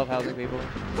 Jeez, I love housing people.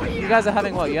 You guys are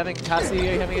having what? You having Cassie?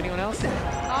 Are you having anyone else?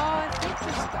 I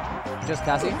think Just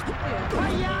Cassie?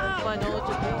 Yeah. My knowledge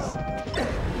of this.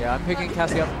 Yeah, I'm picking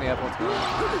Cassie up from the airport tomorrow.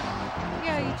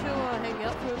 Yeah, you two hang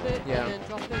out for a bit Yeah. and then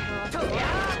drop in for after.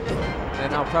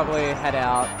 Then I'll probably head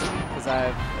out because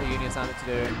I have a uni assignment to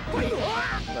do.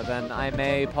 But then I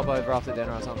may pop over after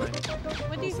dinner or something.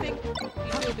 When do you think you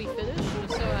two will be finished?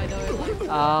 Just so I know,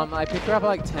 like. I picked her up at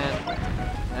like 10,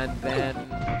 and then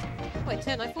Wait,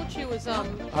 10? I thought she was her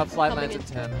flight coming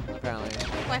lands in. at 10 apparently.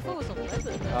 I thought it was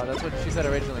 11. Oh, that's what she said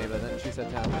originally, but then she said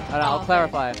 10. I don't know, I'll okay.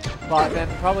 clarify. But then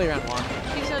probably around 1.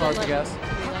 She said if I was to 11. guess.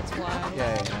 Yeah, that's why.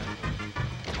 Yeah.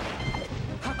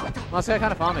 Let's go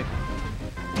kind of farming.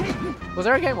 Was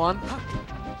there a game 1? I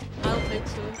don't think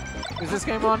so. Is this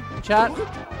game 1? Chat?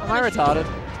 Am I retarded?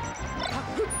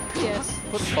 Yes.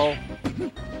 Put the poll.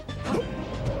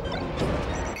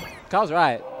 Carl's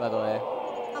right, by the way.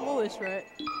 I'm always right.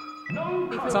 Even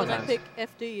when I Sometimes. pick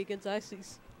FD against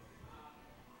Ices.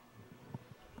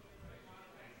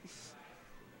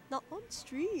 Not on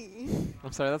stream.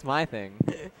 I'm sorry, that's my thing.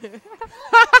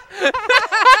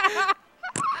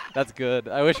 That's good.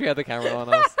 I wish we had the camera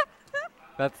on us.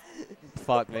 That's...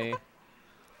 Fuck me.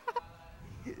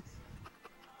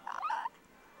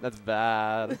 That's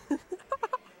bad.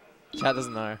 Chat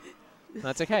doesn't know.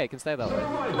 That's okay. It can stay that way.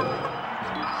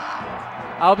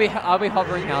 I'll be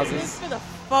hovering houses. It's been a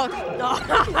fuck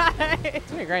night.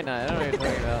 It's been a great night. I don't know what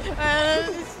you're talking about.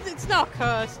 It's not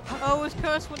cursed. Oh, it was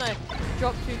cursed when I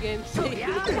dropped 2 games.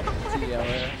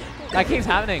 Yeah. That keeps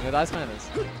happening with Ice Miners.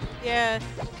 Yeah.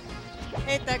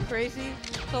 Ain't that crazy?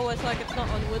 It's always like it's not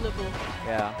unwinnable.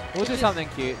 Yeah. We'll do something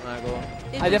cute, Michael.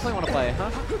 It I just- definitely want to play, huh?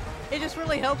 It just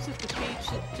really helps if the Peach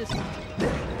just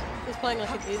is playing like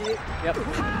an idiot. Yep.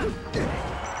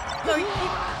 No,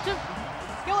 to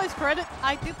Yo's credit,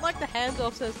 I did like the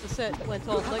handoffs as the set went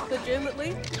on. Like,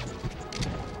 legitimately,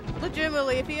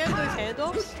 if he had those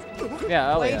handoffs,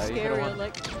 Yeah, way you could've scarier. won.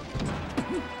 Like,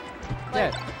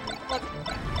 Yeah. like,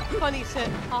 funny set,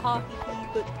 haha, hee hee,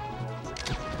 but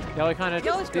Yellow kind of...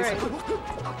 Yo's great.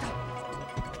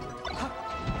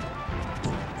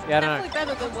 Yeah, I don't know. Definitely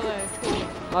better than what I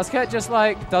thought. Muscat just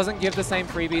like doesn't give the same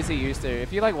freebies he used to.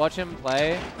 If you like watch him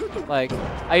play, like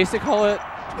I used to call it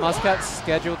Muscat's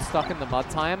scheduled stuck in the mud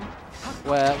time,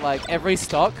 where like every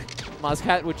stock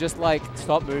Muscat would just like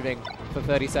stop moving for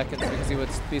 30 seconds because he would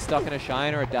be stuck in a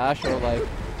shine or a dash or like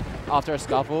after a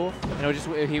scuffle, and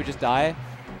he would just die.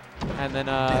 And then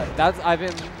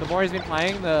the more he's been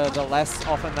playing, the less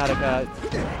often that occurs.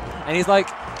 And he's like,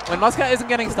 when Muscat isn't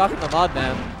getting stuck in the mud,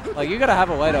 man, like you gotta have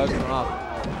a way to open him up.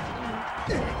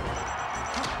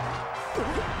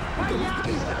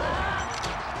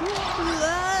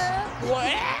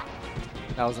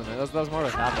 That was more of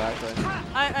a tap actually.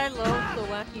 I love the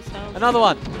wacky sounds. Another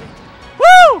one.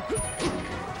 Woo!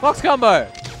 Fox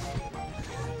combo.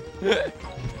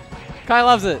 Kai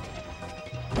loves it.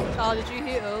 Oh, did you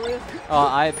hear earlier? Oh,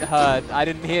 I heard. I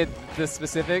didn't hear the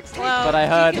specifics, Well, but I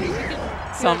heard you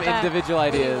can some go back individual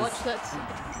when you ideas. watch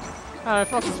that. Oh,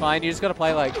 Fox is fine. You just gotta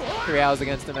play like 3 hours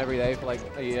against him every day for like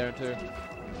a year or two,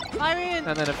 I mean,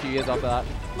 and then a few years after that.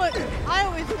 look, I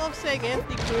always love saying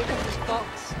Anthony Cringe is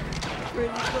Fox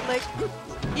Cringe, but like,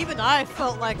 even I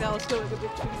felt like that was going a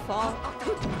bit too far.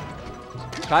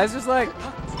 Kai's just like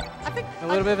I think a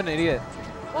little bit of an idiot,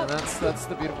 well, and that's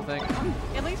the beautiful thing.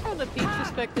 at least from the Peach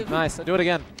perspective, Nice. Do it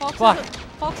again.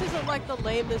 Fox isn't like the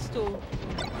lamest or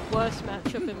worst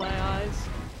matchup in my eyes.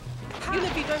 Even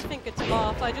if you don't think it's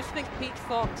Marth, I just think Peach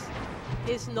Fox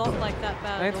is not like that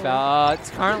bad. Thanks, at all. Val. It's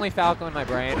currently Falco in my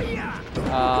brain.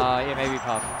 Yeah, maybe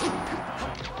Puff.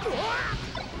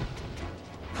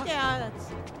 Yeah,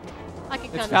 that's. I can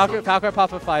It's kind Falco, of. Falco and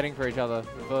Puff are fighting for each other.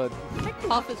 But I think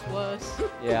Puff is worse.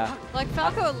 yeah. Like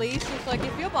Falco at least is like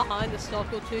if you're behind a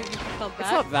stock or two, you can come back.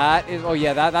 It's not that. Oh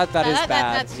yeah, that is bad.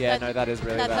 That's- No, that is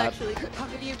really that's bad. actually.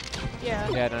 If you, yeah.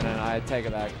 Yeah, no, I take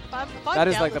it back. If I'm That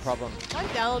is down like the with- problem. If I'm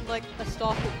down like a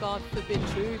stock of God forbid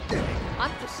 2,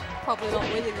 I'm just probably not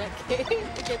winning that game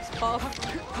against Puff.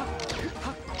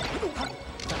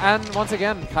 And once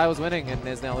again, Kai was winning and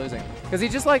is now losing because he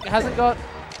just like hasn't got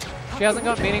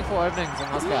meaningful openings in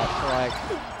Muscat for like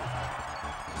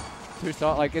 2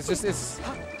 stock. Like it's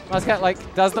Muscat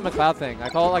like does the McLeod thing. I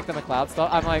call it like the McLeod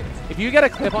stock. I'm like, if you get a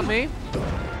clip on me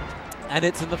and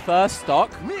it's in the first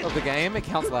stock of the game, it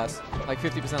counts less, like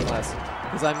 50% less,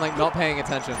 because I'm like not paying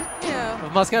attention. Yeah.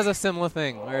 But Muscat has a similar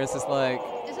thing where it's just like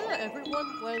Isn't it everyone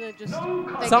where they just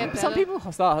they some get better? people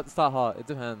start hot. It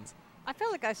depends. I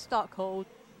feel like I start cold.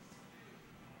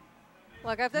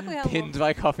 Like I've definitely had. Pinned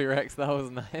by Coffee Rex. That was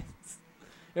nice.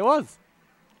 It was.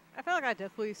 I feel like I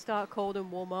definitely start cold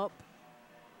and warm up.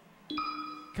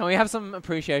 Can we have some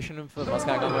appreciation for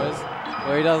Muscat combos?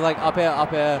 Where he does like up air,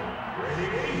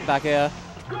 back air.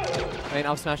 I mean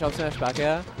up smash, back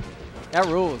air. That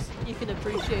rules. You can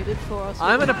appreciate it for us.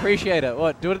 I'm an appreciator.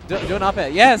 What? Do an up air.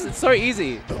 Yes, it's so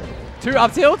easy. 2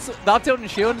 up tilts. The up tilt and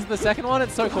shield is the second one.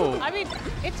 It's so cool. I mean,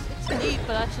 it's neat,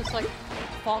 but that's just like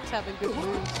Fox having good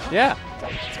moves. Yeah,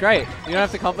 it's great. You don't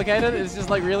have to complicate it. It's just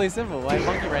like really simple. Like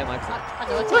Monkey Brain likes it. I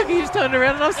know, it's Look, like, he just turned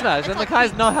around and up smash, and the like guy's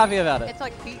Peach. not happy about it. it's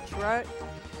like Peach, right?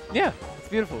 Yeah, it's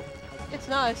beautiful. It's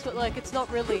nice, but like it's not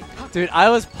really. Dude, I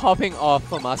was popping off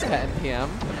for Muscat and PM.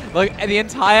 Like, the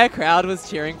entire crowd was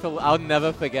cheering for... I'll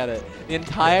never forget it. The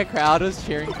entire crowd was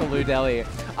cheering for Lou Deli.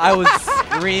 I was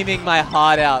screaming my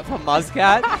heart out for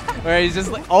Muscat, where he's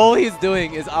just like... All he's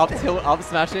doing is up tilt, up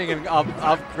smashing, and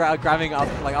grabbing up,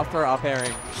 like up throw, up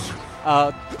airing.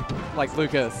 Like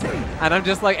Lucas. And I'm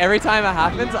just like, every time it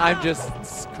happens, I'm just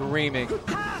screaming.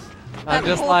 I'm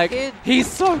just poor like, kid. he's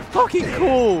so fucking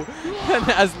cool. And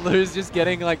as Lou's just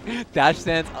getting like dash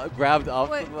stance grabbed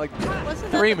up, Wait, like wasn't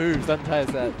 3 that moves that entire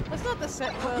set. That's not the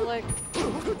set where like.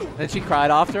 Then she cried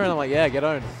after, and I'm like, yeah, get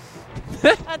on.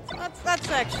 That's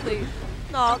actually.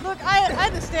 No, look, I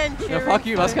understand No, cheering. fuck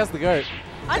you, for- Muscat's the GOAT.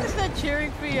 I understand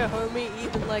cheering for your homie,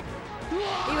 even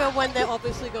when they're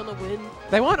obviously gonna win.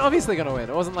 They weren't obviously gonna win.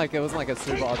 It wasn't like a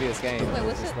super obvious game. Wait,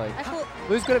 was Just it? like I thought.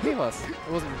 Lou's good at P+. It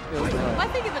wasn't. Am I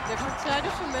thinking of a different set? I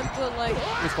just remember like.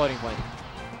 It was floating point.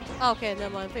 Oh, okay,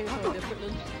 never mind. I think it's something different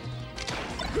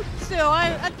then. Still,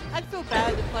 I'd feel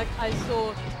bad if like I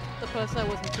saw the person I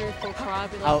wasn't cheering for cry,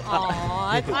 be like, "Aw,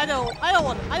 I don't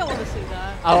want to see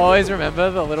that." I'll always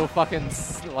remember the little fucking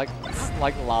like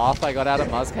laugh I got out of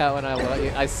Muscat when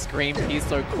I screamed, "He's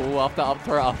so cool!" after up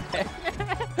throw up.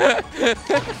 The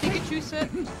Pikachu set.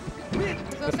 So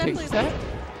it's definitely set?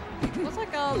 It was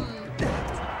like I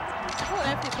thought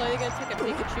Anthony played against like a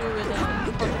Pikachu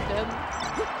and Project M,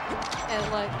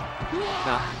 and like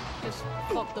Nah. just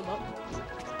fucked them up.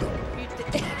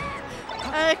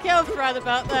 Cal's right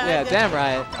about that. Yeah, damn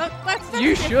right. That's You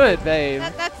different. should, babe.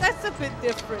 That's a bit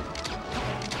different.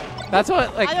 That's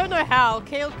what like. I don't know how.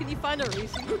 Kale, can you find a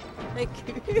reason? Thank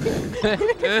you.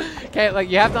 Okay, like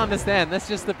you have to understand, that's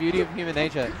just the beauty of human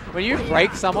nature. When you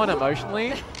break someone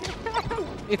emotionally,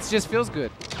 it just feels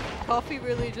good. Coffee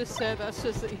really just said that's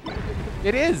just a human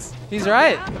It is. He's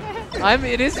right.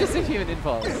 It is just a human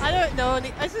impulse. I don't know.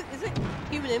 Is it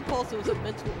human impulse or is it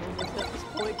mental illness at this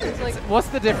point? It's like, What's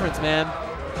the difference, man?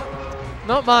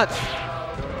 Not much.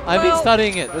 I've been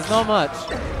studying it. There's not much.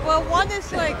 well, one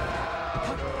is like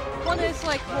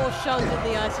more shunned in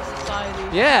the eyes of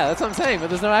society. Yeah, that's what I'm saying, but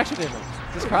there's no action in it.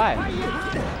 Just cry.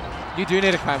 You do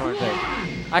need to cry more,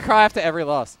 Jake. I cry after every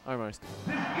loss, almost.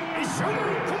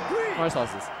 Most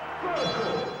losses.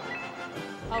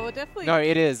 I would definitely. No,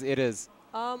 it is. It is.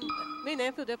 Me and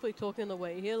Amp are definitely talking on the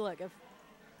way here. Like, if,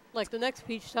 like the next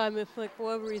peach time, if like for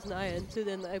whatever reason I entered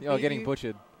and I You're beat getting you,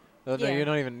 butchered. No, Yeah. you're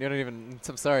not even.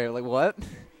 I'm sorry. Like what?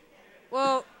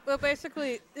 Well,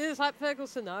 basically, this hypothetical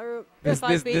scenario. This- if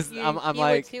I this- beat this- you, I'm he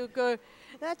like- he would go,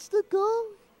 "That's the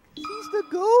goat. He's the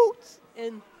goat."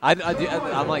 And I'm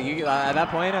like you. At that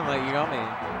point, I'm like you got me.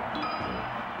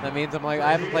 That means I'm like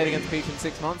I haven't played against Peach in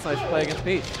 6 months. I should play against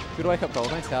Peach. Good wake up call.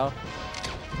 Thanks, Cal.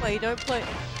 well, you don't play.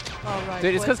 Oh right.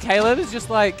 Dude, it's because Caleb is just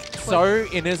like so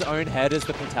in his own head as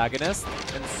the protagonist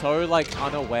and so like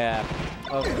unaware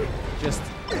of just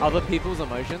other people's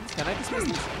emotions. Can I dismiss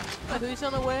this? Who's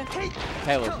unaware?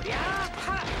 Caleb.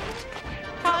 Kind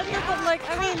of, but like,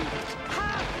 I mean,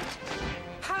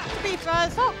 to be fair,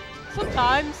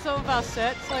 sometimes some of our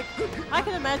sets, like, I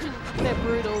can imagine they're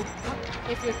brutal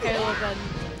if you're Caleb and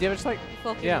Yeah, but just like you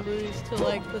fucking yeah. lose to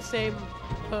like the same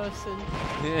person.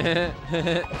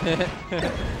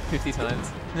 50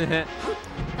 times. That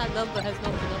number has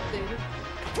not been updated.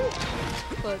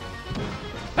 But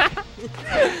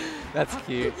That's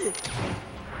cute.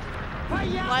 why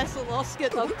does the loss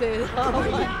get updated?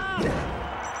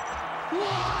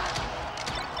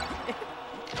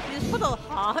 You just put a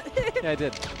heart. Yeah, I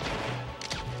did.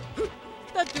 Does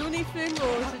that do anything,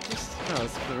 or is it just... No,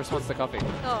 it's the response to coffee.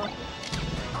 Oh.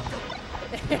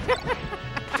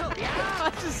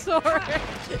 I just saw it.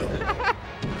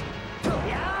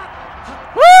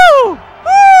 Woo!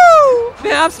 Woo!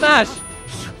 Yeah, up smash!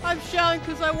 I'm shouting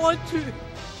because I want to.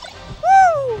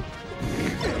 Woo!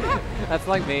 That's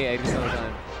like me 80% of the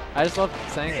time. I just love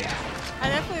saying it.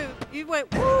 And after you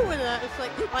went woo and that, it's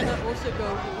like, why not also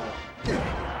go woo?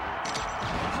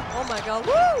 Oh my god,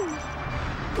 woo!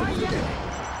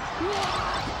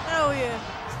 Hell yeah.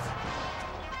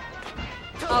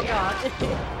 Oh god.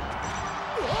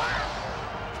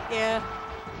 Yeah.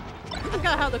 I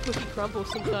got how the cookie crumbles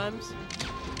sometimes.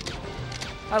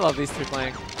 I love these two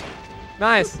playing.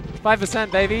 Nice!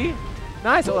 5%, baby!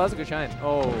 Nice! Oh, that was a good shine.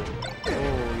 Oh.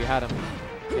 Oh, you had him.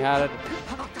 You had it.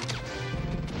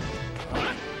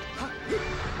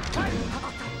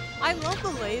 I love the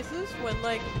lasers when,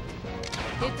 like,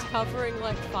 it's covering,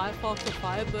 like, Firefox or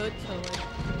Firebird to,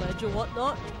 like, ledge or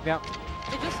whatnot. Yeah.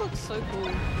 It just looks so cool.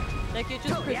 Like, you're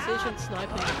just precision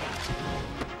sniping.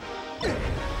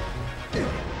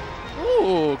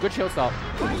 Ooh, good shield stop.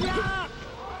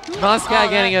 Muscat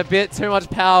getting a bit too much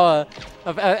power.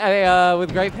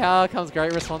 With great power comes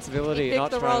great responsibility. He picked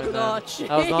Notch the wrong moment there. notch.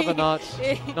 That was not the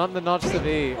notch. Not the notch to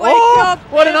be. Wake up,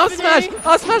 what an up smash! Anthony.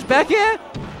 Up smash back here?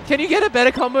 Can you get a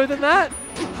better combo than that?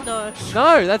 No.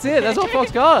 No, that's it. That's all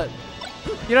Fox got.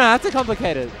 You don't have to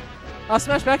complicate it. Up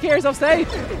smash back here is off stage.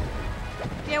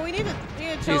 Yeah, we need to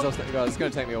Jeez, tell, off stage. God, it's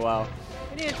going to take me a while.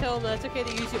 we need to tell them that it's okay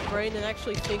to use your brain and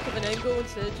actually think of an angle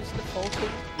instead of just defaulting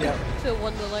Yeah. to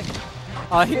one that, like,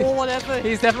 Oh, or whatever.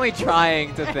 he's definitely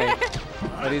trying to think,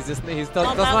 but he's just doesn't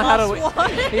know that how to. last one.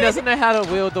 He doesn't know how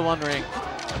to wield the One Ring.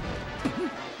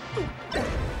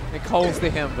 It calls to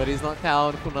him, but he's not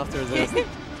powerful enough to resist.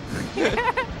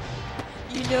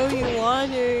 You know you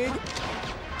want to.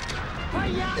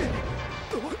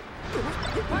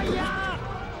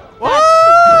 What?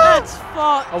 That's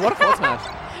fucked. Oh, what a forward smash!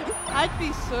 I'd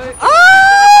be so.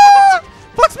 Ah!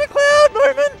 Fox McCloud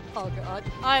moment. Oh god.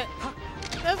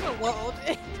 There's a world.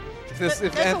 If There's a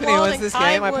Anthony world wins in this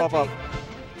Kai game, I would pop be- up.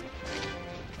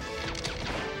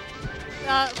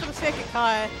 For the sake of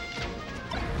Kai.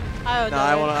 I don't No,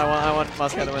 know. I want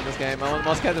Muscat to win this game. I want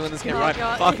Muscat to win this game Oh, right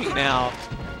God. fucking now.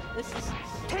 This is.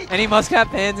 Any Muscat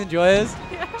fans enjoyers?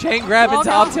 Chain grab Oh, into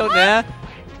God. up tilt there.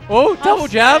 Oh, double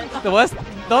jab. scared. The worst,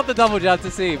 not the double jab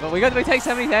to see, but we take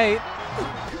 78.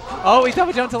 Oh, we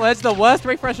double jump to ledge. The worst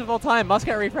refresh of all time.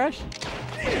 Muscat refresh.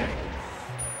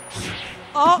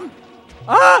 Oh!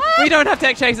 Ah! We don't have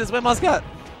tech chasers. We're Muscat.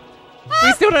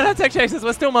 We still don't have tech chasers.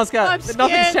 We're still Muscat. I'm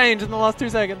Nothing's scared. changed in the last 2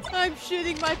 seconds. I'm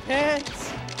shitting my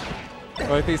pants.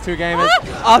 Both these two gamers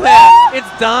are there.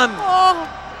 It's done. Oh!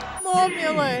 More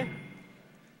melee.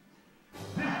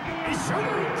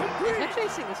 Tech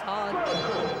chasing is hard.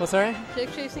 What's sorry?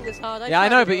 Tech chasing is hard. Yeah, I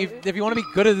tried know, it but earlier. if you want to be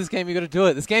good at this game, you got to do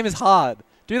it. This game is hard.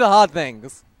 Do the hard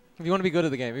things. If you want to be good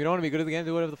at the game. If you don't want to be good at the game,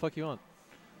 do whatever the fuck you want.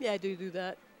 Yeah, I do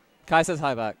that. Kai says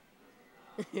hi back.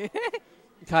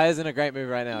 Kai is in a great mood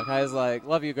right now. Kai is like,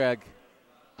 love you, Greg.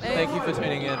 Hey, Thank you for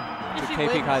tuning in if to she KP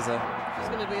wins, Kaiser. she's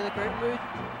gonna be in a great mood.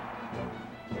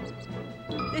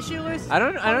 If she loses, I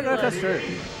don't know if that's true.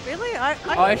 Really?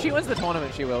 Oh, if she wins the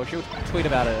tournament, she will. She'll tweet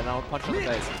about it, and I'll punch her in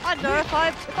the face. I know. If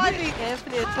I beat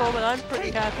Anthony at tournament, I'm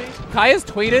pretty happy. Kai has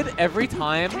tweeted every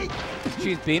time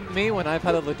she's beaten me when I've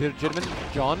had a legitimate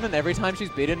John, and every time she's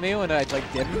beaten me when I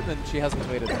like didn't, then she hasn't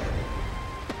tweeted.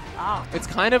 Ah. It's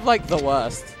kind of like the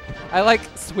worst. I like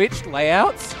switched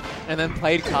layouts and then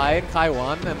played Kai, and Kai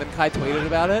won, and then Kai tweeted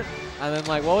about it, and then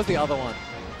like what was the other one?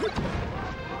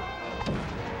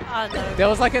 I know. There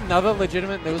was like another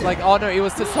legitimate. There was like, oh no, it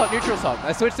was to neutral sock.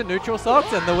 I switched to neutral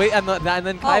socks, and and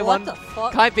then Kai won. What the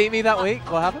fuck? Kai beat me that week.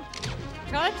 What happened?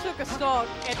 Kai took a stock,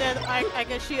 and then I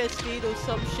guess she has speed or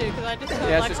some shit, because I just heard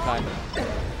Yeah, it's like, just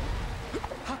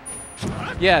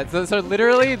Kai. Yeah, so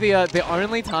literally the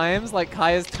only times like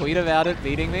Kai has tweeted about it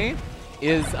beating me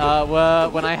is were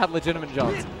when I had legitimate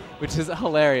Johns, which is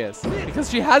hilarious because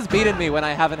she has beaten me when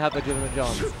I haven't had legitimate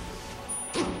Johns.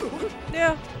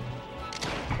 Yeah.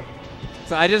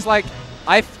 So I just like,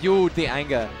 I fueled the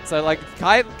anger. So like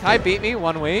Kai beat me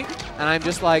 1 week, and I'm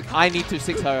just like, I need to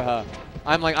 6-0 her.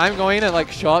 I'm like, I'm going to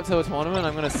like show up to a tournament,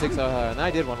 I'm going to 6-0 her. And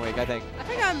I did 1 week, I think. I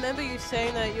think I remember you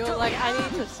saying that you were like, I need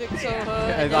to 6-0 her.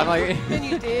 Yeah, And I'm like then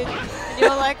you did. And you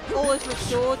were like, all is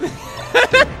restored.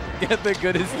 Get the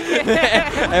good is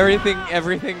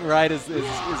everything right is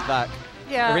back.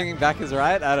 Yeah. Everything back is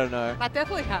right? I don't know. That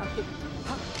definitely happened.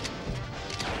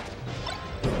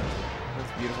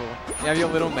 That's beautiful. You have your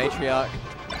little matriarch.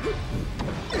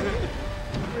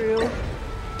 Real.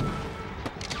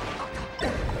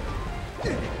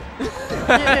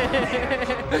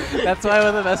 That's why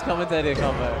we're the best commentator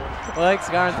combo. We're like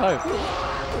Scar and Pope.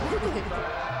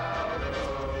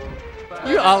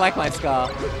 You are like my Scar.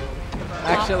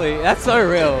 Actually, that's so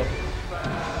real.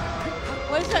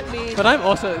 What does that mean? But I'm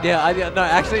also, no,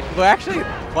 actually, we're actually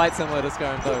quite similar to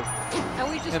Scar and Pope. And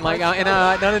we just In like,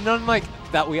 not like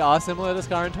that we are similar to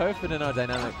Scar and Toph, but in our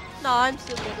dynamic. No, I'm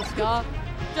similar to Scar.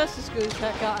 Just as good as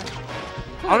that guy.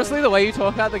 Honestly, the way you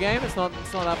talk about the game, it's not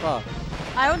that far.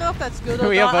 I don't know if that's good or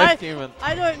We not. are both human.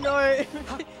 I don't know.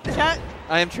 Chat,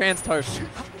 I am trans Toph.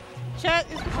 chat,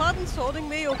 is the card insulting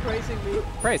me or praising me?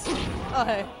 Praise. Oh,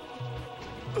 hey.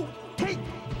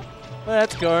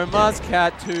 Let's go,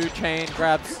 Muzzcat 2 chain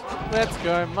grabs. Let's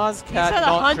go, Muzzcat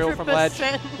not drill from ledge.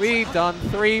 100%. We've done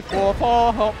 3, 4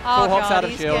 hops God, out of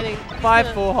he's shield. he's 5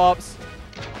 gonna- full hops.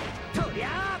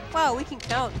 Wow, we can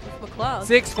count with McLeod.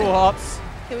 6 full hops.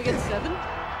 Can we get 7?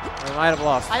 We might have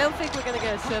lost. I don't think we're gonna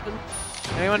get a 7.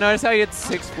 Anyone notice how you had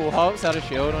 6 full hops out of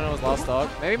shield when it was last dog?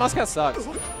 Maybe Muzzcat sucks.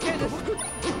 Okay,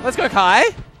 Let's go, Kai.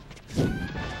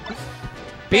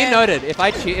 Be Yeah. noted, if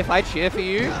I cheer for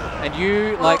you and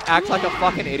you like act like a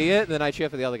fucking idiot, then I cheer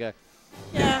for the other guy.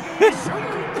 Yeah.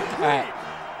 Alright.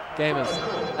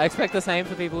 Gamers. I expect the same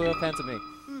for people who are fans of me.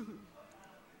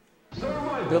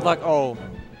 Good luck all.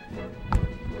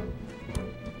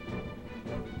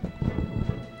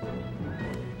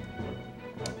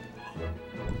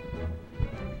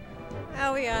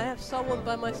 Oh yeah, I have someone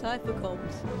by my side for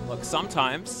comms. Look,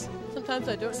 sometimes Sometimes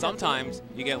I don't. Sometimes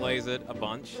you get lasered a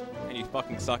bunch and you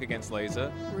fucking suck against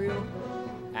laser Real.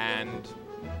 and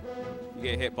you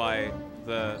get hit by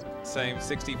the same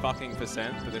 60 fucking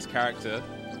percent that this character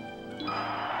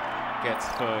gets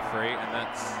for free, and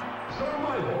that's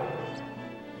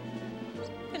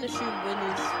Can assume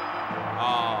winners.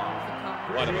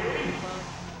 whatever.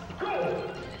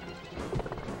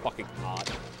 Fucking hard.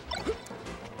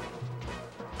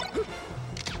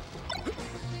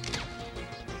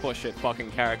 Bullshit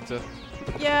fucking character.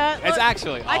 Yeah. It's look,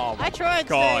 actually. I tried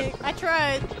God. saying. I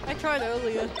tried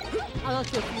earlier. I'm not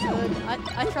sure if you heard.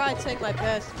 I tried saying my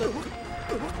best, but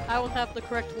I won't have the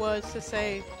correct words to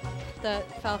say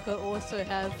that Falco also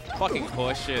have Fucking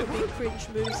horseshit. big cringe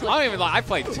moves. I Like, don't even like. I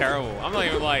played terrible. I'm not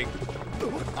even like.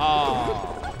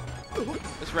 Oh.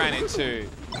 Just ran into.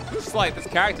 Just like this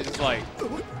character just like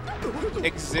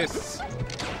exists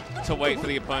to wait for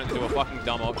the opponent to do a fucking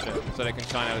dumb option so they can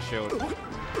shine out a shield.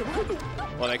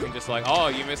 Or they can just like, oh,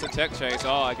 you missed a tech chase.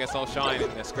 Oh, I guess I'll shine in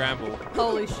a scramble.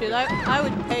 holy shit! I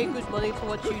would pay good money to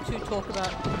watch you two talk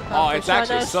about. Oh, Falco it's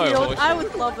actually Shiner so Shield. horseshit. I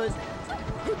would love it.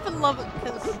 I would love it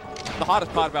because The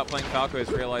hardest part about playing Falco is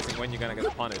realizing when you're going to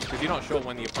get punished, because you're not sure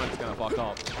when the opponent's going to fuck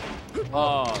up.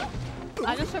 Oh,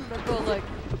 I just remember like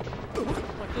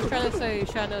just trying to say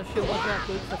Shiner Shield wasn't that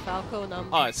good for Falco, and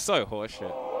oh, it's so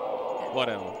horseshit.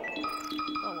 Whatever.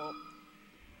 Oh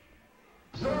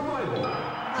well.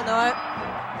 I know.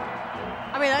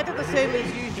 I mean, I did the same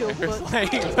as usual, You're but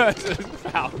playing versus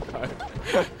Falco.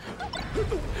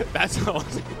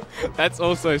 That's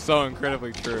also so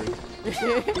incredibly true.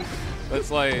 That's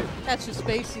like... That's just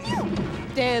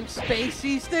Spaceys. Damn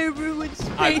Spaceys, they ruined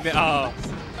Spaceys.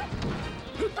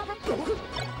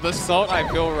 The salt I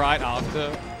feel right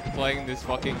after playing this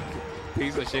fucking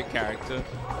piece of shit character.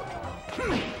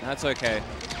 That's okay.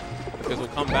 Because we'll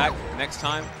come back next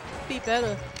time. Be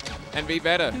better. And be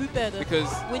better. Do better.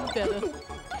 Because win better.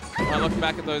 I look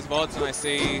back at those VODs and I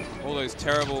see all those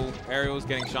terrible aerials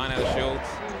getting shine out of shields.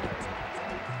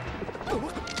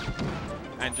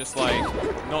 And just like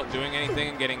not doing anything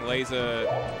and getting laser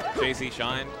JC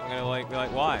shined. I'm gonna like be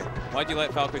like, why? Why'd you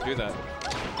let Falco do that?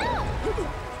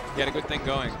 You had a good thing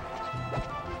going.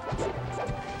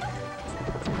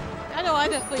 I know I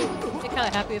definitely am kind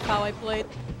of happy with how I played.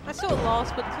 I still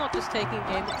lost, but it's not just taking a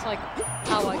game, it's like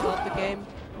how I got the game.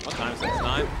 What time is it? 9?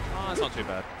 Oh, that's not too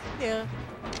bad. Yeah.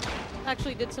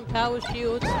 Actually did some power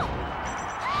shields.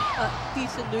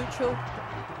 Decent neutral.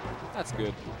 That's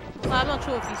good. I'm not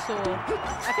sure if you saw.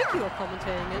 I think you were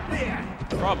commentating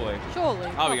it. Probably. Surely.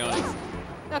 I'll be honest.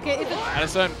 Okay, if it's... At a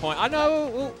certain point, I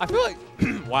know, I feel like,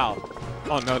 wow.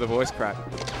 Oh no, the voice crack.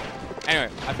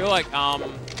 Anyway, I feel like, yeah,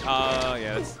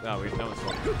 that's, oh, we know it's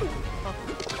wrong.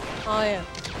 Oh yeah,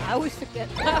 I always forget.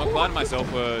 McLeod and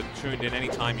myself were tuned in any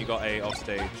time you got a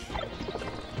offstage.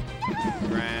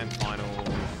 Grand finals.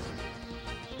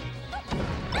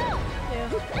 Yeah.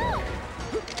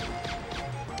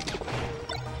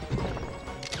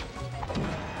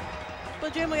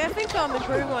 Legitimately, I think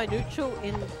improving my neutral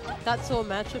in that sort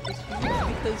of matchup is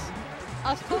huge because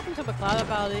I was talking to McLeod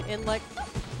about it, and like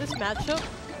this matchup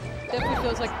definitely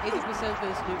feels like 80% of it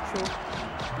is neutral.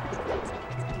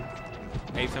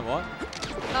 80% what?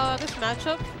 This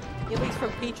matchup, at least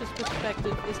from Peach's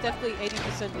perspective, is definitely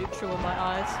 80% neutral in my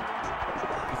eyes.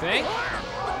 You think?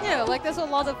 Yeah, like there's a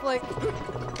lot of like,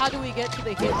 how do we get to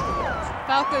the hit?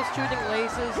 Falco's shooting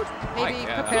lasers, maybe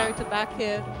preparing to back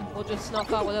here, or just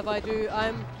snuff out whatever I do.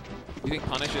 You think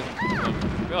Punish is...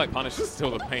 I feel like Punish is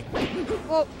still the main.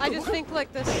 Well, I just think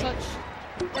like there's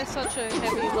such a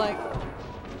heavy like,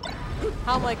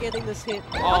 how am I getting this hit?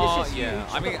 Oh, yeah.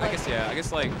 Huge, I mean, like, I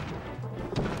guess like, I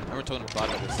remember talking to Bud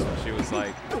about this. She was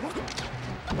like,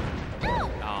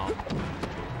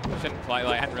 shouldn't play,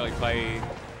 like, hadn't really played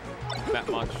that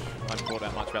much. I hadn't thought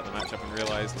that much about the matchup and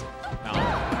realized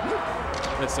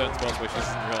there's certain spots where she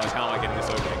doesn't realize how am I getting this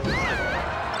opening.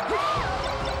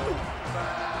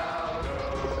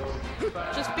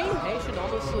 Just being patient,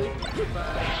 honestly.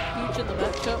 Huge in the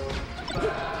matchup.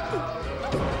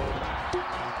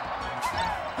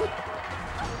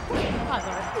 I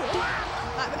don't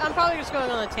know. I'm probably just going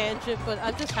on a tangent, but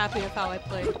I'm just happy with how I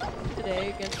played today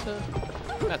against her.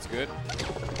 That's good.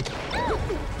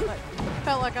 Like,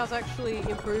 felt like I was actually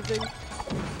improving.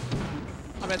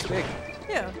 I mean, it's big.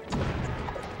 Yeah.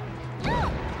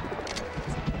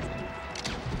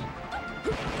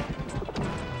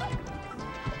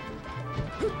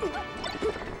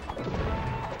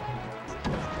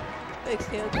 Thanks,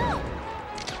 kid.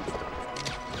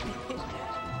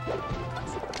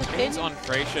 It's on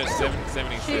Frasier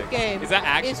 776. Shit game. Is that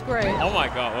actually? It's great. Oh my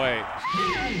god, wait.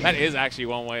 That is actually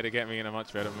one way to get me in a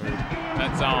much better mood.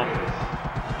 That's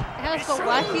It has the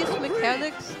wackiest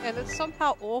mechanics, and it's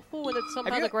somehow awful, and it's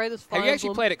somehow the greatest Fire Have you actually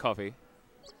Emblem. played it, Coffee?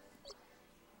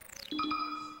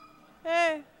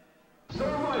 Hey.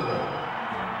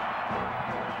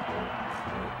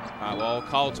 While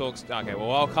Carl talks. Okay, well,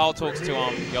 while Carl talks to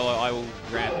Yellow, I will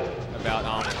rant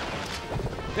about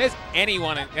if there's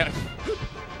anyone in.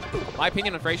 My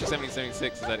opinion on Frasier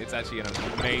 7076 is that it's actually an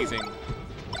amazing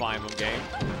Fire Emblem game.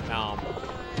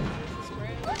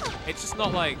 It's just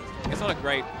not like it's not a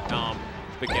great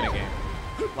beginner game,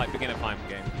 like beginner Fire Emblem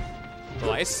game. But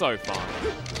like, it's so fun.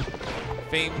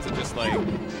 Themes are just like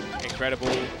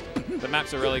incredible. The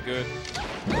maps are really good.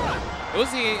 It was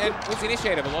the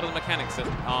initiator of a lot of the mechanics that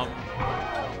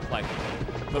like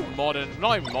the modern,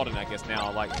 not even modern I guess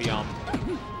now, like the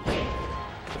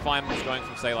Fire Emblem's going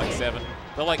from say like 7,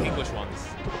 they're like English ones.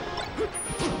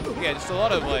 Yeah, just a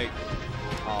lot of like,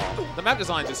 the map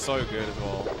design is just so good as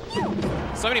well.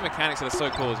 So many mechanics that are so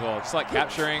cool as well. Just like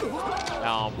capturing, the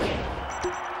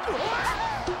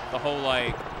whole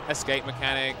like escape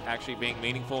mechanic actually being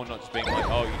meaningful and not just being like,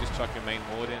 oh, you just chuck your main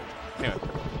ward in. Anyway,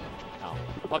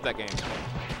 love that game.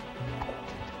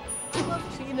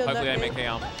 Hopefully they make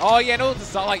a oh yeah, and all the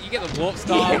stuff, like you get the warp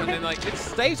style and then like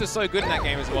staves are so good in that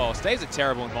game as well. Staves are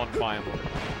terrible in modern Fire Emblem.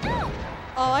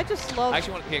 Oh, I just love. I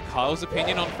actually want to hear Kyle's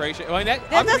opinion on Frasier. I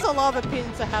mean, there's a lot of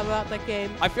opinions to have about that game.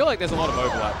 I feel like there's a lot of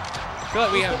overlap. I feel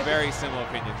like we have very similar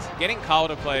opinions. Getting Kyle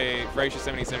to play Frasier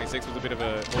 7076 was a bit of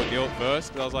an ordeal at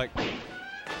first, but I was like,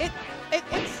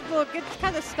 Look, it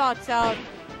kind of starts out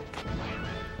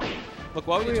Look,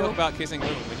 why would you Real. talk about kissing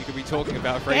women when you could be talking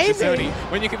about Frasier 70?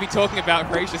 When you could be talking about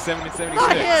Frasier 76?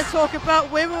 Not here to talk about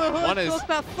women, we're One here to is- talk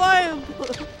about Fire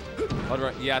Emblem.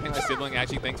 Yeah, I think my sibling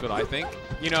actually thinks what I think.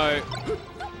 You know,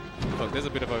 look, there's a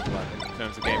bit of overlap in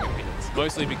terms of gaming opinions.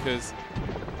 Mostly because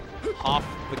half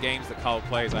the games that Carl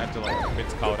plays, I have to like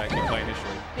convince Carl to actually play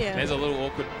initially. Yeah. And there's a little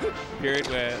awkward period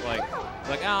where like,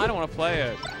 I don't want to play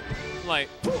it. Like,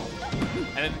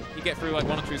 and then you get through like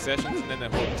 1 or 2 sessions and then they're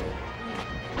hooked.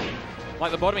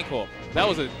 Like the bottoming corp. That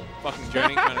was a fucking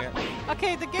journey trying to get.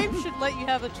 Okay, the game should let you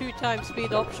have a 2x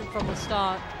speed option from the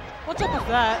start. What's up with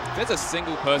that? If there's a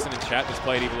single person in chat that's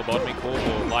played either Lobotomy Corp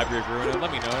or Library of Ruiner,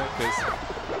 let me know, because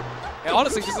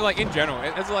honestly, just like in general,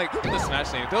 it's like in the Smash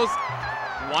scene, if there was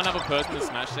one other person in the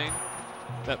Smash scene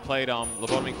that played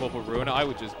Lobotomy Corp or Ruiner, I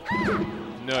would just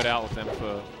nerd out with them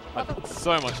for like,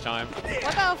 so much time.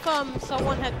 What about if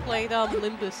someone had played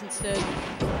Limbus instead?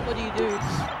 What do you do?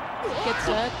 Just get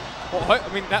sad? Well,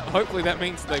 I mean, hopefully that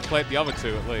means they played the other 2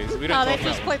 at least. We don't No, talk they about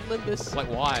just them. played Limbus. Like,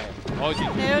 why? Why would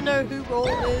you? They don't know who Roll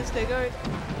is. They don't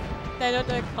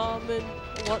know Carmen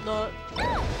and whatnot.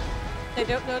 They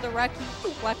don't know the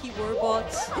wacky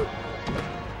robots.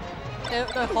 They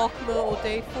don't know Hawkma or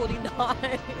Day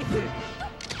 49.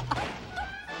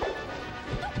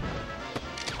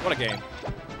 What a game.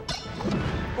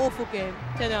 Awful game.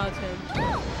 10 out of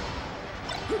 10.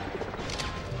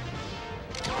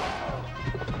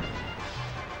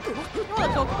 You want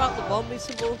to talk about the Bombay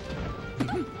symbol?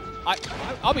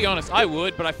 I'll be honest, I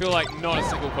would, but I feel like not a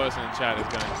single person in chat is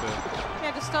going to.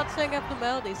 Yeah, just start saying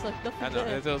abnormalities like nothing And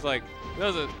there. there was like, there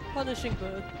was a. Punishing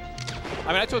bird.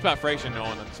 I mean, I talked about Frasier and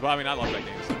Ornaments, but I mean, I love that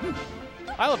game. So.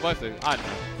 I love both of them. I don't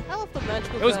know. I love the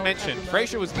magical It was girl mentioned.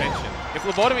 abnormality. Frasier was mentioned. If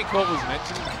Lobotomy Corp was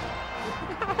mentioned,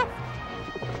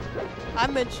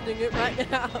 I'm mentioning it right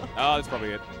now. oh, that's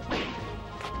probably it.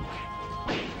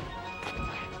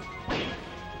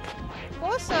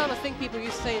 What was the thing people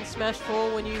used to say in Smash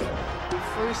 4 when you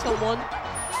threw someone?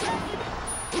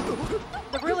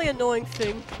 The really annoying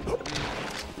thing.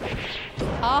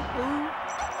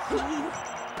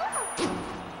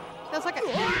 That's like a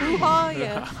hoo-ha,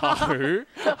 yeah. Who?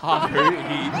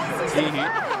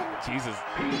 He. Jesus.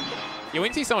 Yeah, when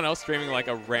you see someone else streaming like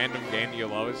a random game that you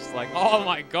love, it's just like, oh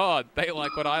my god, they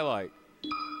like what I like.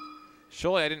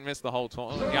 Surely I didn't miss the whole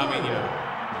tournament. Yeah, I mean, you know.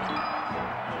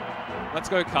 Let's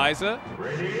go, Kaiser.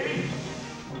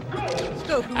 Let's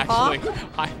go hoo-ha. Actually,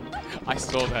 I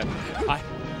saw that.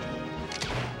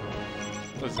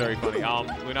 It was very funny.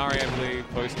 Lunari, I believe,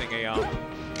 posting a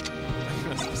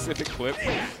specific clip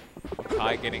of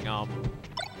Kai getting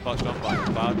touched on by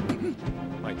Cloud,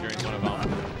 like during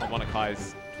one of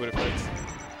Kai's Twitter threads.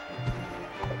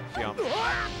 She,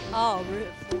 Oh,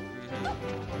 really?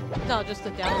 No, just the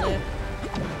down there.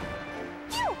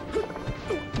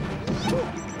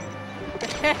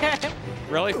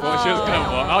 really thought she was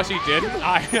gonna walk. Oh, she did.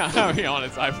 I'll be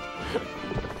honest.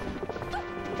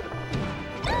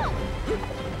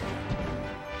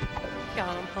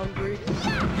 God, I'm hungry.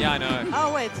 Yeah, I know.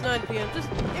 Oh wait, it's 9 p.m. Just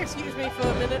excuse me for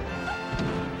a minute.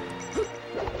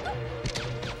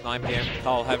 9 p.m.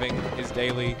 Carl having his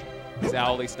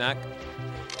hourly snack.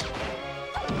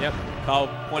 Yep, Carl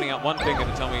pointing out one finger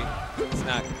to tell me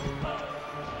snack.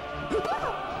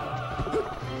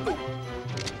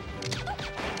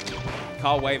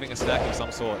 Carl waving a snack of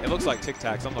some sort. It looks like Tic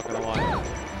Tacs, I'm not gonna lie.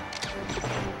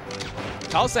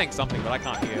 Carl's saying something, but I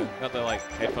can't hear. Got the like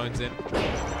headphones in.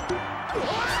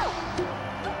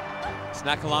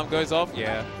 Snack alarm goes off?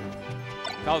 Yeah.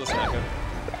 Carl's a snacker.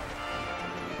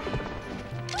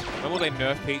 When will they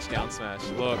nerf Peach down smash?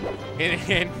 Look. In.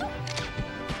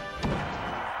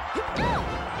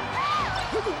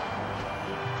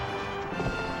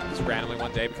 Just randomly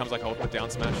one day becomes like ultimate down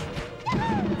smash.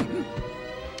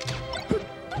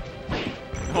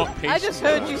 Oh, Peach. I just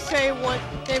heard you say one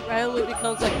day randomly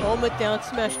becomes like ultimate down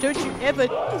smash. Don't you ever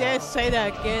dare say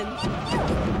that again.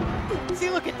 See,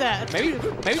 look at that. Maybe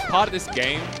part of this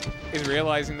game is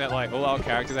realizing that like all our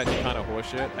characters actually kind of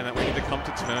horseshit, and that we need to come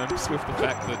to terms with the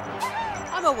fact that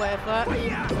I'm aware of that.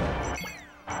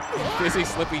 Fizzy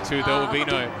Slippy 2, there will be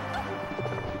no.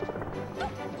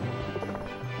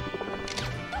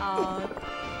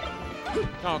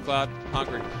 Come on, Cloud.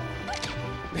 Hungry.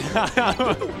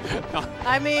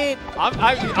 I mean,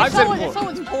 I've said if before.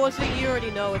 someone's pausing, you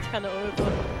already know it's kind of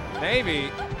over. Maybe.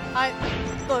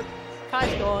 Look,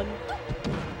 Kai's gone.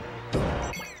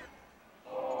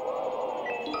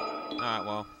 Alright,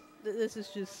 well. This is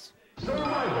just. It'd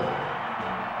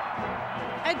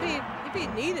be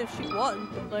neat if she won,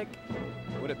 but like.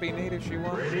 Would it be neat if she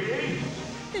won?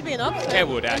 It'd be an upset. It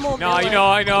would And actually. more No, melee.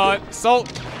 I know.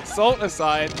 Salt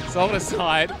aside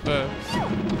for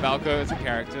Falco as a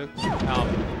character.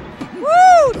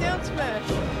 Woo! Down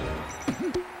smash.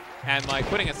 And like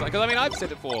putting it, because I mean I've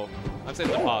said it before, I've said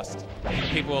it in the past.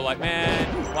 People are like, man,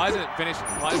 why isn't it finished?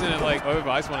 Why isn't it like over?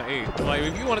 I just want to eat. I'm like,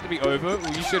 if you want it to be over,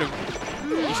 well, you should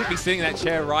be sitting in that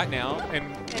chair right now and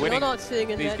winning you're not sitting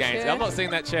in these that games. chair. I'm not sitting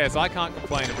in that chair, so I can't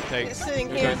complain if it You're takes. sitting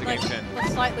if it here goes in to like game 10. a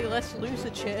slightly less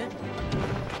loser chair.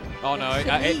 Oh no,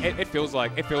 it feels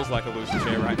like a loser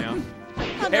chair right now.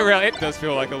 It does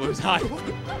feel like a loser. I don't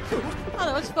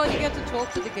know, it's fun. You get to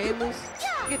talk to the gamers.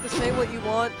 You get to say what you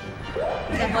want.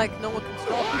 And like, no one can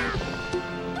stop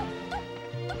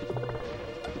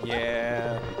you.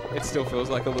 Yeah, it still feels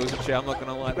like a loser chair, I'm not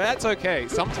gonna lie. But that's okay.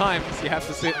 Sometimes you have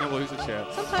to sit in a loser chair.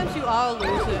 Sometimes you are a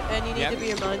loser, and you need to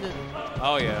be reminded.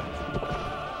 Oh yeah.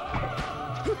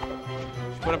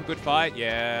 Put up a good fight?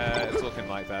 Yeah, it's looking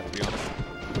like that, to be honest.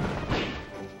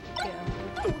 Yeah.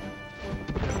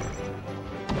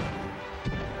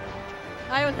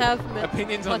 I don't have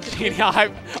opinions on much Genie. I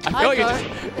feel like you're don't.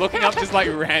 just looking up just like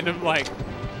random like.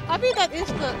 I mean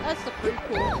that's the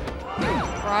prequel,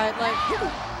 right? Like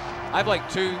I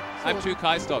have two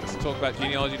Kai stocks to talk about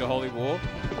genealogy to Holy War.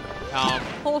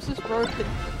 horse is broken.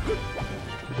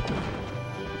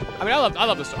 I mean, I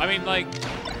love the story. I mean, like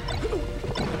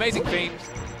amazing themes,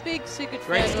 Big Sigurd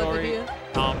great fan over story. here.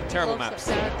 Terrible Loves maps,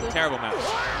 that character. terrible maps,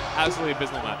 absolutely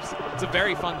abysmal maps. It's a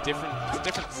very fun,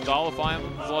 different style of Fire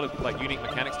Emblem. There's a lot of like unique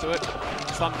mechanics to it.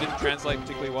 Some didn't translate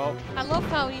particularly well. I love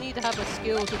how you need to have a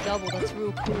skill to double. That's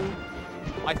real cool.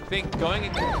 I think going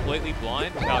in completely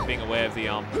blind without being aware of the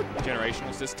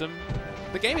generational system.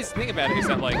 The game is, the thing about it is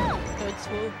that like, Good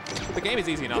smooth. the game is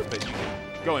easy enough that you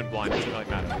can go in blind, it doesn't really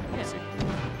matter, obviously.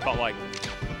 But like,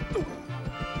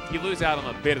 you lose out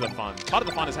on a bit of the fun. Part of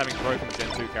the fun is having broken Gen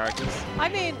 2 characters. I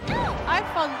mean, I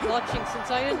had fun watching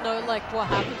since I didn't know like what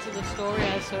happens in the story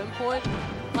at a certain point.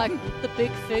 Like the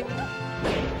big thing.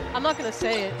 I'm not gonna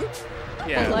say it.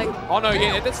 Yeah. Like, oh no,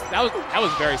 yeah, that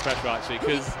was very special actually,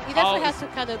 because you definitely have to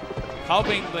kind of. Carl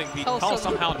being like Oh, Carl so-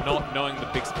 somehow not knowing the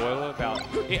big spoiler about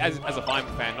as a Fire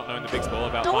Emblem fan, not knowing the big spoiler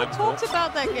about No Fire one Emblem talks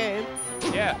about that game.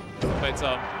 Yeah, but it's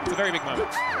a very big moment.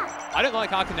 I don't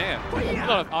like Arcanea. I'm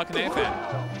not an Arcanea fan.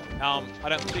 I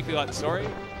don't particularly like the story.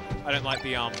 I don't like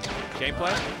the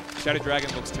gameplay. Shadow Dragon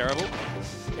looks terrible.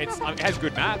 It has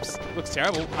good maps. Looks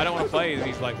terrible. I don't want to play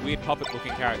these like weird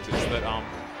puppet-looking characters that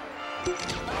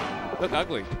look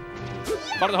ugly.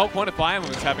 Part of the whole point of Fire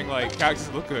Emblem is having like characters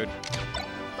that look good.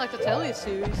 Like the Telly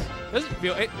series. Doesn't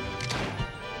feel it.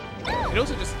 It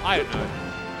also just, I don't know.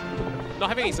 Not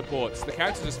having any supports, the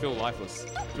characters just feel lifeless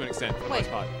to an extent for the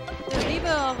most part. Does neither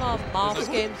of Mars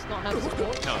games not have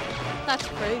support? No. That's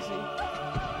crazy.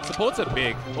 Supports are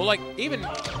big. Or like even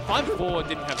Fire Emblem 4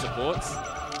 didn't have supports.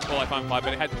 Or like Fire Emblem 5,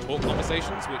 but it had talk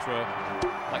conversations, which were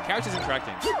like characters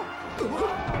interacting.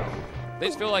 They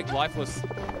just feel like lifeless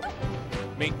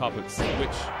meat puppets,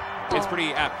 which is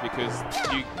pretty apt because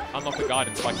you unlock the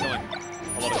guidance by killing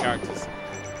a lot of characters.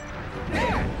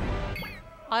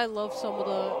 I love some of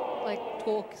the like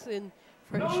talks in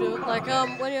Friendship, like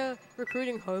when you're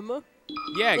recruiting Homer.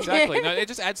 Yeah, exactly. No, it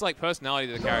just adds like personality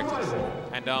to the characters,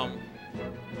 and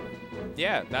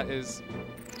yeah, that's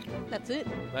it.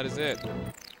 That is it.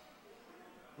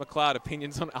 McLeod,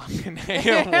 opinions on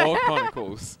Arcanea War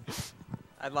Chronicles.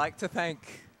 I'd like to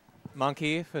thank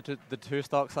Monkey for the 2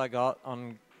 stocks I got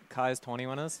on Kai's 20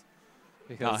 winners,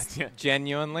 because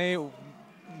genuinely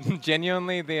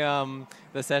the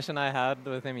session I had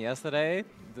with him yesterday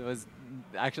was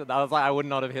actually, I was like, I would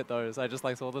not have hit those. I just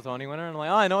like saw the 20 winner and I'm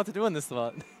like, oh, I know what to do in this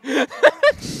spot.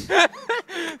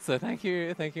 So thank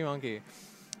you, Monkey.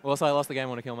 Also, I lost the game. I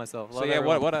want to kill myself. So yeah,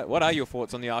 what are your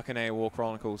thoughts on the Arcanea War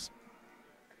Chronicles?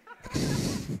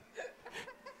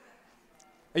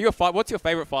 What's your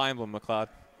favorite Fire Emblem, McLeod?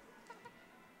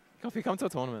 Coffee, come to a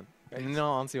tournament. And then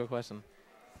I'll answer your question.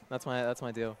 That's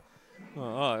my deal.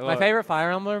 My favorite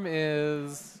Fire Emblem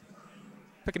is...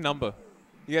 Pick a number.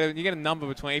 You get a number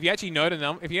between. If you actually know the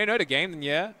number, if you know the game, then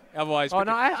yeah. Otherwise, oh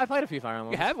no, I played a few Fire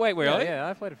Emblems. You have? Wait, really? Yeah,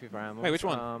 I played a few Fire Emblems. Wait, which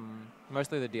one?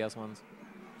 Mostly the DS ones.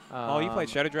 Oh, you played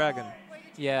Shadow Dragon.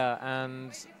 Yeah,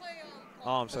 and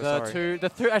oh, I'm so sorry. Actually, the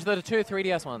two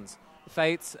 3DS ones.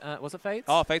 Fates, was it Fates?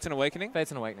 Oh, Fates and Awakening.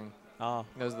 Fates and Awakening. Oh,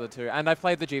 those are the two. And I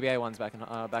played the GBA ones back in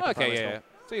okay, yeah.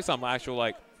 So you're some actual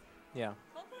like. Yeah.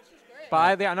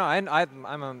 But I'm a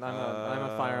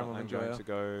Fire Emblem I'm enjoyer. going to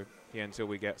go here until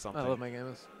we get something. I love my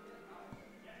gamers.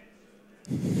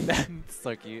 That's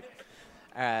so cute.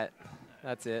 All right,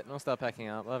 that's it. I'll start packing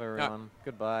up. Love everyone.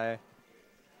 Goodbye.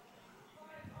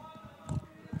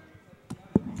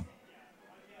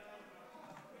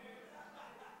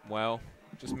 Well,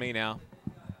 just me now,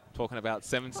 talking about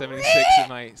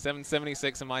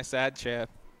 776 in my sad chair.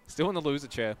 Still in the loser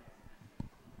chair.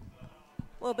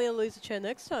 Well, be a loser chair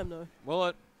next time, though.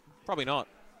 Well, probably not.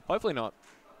 Hopefully not.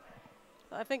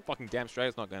 I think. Fucking damn straight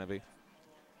it's not going to be.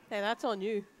 Hey, that's on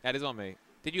you. That is on me.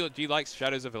 Do you like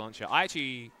Shadows of Valencia? I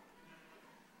actually...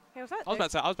 Hey, was that? I was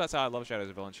about to say I love Shadows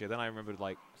of Valencia. Then I remembered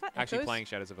like was that actually Echoes? playing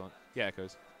Shadows of Valencia. Yeah,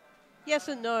 Echoes. Yes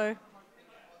and no.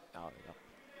 Oh, yeah.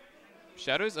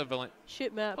 Shadows of Valencia.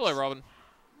 Shit maps. Hello, Robin.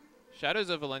 Shadows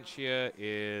of Valencia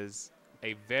is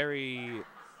a very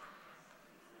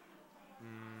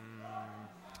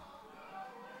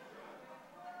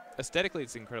aesthetically,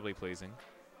 it's incredibly pleasing.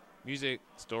 Music,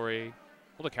 story,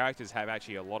 all the characters have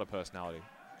actually a lot of personality.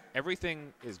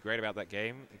 Everything is great about that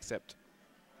game except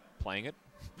playing it.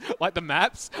 Like the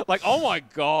maps, like oh my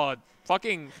god,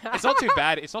 fucking! It's not too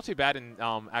bad. It's not too bad in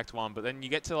Act 1, but then you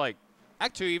get to like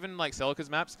Act 2, even like Celica's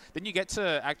maps. Then you get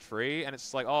to Act 3, and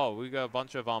it's like, oh, we got a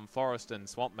bunch of forest and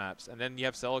swamp maps, and then you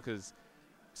have Celica's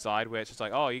side where it's just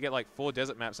like, oh, you get like 4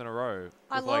 desert maps in a row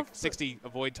with like 60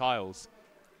 avoid tiles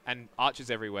and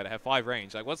archers everywhere that have 5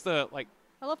 range. Like, what's the like?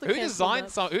 I love the Who cancel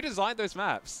designed maps. Who designed those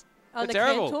maps? The They're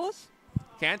terrible. Cantors?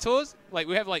 Cantors? Like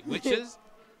we have like witches.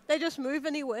 They just move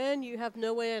anywhere, and you have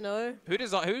nowhere to know.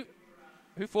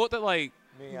 Who thought that like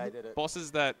Me, I did it.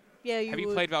 bosses that? Yeah, you Have you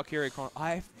would. played Valkyria Chronicles?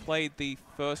 I've played the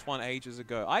first one ages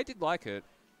ago. I did like it.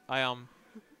 I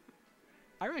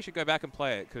really should go back and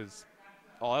play it because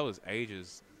that was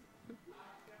ages.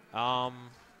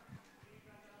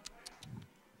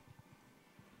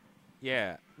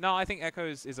 Yeah. No, I think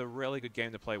Echoes is a really good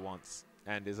game to play once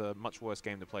and is a much worse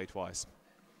game to play twice.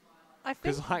 I think.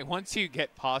 Because like once you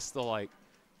get past the like,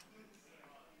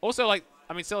 also like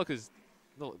I mean Celica's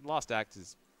the last act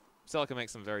is Celica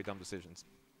makes some very dumb decisions.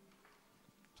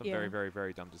 Some Yeah. very very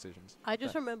very dumb decisions. I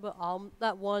just remember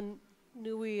that one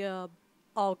Nui. Oh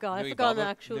god, I Nui forgot the Baba?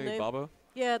 actual Nui name. Baba?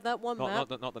 Yeah, that one map.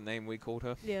 Not the name we called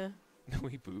her. Yeah.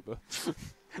 Nui Booba.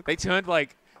 They turned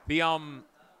like the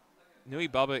Nui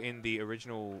Baba in the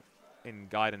original in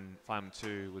Gaiden Fire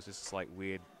 2 was just this like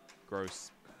weird,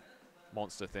 gross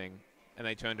monster thing, and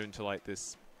they turned her into like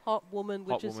this Hot woman,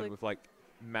 which hot is woman like. with like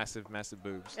massive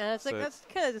boobs. And it's like So- that's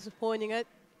kind of disappointing. There's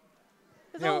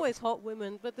Yeah, always hot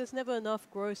women, but there's never enough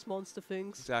gross monster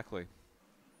things. Exactly.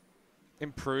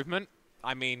 Improvement.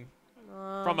 I mean,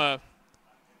 Uh, from a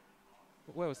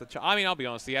where was the? I mean, I'll be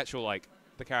honest. The actual like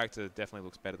the character definitely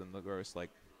looks better than the gross. Like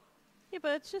yeah,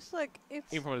 but it's just like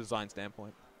it's. even from a design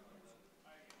standpoint.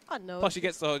 I don't know. Plus, she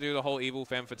gets to do the whole evil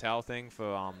femme fatale thing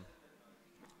for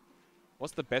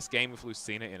what's the best game with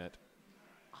Lucina in it?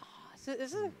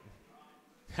 Is it,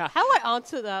 how do I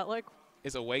answer that? Like,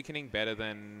 Is Awakening better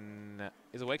than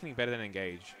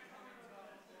Engage?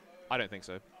 I don't think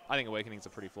so. I think Awakening's a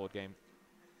pretty flawed game.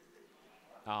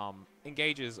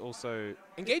 Engage is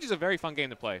a very fun game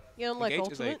to play. you don't like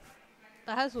Engage is Ultimate?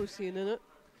 That has Lucine in it.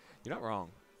 You're not wrong.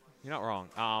 You're not wrong.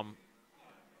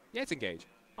 Yeah, it's Engage.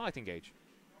 I like Engage.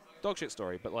 Dog shit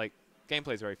story, but like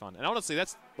gameplay is very fun. And honestly,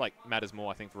 that's like matters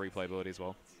more, I think, for replayability as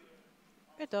well.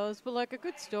 It does, but like a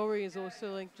good story is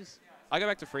also like just. I go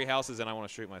back to Free Houses and I want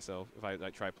to shoot myself if I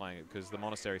like, try playing it because the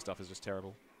monastery stuff is just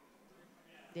terrible.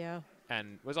 Yeah.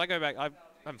 And as I go back, I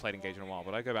haven't played Engage in a while,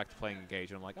 but I go back to playing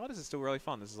Engage and I'm like, oh, this is still really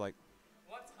fun. This is like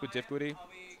good difficulty.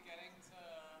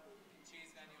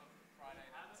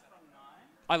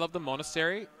 I love the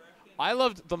monastery. I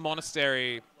loved the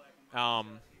monastery. I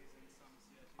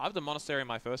loved the monastery in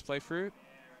my first playthrough.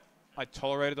 I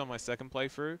tolerated it on my second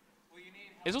playthrough.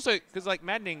 It's also because like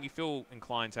maddening, you feel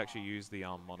inclined to actually use the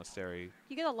monastery.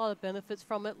 You get a lot of benefits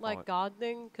from it, like Oh.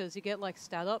 gardening, because you get like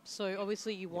stat ups. So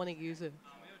obviously you want to use it,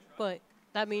 but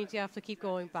that means you have to keep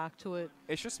going back to it.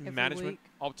 It's just Every management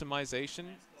week. optimization,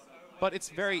 but it's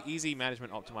very easy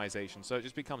management optimization. So it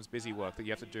just becomes busy work that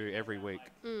you have to do every week.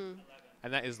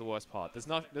 And that is the worst part. There's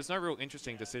no real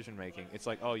interesting decision making. It's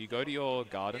like, oh, you go to your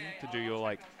garden to do your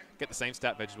like get the same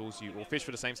stat vegetables or fish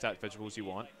for the same stat vegetables you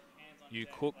want. You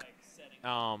cook,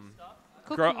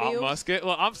 Cook grow meals. up musket.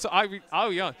 Look,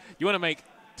 yeah. You want to make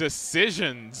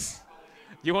decisions.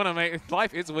 You want to make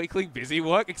life is weekly busy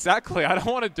work. Exactly. I don't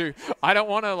want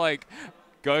to like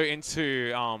go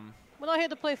into We're not here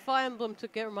to play Fire Emblem to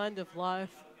get reminded of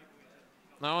life.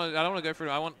 No, I don't want to go through.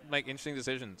 I want to make interesting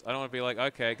decisions. I don't want to be like,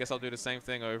 okay, I guess I'll do the same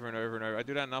thing over and over and over. I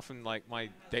do that enough in like my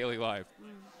daily life.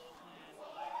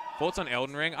 Thoughts on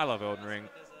Elden Ring? I love Elden Ring.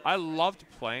 I loved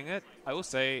playing it. I will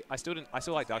say, I still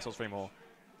like Dark Souls 3 more.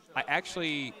 I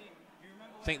actually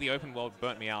think the open world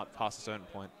burnt me out past a certain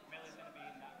point.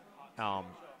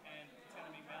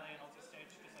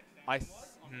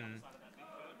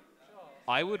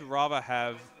 I would rather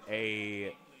have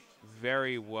a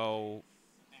very well,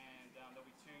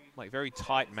 like very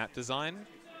tight map design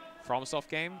FromSoft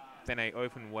game than a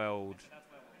open world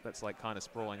that's like kind of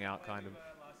sprawling out, kind of.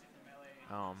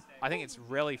 I think it's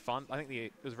really fun. I think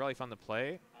it was really fun to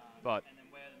play, but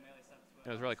it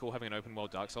was really cool having an open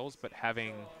world Dark Souls. But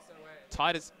having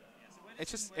Titus,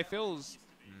 it feels.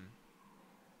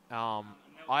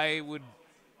 I would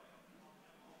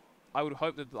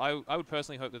hope that I would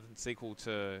personally hope that the sequel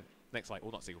to next, like,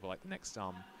 well, not sequel, but like the next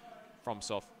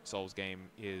FromSoft Souls game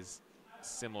is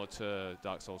similar to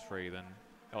Dark Souls 3 than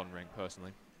Elden Ring,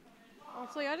 personally.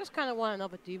 Honestly, I just kind of want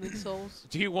another Demon Souls.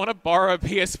 Do you want to borrow a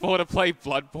PS4 to play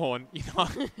Bloodborne? You know,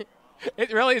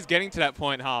 it really is getting to that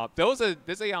point, huh? There's a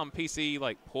PC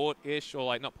like port-ish, or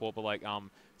like not port, but like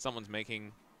someone's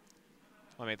making.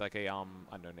 I made like a I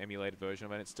don't know, an emulated version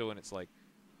of it. It's still like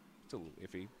still a little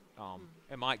iffy.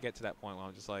 It might get to that point where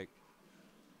I'm just like,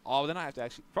 oh, then I have to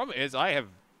actually. Problem is, I have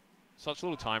such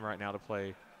little time right now to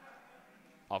play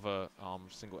other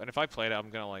single. And if I played it, I'm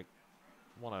gonna like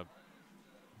want to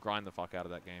grind the fuck out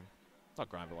of that game. Not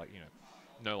grind, but like, you know,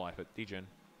 no life it. Degen.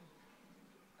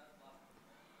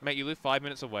 Mate, you live 5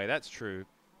 minutes away. That's true.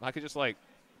 I could just like,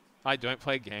 I don't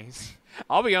play games.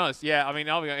 I'll be honest. Yeah, I mean,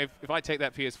 I'll be honest, if I take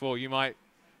that PS4, you might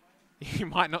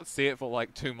not see it for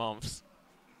like 2 months.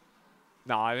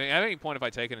 No, I mean, at any point if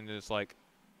I take it and just like,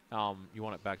 you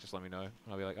want it back, just let me know. And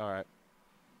I'll be like, all right.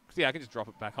 'Cause yeah, I can just drop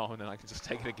it back home and then I can just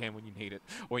take it again when you need it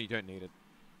or you don't need it.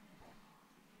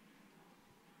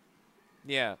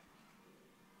 Yeah.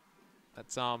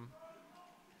 That's I'm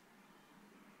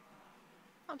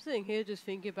sitting here just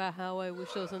thinking about how I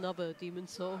wish there was another Demon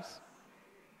Souls.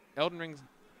 Elden Ring's.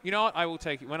 You know what? I will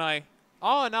take it when I.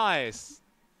 Oh, nice.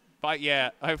 But yeah,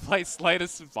 I played Slay the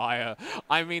Spire.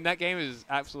 I mean, that game is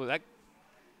absolutely.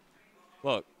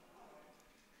 Look,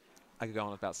 I could go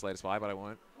on about Slay the Spire, but I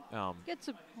won't. Gets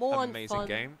more amazing fun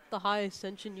game. The higher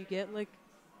ascension you get, like.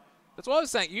 That's what I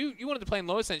was saying. You wanted to play in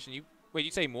low ascension. Wait,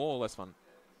 you say more or less fun?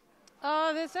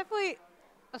 There's definitely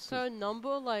a certain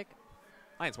number, like.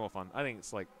 I think it's more fun. I think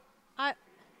it's like.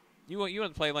 You want to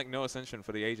play like no ascension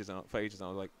for ages, and I was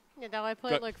like. Yeah, now I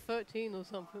played like 13 or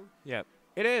something. Yeah,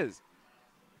 it is.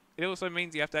 It also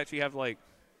means you have to actually have like,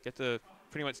 get to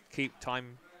pretty much keep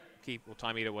time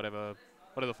eater, whatever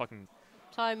the fucking.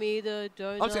 Time eater,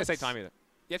 donuts. I was gonna say time eater.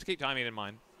 You have to keep time eater in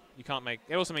mind. You can't make.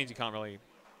 It also means you can't really.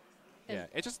 Yeah,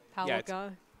 it's just power it's guy.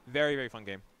 very, very fun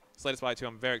game. Slay the Spire 2.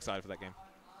 I'm very excited for that game.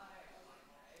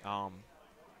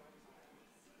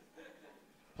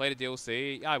 Played a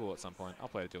DLC. Yeah, I will at some point. I'll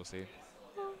play the DLC.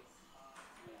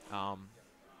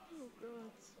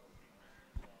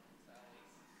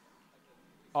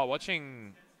 Oh,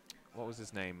 watching, what was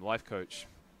his name? Life Coach.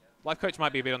 Life Coach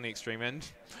might be a bit on the extreme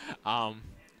end,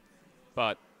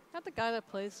 but Not the guy that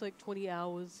plays like 20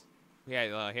 hours.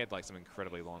 yeah, he had like some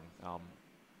incredibly long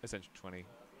Ascension 20.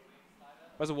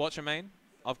 As a watcher main,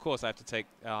 of course I have to take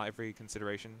every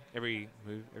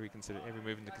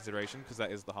move into consideration because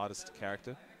that is the hardest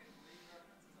character.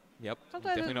 Yep,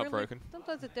 Sometimes definitely not really, broken.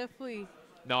 Sometimes it definitely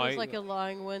No, feels like you're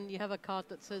lying when you have a card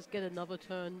that says get another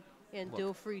turn and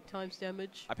deal 3 times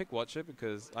damage. I pick Watcher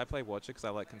because I play Watcher because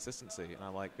I like consistency and I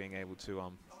like being able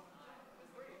to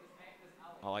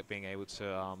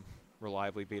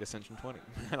reliably beat Ascension 20,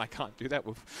 and I can't do that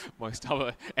with most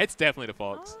other. It's definitely the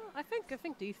Fox. I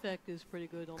think Defect is pretty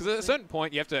good. Because at a certain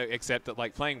point, you have to accept that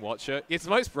like playing Watcher, it's the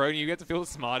most broken. You get to feel the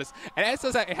smartest, and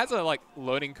it has a like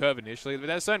learning curve initially. But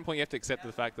at a certain point, you have to accept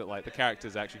the fact that like the character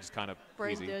is actually just kind of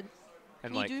brain easy. dead.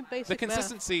 And You like do the basic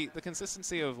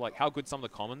consistency of like how good some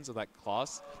of the commons of that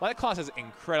class. Like that class has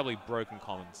incredibly broken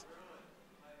commons.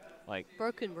 Like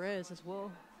Broken rares as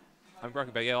well. I'm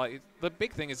broken, but yeah, like the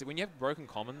big thing is that when you have broken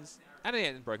commons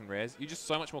and broken rares, you're just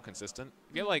so much more consistent.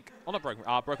 If you have like, well, not broken,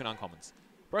 broken uncommons.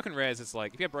 Broken rares, it's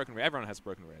like if you have broken rares, everyone has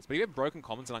broken rares. But if you have broken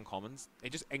commons and uncommons,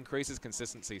 it just increases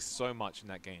consistency so much in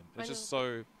that game. It's just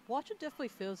so. Watcher definitely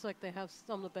feels like they have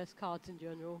some of the best cards in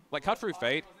general. Like Cut Through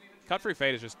Fate. Cut Through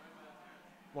Fate is just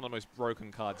one of the most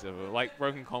broken cards ever. Like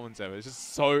broken commons ever. It's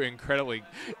just so incredibly.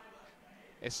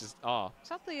 It's just Is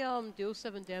that the deal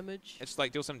 7 damage? It's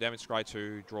like deal some damage, scry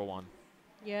 2, draw 1.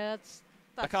 Yeah, that's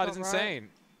That card not is right. insane.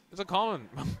 It's a common.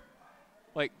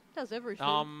 Like. Does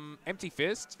everything. Empty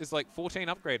Fist is like 14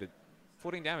 upgraded.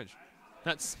 14 damage.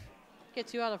 That's.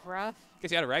 Gets you out of Wrath.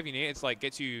 Gets you out of Wrath. It's like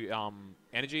gets you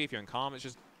energy if you're in calm. It's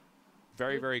just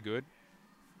very, very good.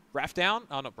 Wrath down?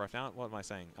 Oh, not Wrath down. What am I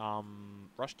saying?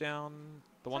 Rush down.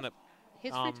 The one that.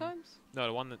 Hits 3 times? No,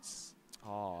 the one that's.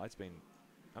 Oh, it's been.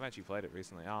 I've actually played it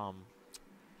recently. The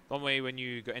one where when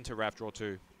you go into Wrath, draw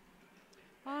 2.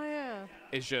 Oh, yeah.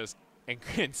 It's just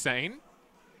insane.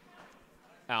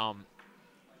 You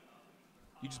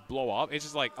just blow up. It's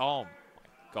just like, oh my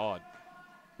god.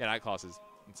 Yeah, that class is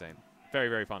insane. very,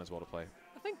 very fun as well to play.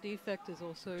 I think defect is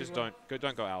also. Just don't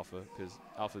go alpha, because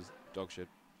alpha's dog shit.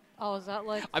 Oh, is that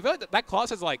like? I feel like that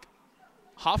class is like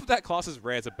half of that class's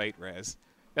rares are bait rares.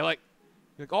 They're like,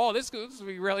 oh, this will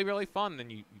be really, really fun.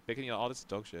 And you pick it and you're like, oh, this is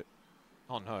dog shit.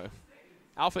 Oh no.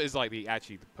 Alpha is like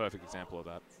actually the perfect example of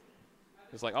that.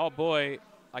 It's like, oh boy,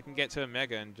 I can get to a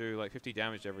mega and do like 50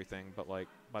 damage to everything, but like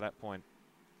by that point,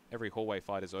 every hallway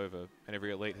fight is over and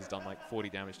every elite has done like 40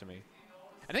 damage to me.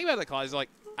 And the thing about that class is like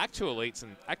Act 2 elites,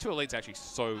 and Act 2 elites actually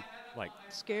so like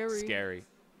scary.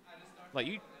 Like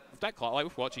with that class, like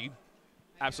with Watcher, you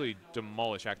absolutely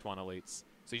demolish Act 1 elites.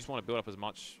 So you just want to build up as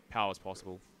much power as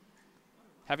possible.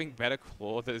 Having better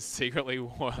claw that is secretly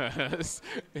worse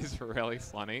is really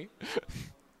funny.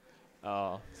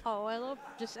 Oh, I love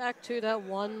just Act 2, that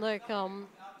one like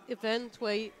event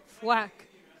where you whack.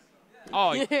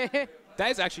 Oh, that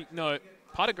is actually no.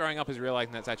 Part of growing up is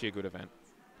realizing that's actually a good event.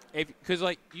 Because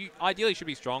like you ideally should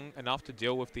be strong enough to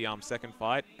deal with the second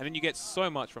fight, and then you get so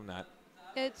much from that.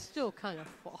 It's still kind of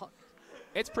fucked.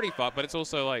 It's pretty fucked, but it's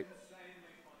also like.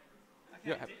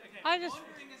 Yeah. I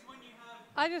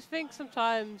just think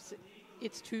sometimes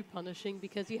it's too punishing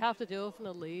because you have to deal with an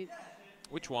elite.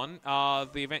 Which one? The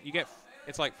event you get,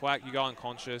 it's like Flack, you go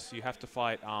unconscious, you have to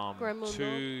fight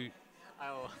two.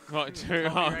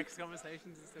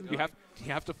 You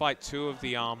have to fight two of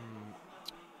the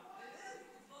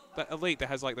elite that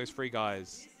has like those three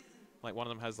guys. Like one of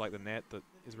them has like the net that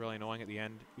is really annoying at the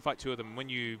end. You fight two of them. When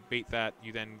you beat that,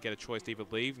 you then get a choice to either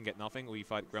leave and get nothing, or you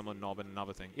fight Gremlin, Knob, and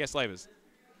another thing. Yeah, Slavers.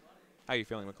 How are you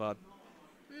feeling, McLeod?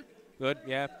 Good,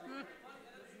 yeah.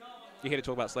 You're here to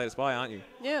talk about Slay the Spy, aren't you?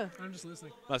 Yeah. I'm just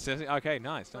listening. Okay,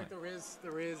 nice. Like the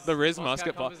Riz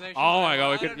musket. Oh my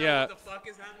god, we could, yeah. What the fuck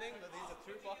is happening? But these are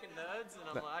two fucking nerds, and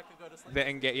I'm like, I could go to sleep.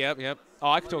 And get, yep. Oh,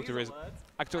 I could talk to Riz.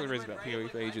 I could talk to Riz about PoE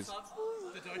for ages.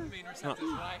 The dopamine receptors.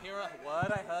 When I hear a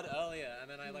word I heard earlier, and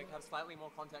then I like have slightly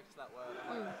more context to that word,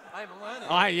 I'm like, I'm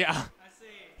learning. Yeah.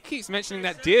 He keeps mentioning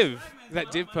that div.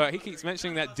 He keeps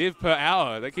mentioning that div per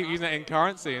hour. They keep using that in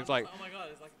currency. It's like. Oh my god,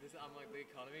 it's like this. I'm like the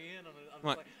economy, and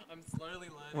I'm slowly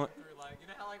learning through like, you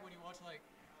know how like when you watch like,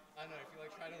 I don't know, if you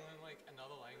like try to learn like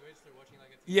another language through watching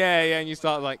like a TV. Yeah, and you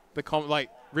start like the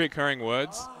reoccurring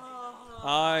words.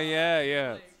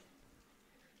 Yeah.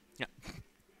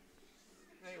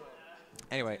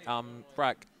 Anyway,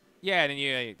 Frack. Yeah, and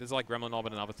then there's like Gremlin Knob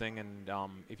and another thing, and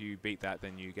if you beat that,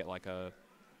 then you get like a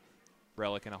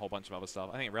relic and a whole bunch of other stuff.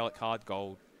 I think a relic card,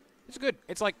 gold. It's good.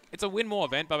 It's like it's a win more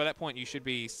event, but by that point you should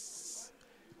be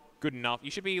good enough.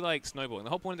 You should be like snowballing. The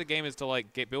whole point of the game is to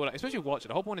like build up, especially Watch It.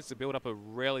 The whole point is to build up a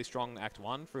really strong Act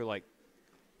 1 through like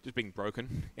just being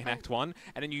broken in Act 1,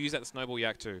 and then you use that to snowball your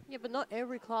Act 2. Yeah, but not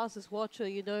every class is Watcher,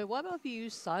 you know. What about if you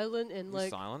use Silent and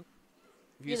like... Silent?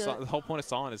 The whole point of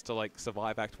Silent is to like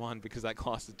survive Act 1 because that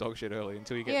class is dog shit early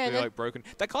until you get like broken.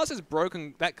 That class is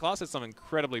broken. That class has some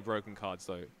incredibly broken cards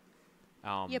though.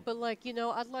 Yeah, but like, you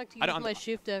know, I'd like to use my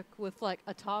Shiv deck with like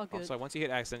a target. So once you hit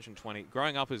Ascension 20,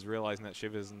 growing up is realizing that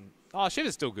Shiv isn't... Oh, Shiv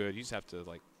is still good. You just have to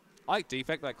like... I like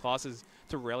Defect, that class is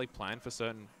to really plan for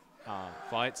certain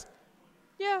fights.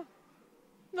 Yeah.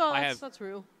 No, that's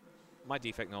real. My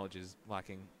Defect knowledge is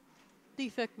lacking.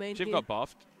 Defect main Shiv got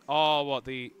buffed. Oh, what,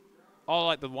 the... Oh,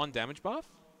 like the 1 damage buff?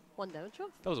 1 damage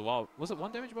buff? That was a while. Was it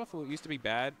 1 damage buff or it used to be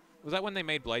bad? Was that when they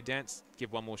made Blade Dance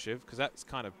give 1 more Shiv? Because that's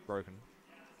kind of broken.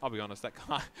 I'll be honest, that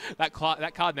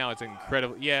card now is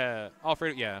incredible. Yeah. Oh,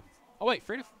 yeah. Oh, wait,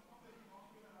 free to...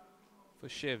 For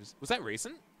Shivs. Was that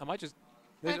recent? I might just...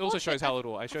 It also shows how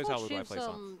little... It shows how little I play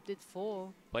Silent. Did 4.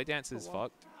 Blade Dance is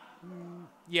fucked.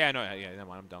 Yeah, no, yeah, never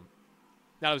mind, I'm dumb.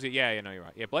 That was it. Yeah, no, you're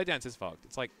right. Yeah, Blade Dance is fucked.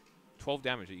 It's like 12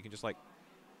 damage that you can just like...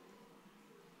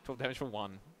 12 damage for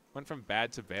 1. Went from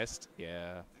bad to best.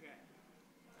 Yeah.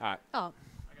 Alright. Oh.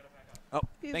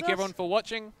 Thank you everyone for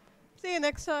watching. See you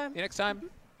next time. See you next time.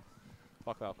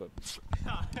 Fuck that, good.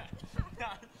 Had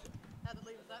to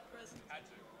leave that present. Had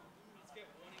to. Let's get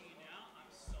warning you now. I'm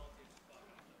salty as fuck.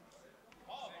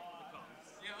 I'm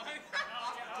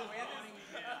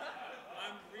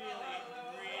really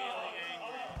angry.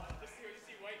 Just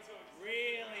wait till it's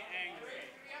really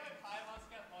angry. We have a Kai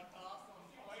Muscat podcast on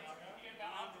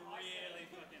I'm really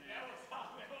fucking angry.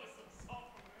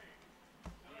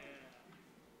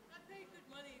 I paid good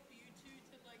money for you two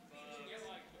to like feature.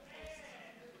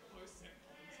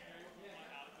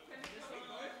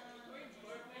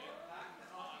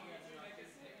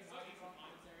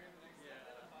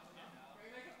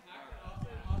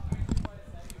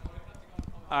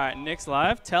 All right, Nick's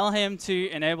live. Tell him to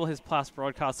enable his past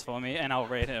broadcasts for me, and I'll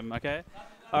read him, okay?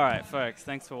 All right, folks,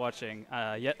 thanks for watching.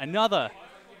 Yet another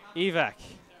EVAC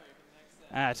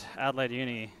at Adelaide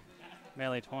Uni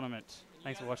Melee Tournament.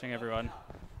 Thanks for watching, everyone.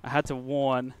 I had to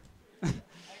warn.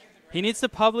 He needs to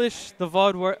publish the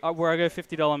VOD where I go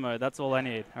 $50 mode. That's all I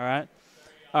need, all right?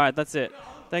 All right, that's it.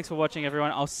 Thanks for watching,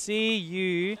 everyone. I'll see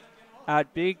you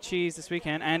at Big Cheese this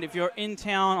weekend. And if you're in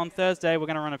town on Thursday, we're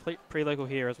going to run a pre-local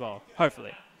here as well,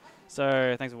 hopefully.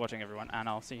 So thanks for watching, everyone, and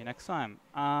I'll see you next time.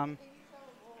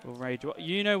 We'll rage.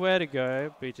 You know where to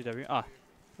go, BTW. Ah,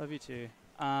 love you too.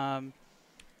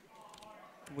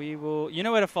 We will. You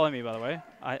know where to follow me, by the way.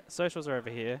 Socials are over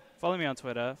here. Follow me on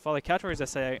Twitter. Follow Categories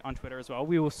SA on Twitter as well.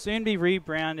 We will soon be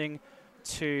rebranding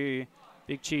to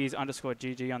Big Cheese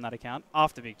 _GG on that account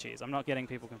after Big Cheese. I'm not getting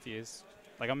people confused.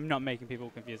 Like, I'm not making people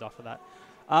confused after that.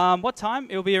 What time?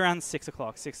 It'll be around 6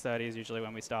 o'clock. 6:30 is usually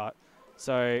when we start.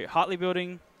 So Hartley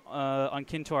Building on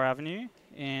Kintore Avenue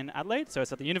in Adelaide. So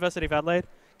it's at the University of Adelaide,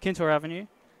 Kintore Avenue,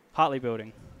 Hartley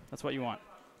Building. That's what you want,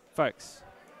 folks.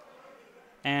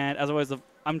 And as always,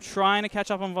 I'm trying to catch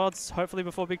up on VODs, hopefully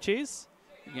before Big Cheese.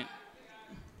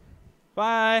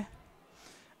 Bye.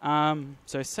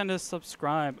 So send a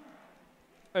subscribe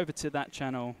over to that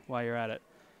channel while you're at it.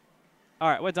 All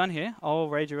right, we're done here. I'll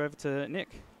raid you over to Nick.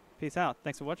 Peace out.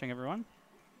 Thanks for watching, everyone.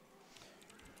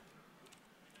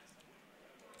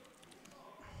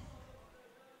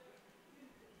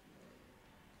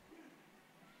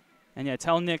 And yeah,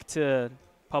 tell Nick to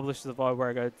publish the VOD where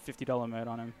I go $50 mode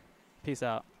on him. Peace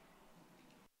out.